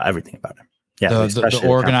 Everything about it. Yeah, the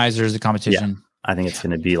organizers, the competition. Yeah, I think it's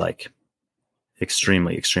going to be like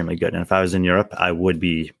extremely, extremely good. And if I was in Europe, I would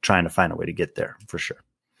be trying to find a way to get there for sure.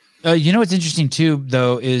 You know what's interesting too,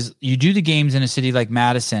 though, is you do the games in a city like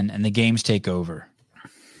Madison and the games take over.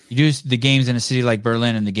 You do the games in a city like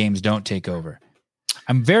Berlin and the games don't take over.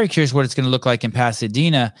 I'm very curious what it's going to look like in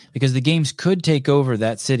Pasadena because the games could take over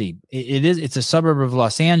that city. It's a suburb of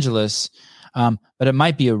Los Angeles, but it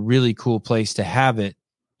might be a really cool place to have it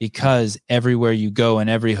because everywhere you go and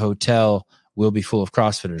every hotel will be full of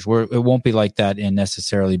CrossFitters. It won't be like that in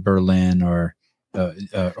necessarily Berlin or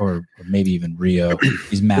maybe even Rio.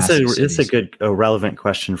 These massive cities. It's a relevant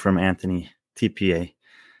question from Anthony TPA.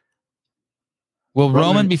 Will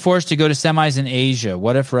Roman be forced to go to semis in Asia?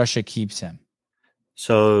 What if Russia keeps him?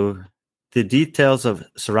 So the details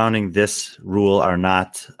surrounding this rule are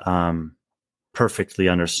not perfectly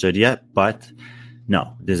understood yet, but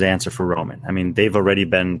no, there's the answer for Roman. I mean, they've already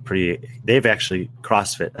been they've actually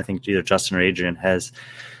CrossFit. I think either Justin or Adrian has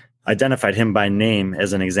identified him by name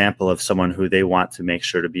as an example of someone who they want to make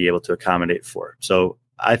sure to be able to accommodate for. So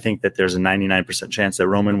I think that there's a 99% chance that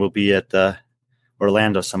Roman will be at the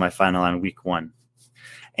Orlando semifinal on week 1.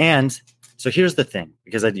 And so here's the thing,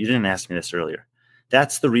 because you didn't ask me this earlier.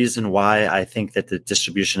 That's the reason why I think that the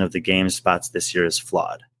distribution of the game spots this year is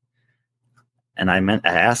flawed. And I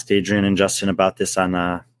asked Adrian and Justin about this on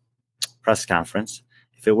a press conference.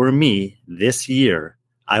 If it were me this year,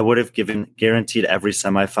 I would have guaranteed every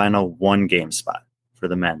semifinal 1 game spot for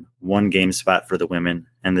the men, 1 game spot for the women,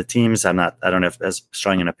 and the teams I don't have as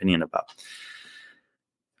strong an opinion about.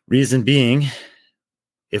 Reason being,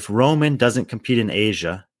 if Roman doesn't compete in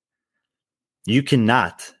Asia, you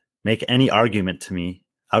cannot make any argument to me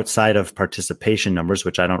outside of participation numbers,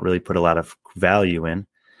 which I don't really put a lot of value in,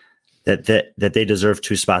 that they deserve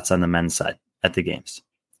 2 spots on the men's side at the games.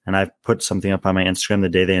 And I put something up on my Instagram the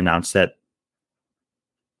day they announced that,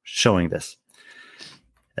 showing this.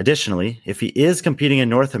 Additionally, if he is competing in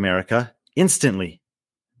North America, instantly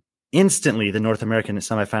the North American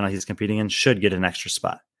semifinal he's competing in should get an extra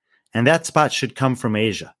spot. And that spot should come from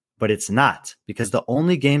Asia, but it's not, because the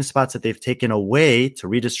only game spots that they've taken away to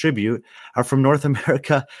redistribute are from North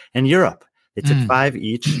America and Europe. They took 5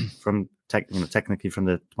 each from technically from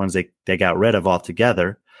the ones they got rid of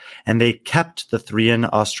altogether. And they kept the 3 in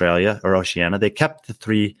Australia or Oceania. They kept the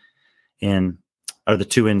 3 the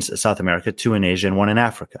 2 in South America, 2 in Asia, and 1 in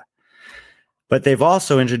Africa. But they've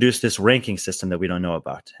also introduced this ranking system that we don't know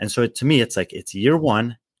about. And so to me, it's like, it's year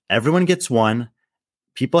 1. Everyone gets 1.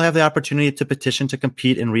 People have the opportunity to petition to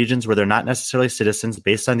compete in regions where they're not necessarily citizens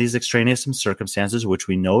based on these extraneous circumstances, which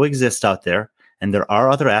we know exist out there. And there are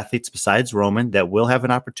other athletes besides Roman that will have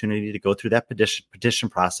an opportunity to go through that petition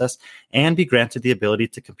process and be granted the ability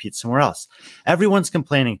to compete somewhere else. Everyone's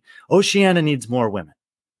complaining, Oceania needs more women.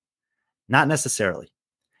 Not necessarily.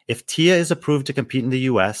 If Tia is approved to compete in the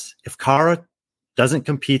U.S., if Cara doesn't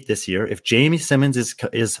compete this year, if Jamie Simmons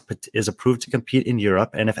is approved to compete in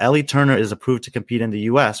Europe, and if Ellie Turner is approved to compete in the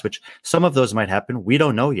U.S., which some of those might happen, we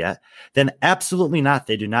don't know yet, then absolutely not.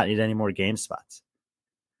 They do not need any more game spots.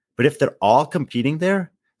 But if they're all competing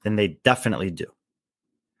there, then they definitely do.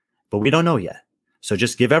 But we don't know yet. So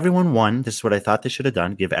just give everyone 1. This is what I thought they should have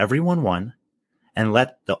done. Give everyone 1. And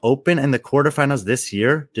let the open and the quarterfinals this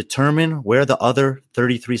year determine where the other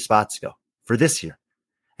 33 spots go for this year.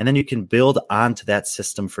 And then you can build onto that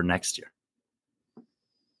system for next year.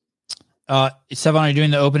 Sevan, are you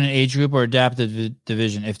doing the open and age group or adaptive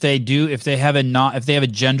division? If they have a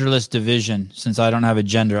genderless division, since I don't have a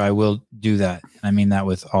gender, I will do that. I mean that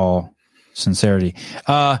with all sincerity.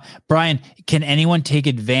 Brian, can anyone take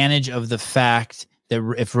advantage of the fact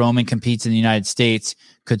that if Roman competes in the United States,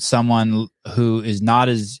 could someone who's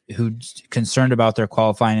concerned about their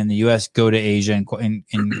qualifying in the U.S. go to Asia and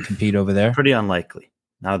compete over there? Pretty unlikely.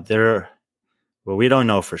 Now we don't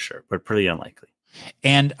know for sure, but pretty unlikely.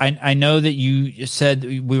 And I know that you said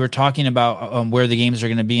we were talking about where the games are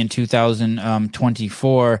going to be in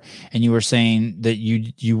 2024, and you were saying that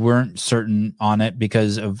you weren't certain on it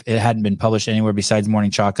because of it hadn't been published anywhere besides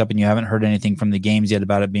Morning Chalk Up, and you haven't heard anything from the games yet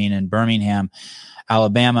about it being in Birmingham,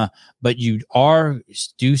 Alabama. But you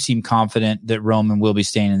do seem confident that Roman will be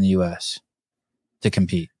staying in the U.S. to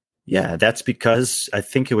compete. Yeah, that's because I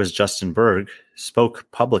think it was Justin Berg spoke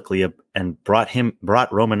publicly and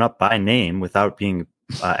brought Roman up by name without being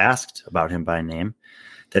asked about him by name.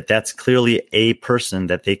 That's clearly a person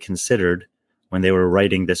that they considered when they were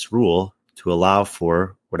writing this rule to allow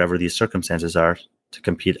for whatever these circumstances are to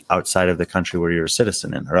compete outside of the country where you're a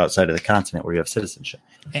citizen in, or outside of the continent where you have citizenship.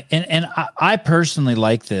 And I personally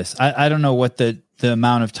like this. I don't know what the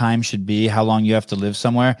amount of time should be, how long you have to live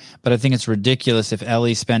somewhere, but I think it's ridiculous if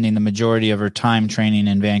Ellie's spending the majority of her time training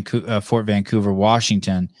in Fort Vancouver,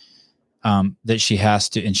 Washington, that she has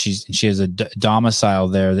to, and she has a domicile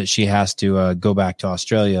there, that she has to go back to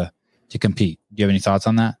Australia to compete. Do you have any thoughts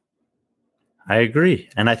on that? I agree.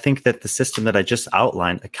 And I think that the system that I just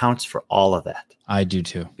outlined accounts for all of that. I do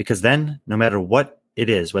too. Because then no matter what it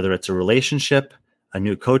is, whether it's a relationship, a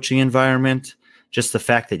new coaching environment, just the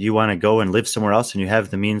fact that you want to go and live somewhere else and you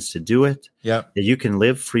have the means to do it, that you can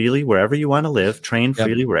live freely wherever you want to live, train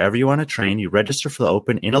freely wherever you want to train. You register for the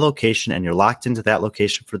Open in a location and you're locked into that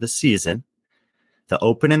location for the season. The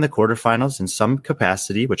Open and the quarterfinals in some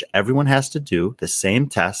capacity, which everyone has to do, the same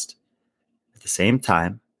test at the same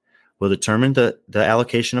time, will determine the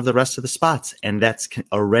allocation of the rest of the spots. And that's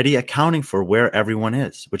already accounting for where everyone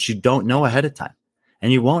is, which you don't know ahead of time.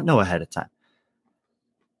 And you won't know ahead of time.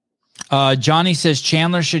 Johnny says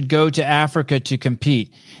Chandler should go to Africa to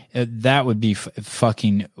compete. That would be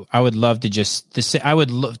fucking. I would love to just.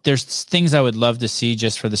 There's things I would love to see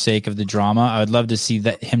just for the sake of the drama. I would love to see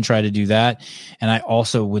him try to do that, and I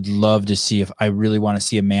also would love to see if I really want to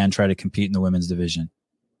see a man try to compete in the women's division.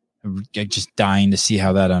 I'm just dying to see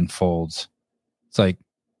how that unfolds. It's like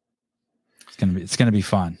it's gonna be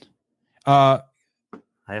fun. I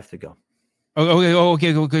have to go.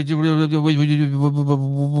 Okay. One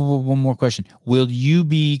more question. Will you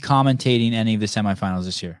be commentating any of the semifinals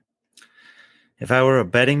this year? If I were a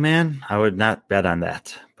betting man, I would not bet on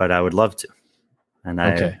that, but I would love to. And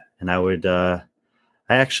I would. I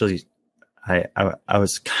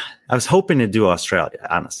was hoping to do Australia.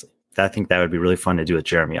 Honestly, I think that would be really fun to do with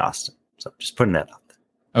Jeremy Austin. So just putting that out there.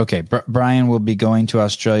 Okay, Brian will be going to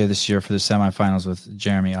Australia this year for the semifinals with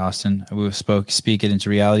Jeremy Austin. We will speak it into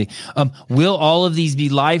reality. Will all of these be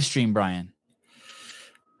live streamed, Brian?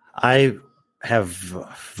 I have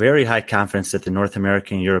very high confidence that the North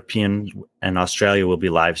American, European, and Australia will be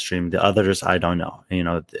live streamed. The others, I don't know.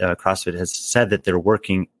 CrossFit has said that they're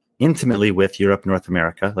working intimately with Europe, North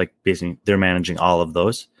America, like basically they're managing all of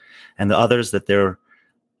those, and the others that they're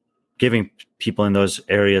giving people in those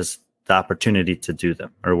areas the opportunity to do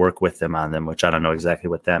them or work with them on them, which I don't know exactly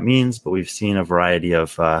what that means, but we've seen a variety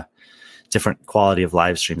of different quality of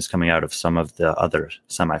live streams coming out of some of the other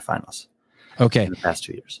semifinals. Okay. In the past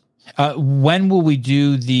 2 years. When will we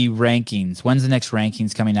do the rankings? When's the next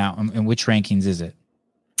rankings coming out, and which rankings is it?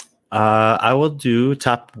 I will do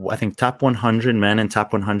top 100 men and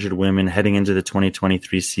top 100 women heading into the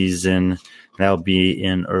 2023 season. That'll be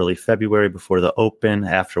in early February before the Open,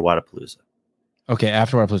 after Wadapalooza. Okay,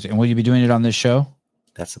 after Wadapalooza. And will you be doing it on this show?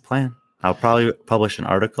 That's the plan. I'll probably publish an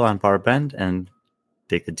article on Bar Bend and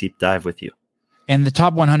take a deep dive with you. And the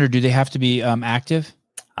top 100, do they have to be active?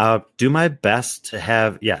 I'll do my best to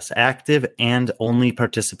have, active and only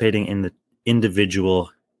participating in the individual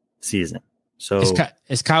season. So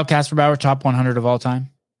is Kyle Kasperbauer top 100 of all time?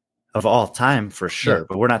 Of all time, for sure.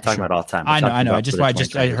 But we're not talking about all time. I know.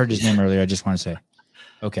 I heard his name earlier. I just want to say.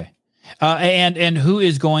 Okay. And who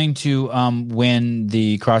is going to win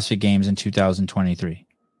the CrossFit Games in 2023?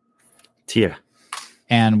 Tia.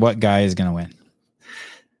 And what guy is going to win?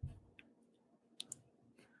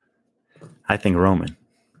 I think Roman.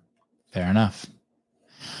 Fair enough.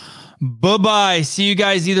 Bye-bye. See you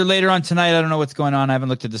guys either later on tonight. I don't know what's going on. I haven't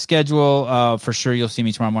looked at the schedule. For sure, you'll see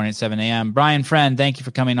me tomorrow morning at 7 a.m. Brian Friend, thank you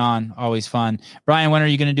for coming on. Always fun. Brian, when are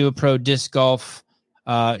you going to do a pro disc golf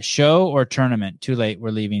show or tournament? Too late. We're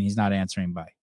leaving. He's not answering. Bye.